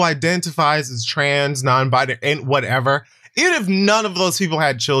person who identifies as trans, non-binary, and whatever, even if none of those people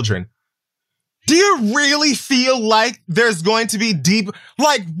had children, do you really feel like there's going to be deep,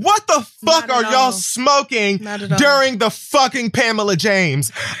 like, what the fuck are y'all smoking during the fucking Pamela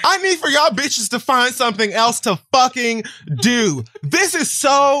James? I need for y'all bitches to find something else to fucking do. This is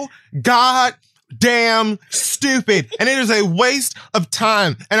so goddamn stupid, and it is a waste of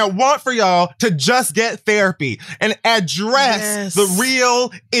time. And I want for y'all to just get therapy and address the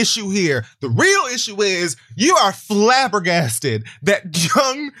real issue here. The real issue is you are flabbergasted that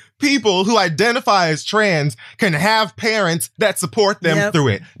young people who identify as trans can have parents that support them through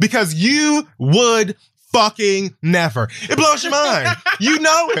it, because you would fucking never. It blows your mind. You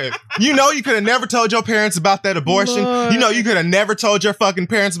know it. You know you could have never told your parents about that abortion. Lord. You know you could have never told your fucking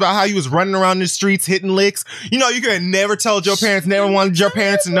parents about how you was running around the streets hitting licks. You know you could have never told your parents, never wanted your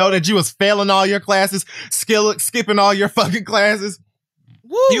parents to know that you was failing all your classes, skipping all your fucking classes.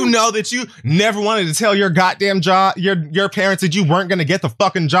 Woo. You know that you never wanted to tell your goddamn job, your parents that you weren't going to get the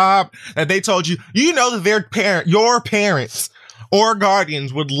fucking job that they told you. You know that your parents or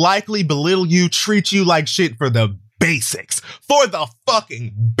guardians would likely belittle you, treat you like shit for the basics, for the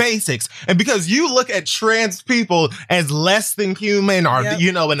fucking basics. And because you look at trans people as less than human or,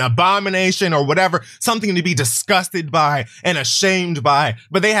 you know, an abomination or whatever, something to be disgusted by and ashamed by,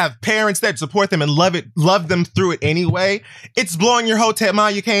 but they have parents that support them and love them through it anyway, it's blowing your hotel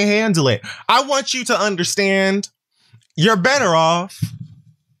mind. You can't handle it. I want you to understand you're better off,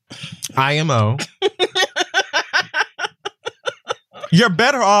 IMO. You're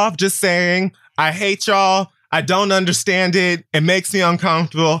better off just saying, I hate y'all. I don't understand it. It makes me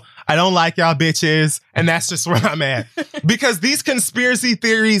uncomfortable. I don't like y'all bitches. And that's just where I'm at. Because these conspiracy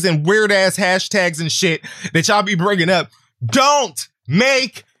theories and weird ass hashtags and shit that y'all be bringing up don't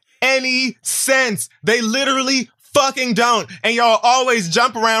make any sense. They literally fucking don't. And y'all always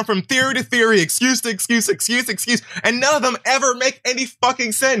jump around from theory to theory, excuse to excuse, and none of them ever make any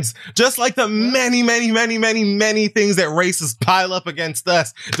fucking sense. Just like the many things that racists pile up against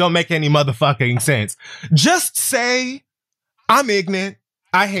us don't make any motherfucking sense. Just say, I'm ignorant,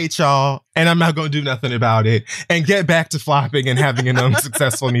 I hate y'all, and I'm not gonna do nothing about it, and get back to flopping and having an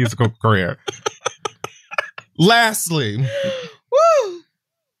unsuccessful musical career. Lastly, woo!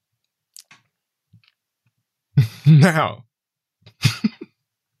 Now,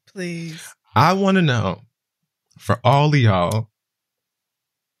 please, I want to know, for all of y'all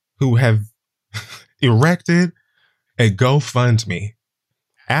who have erected a GoFundMe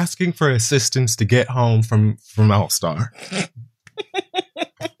asking for assistance to get home from All Star,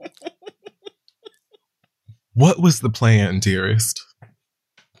 what was the plan, dearest?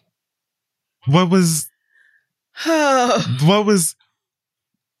 What was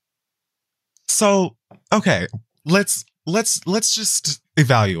so? Okay, let's just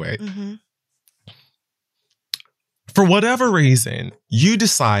evaluate. Mm-hmm. For whatever reason, you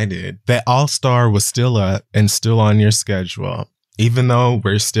decided that All Star was still up and still on your schedule, even though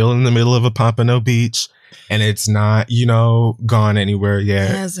we're still in the middle of a Pompano Beach and it's not, you know, gone anywhere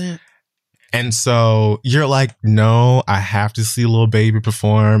yet. It hasn't. And so you're like, no, I have to see Lil Baby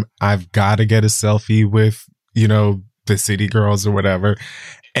perform. I've got to get a selfie with, you know, the City Girls or whatever.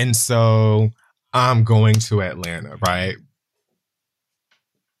 And so I'm going to Atlanta, right?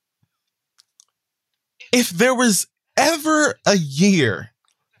 If there was ever a year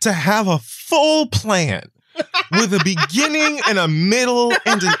to have a full plan with a beginning and a middle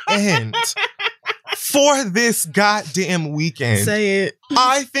and an end for this goddamn weekend, say it.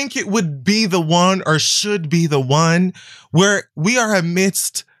 I think it would be the one, or should be the one, where we are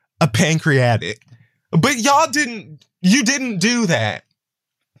amidst a pancreatic. But you didn't do that.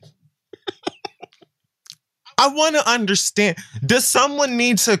 I want to understand, does someone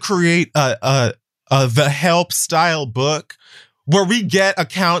need to create a The Help style book where we get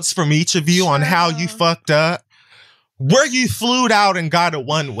accounts from each of you on how you fucked up? Where you flued out and got it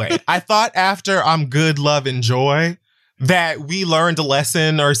one way. I thought after I'm Good, Love, and Joy that we learned a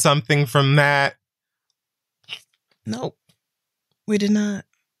lesson or something from that. Nope. We did not.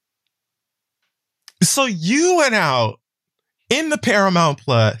 So you went out in the Paramount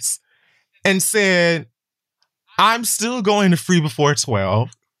Plus and said, I'm still going to Free Before 12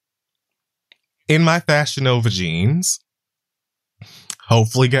 in my Fashion Nova jeans.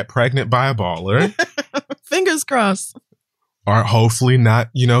 Hopefully get pregnant by a baller. Fingers crossed. Or hopefully not,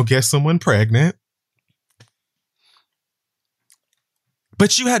 you know, get someone pregnant.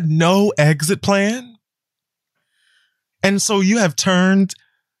 But you had no exit plan? And so you have turned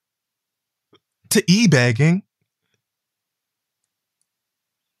to e-begging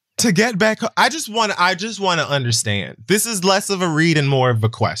to get back. I just want to understand. This is less of a read and more of a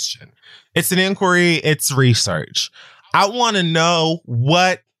question. It's an inquiry. It's research. I want to know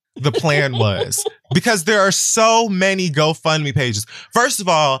what the plan was, because there are so many GoFundMe pages. First of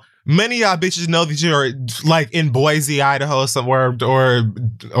all, many of y'all bitches know that you're like in Boise, Idaho, somewhere,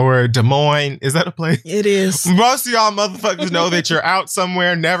 or Des Moines. Is that a place? It is. Most of y'all motherfuckers know that you're out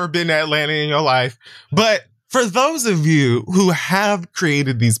somewhere, never been to Atlanta in your life. But for those of you who have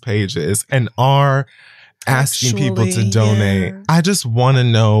created these pages and are asking people to donate, yeah. I just want to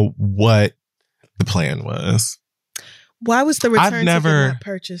know what the plan was. Why was the return ticket never not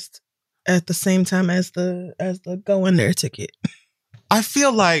purchased at the same time as the go in there ticket? I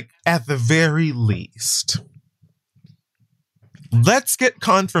feel like at the very least, let's get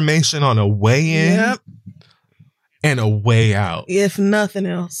confirmation on a way in and a way out. If nothing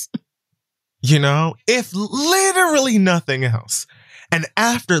else. You know, if literally nothing else. And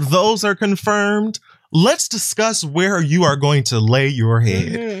after those are confirmed, let's discuss where you are going to lay your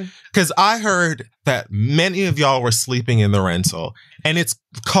head. Because I heard that many of y'all were sleeping in the rental, and it's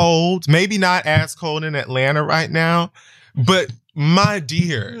cold, maybe not as cold in Atlanta right now, but my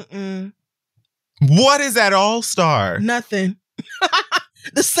dear, what is at All Star? Nothing.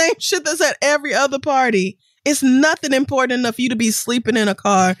 The same shit that's at every other party. It's nothing important enough for you to be sleeping in a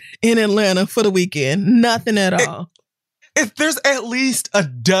car in Atlanta for the weekend. Nothing at all. If there's at least a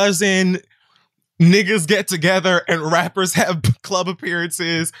dozen niggas get together and rappers have club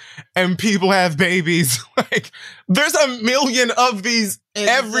appearances and people have babies, like there's a million of these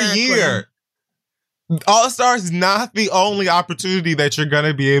every year. All Stars is not the only opportunity that you're going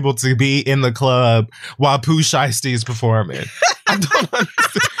to be able to be in the club while Pooh Shiesty is performing. I don't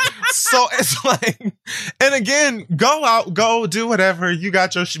understand. So it's like, and again, go out, go do whatever. You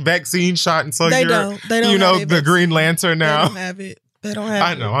got your vaccine shot, and so They you're, don't you know, the vaccine. Green Lantern now. They don't have it. They don't have it.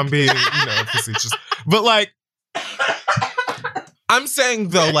 I know, I'm being, facetious. But like, I'm saying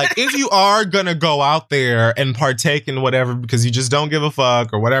though, like, if you are going to go out there and partake in whatever because you just don't give a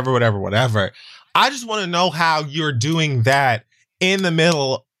fuck or whatever, I just want to know how you're doing that in the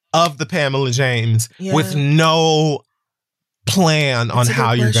middle of the Pamela James with no plan on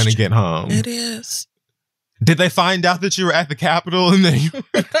how you're going to get home. It is. Did they find out that you were at the Capitol and then you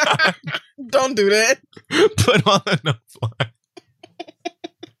don't do that? Put on a no-fly.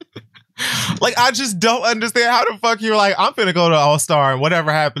 Like, I just don't understand how the fuck you're like, I'm finna go to All Star and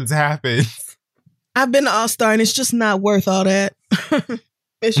whatever happens, happens. I've been to All Star and it's just not worth all that.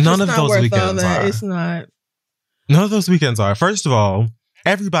 It's just None of not those worth weekends all that. are. It's not. None of those weekends are. First of all,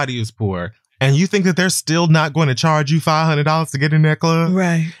 everybody is poor. And you think that they're still not going to charge you $500 to get in that club?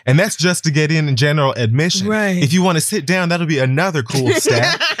 Right. And that's just to get in general admission. Right. If you want to sit down, that'll be another cool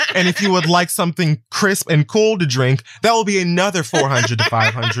stat. And if you would like something crisp and cool to drink, that will be another $400 to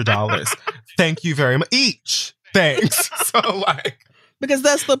 $500. Thank you very much. Each. Thanks. So like. Because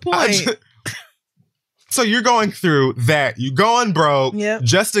that's the point. So you're going through that. You're going broke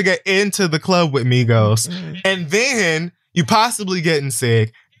just to get into the club with Migos. Mm-hmm. And then you possibly getting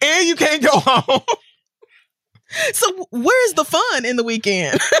sick. And you can't go home. So where's the fun in the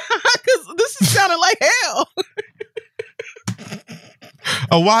weekend? Because this is kind of like hell.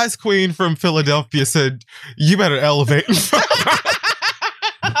 A wise queen from Philadelphia said, you better elevate. No,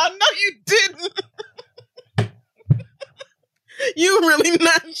 you didn't. You really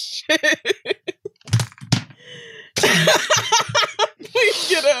not shit. Please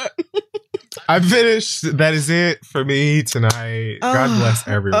get up. I finished. That is it for me tonight. God bless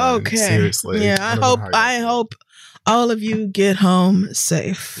everyone. Okay. Seriously. Yeah, I hope all of you get home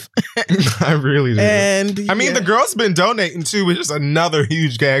safe. I really do. And I mean, the girls been donating too, which is another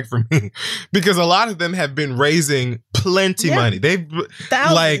huge gag for me because a lot of them have been raising plenty money. They've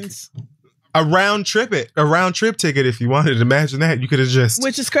thousands. Like a round trip ticket. If you wanted to imagine that, you could have just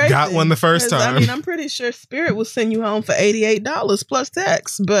which is crazy. Got one the first time. I mean, I'm pretty sure Spirit will send you home for $88 plus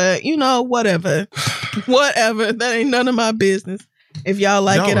tax, but you know, whatever. That ain't none of my business. If y'all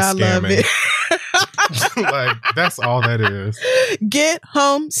like it, I love it. Like, that's all that is. Get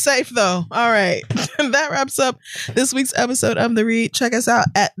home safe though. All right. That wraps up this week's episode of The Read. Check us out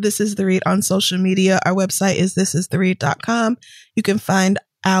at This Is The Read on social media. Our website is thisistheread.com. You can find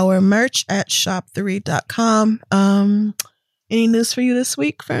our merch at shoptheread.com. Any news for you this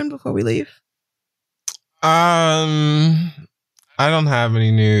week, friend, before we leave? I don't have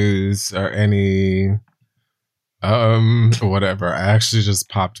any news or any whatever. I actually just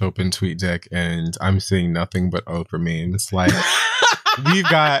popped open TweetDeck and I'm seeing nothing but Oprah memes. Like we've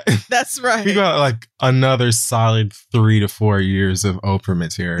got That's right. we got like another solid 3 to 4 years of Oprah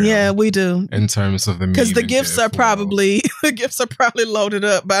material. Yeah, we do. In terms of the Because the gifts are probably loaded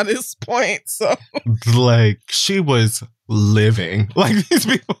up by this point. So like she was living like these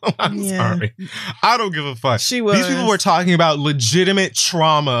people. I'm sorry, I don't give a fuck. She was. These people were talking about legitimate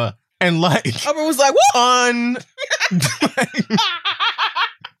trauma and like Oprah was like, "What?"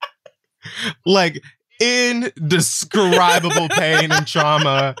 like indescribable pain and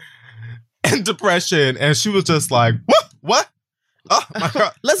trauma and depression, and she was just like, "What? Oh my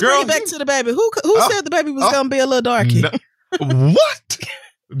god! Let's bring it back to the baby. Who said the baby was gonna be a little darky? No, what?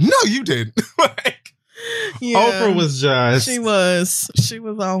 No, you didn't." Like, Oprah was just. She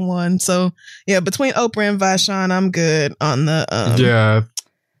was on one. So yeah, between Oprah and Vashon, I'm good on the.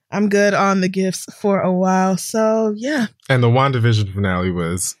 I'm good on the gifts for a while. So yeah. And the WandaVision finale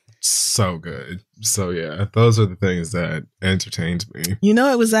was so good. So yeah, those are the things that entertained me. You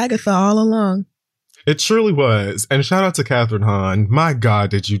know, it was Agatha all along. It truly was. And shout out to Catherine Hahn. My God,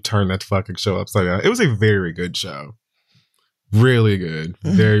 did you turn that fucking show upside down? It was a very good show. Really good.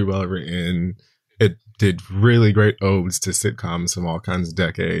 Mm-hmm. Very well written. It did really great odes to sitcoms from all kinds of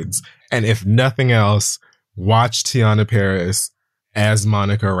decades. And if nothing else, watch Tiana Paris as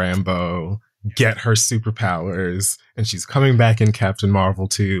Monica Rambeau get her superpowers, and she's coming back in Captain Marvel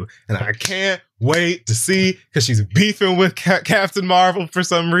 2, and I can't wait to see, because she's beefing with Captain Marvel for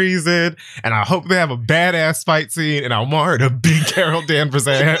some reason, and I hope they have a badass fight scene, and I want her to beat Carol Danvers'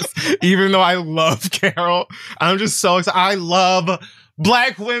 ass, even though I love Carol. I'm just so excited. I love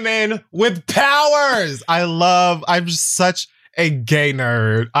Black women with powers. I'm just such a gay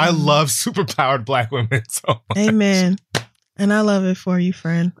nerd. I love superpowered Black women so much. Amen. And I love it for you,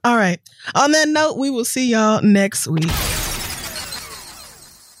 friend. All right. On that note, we will see y'all next week.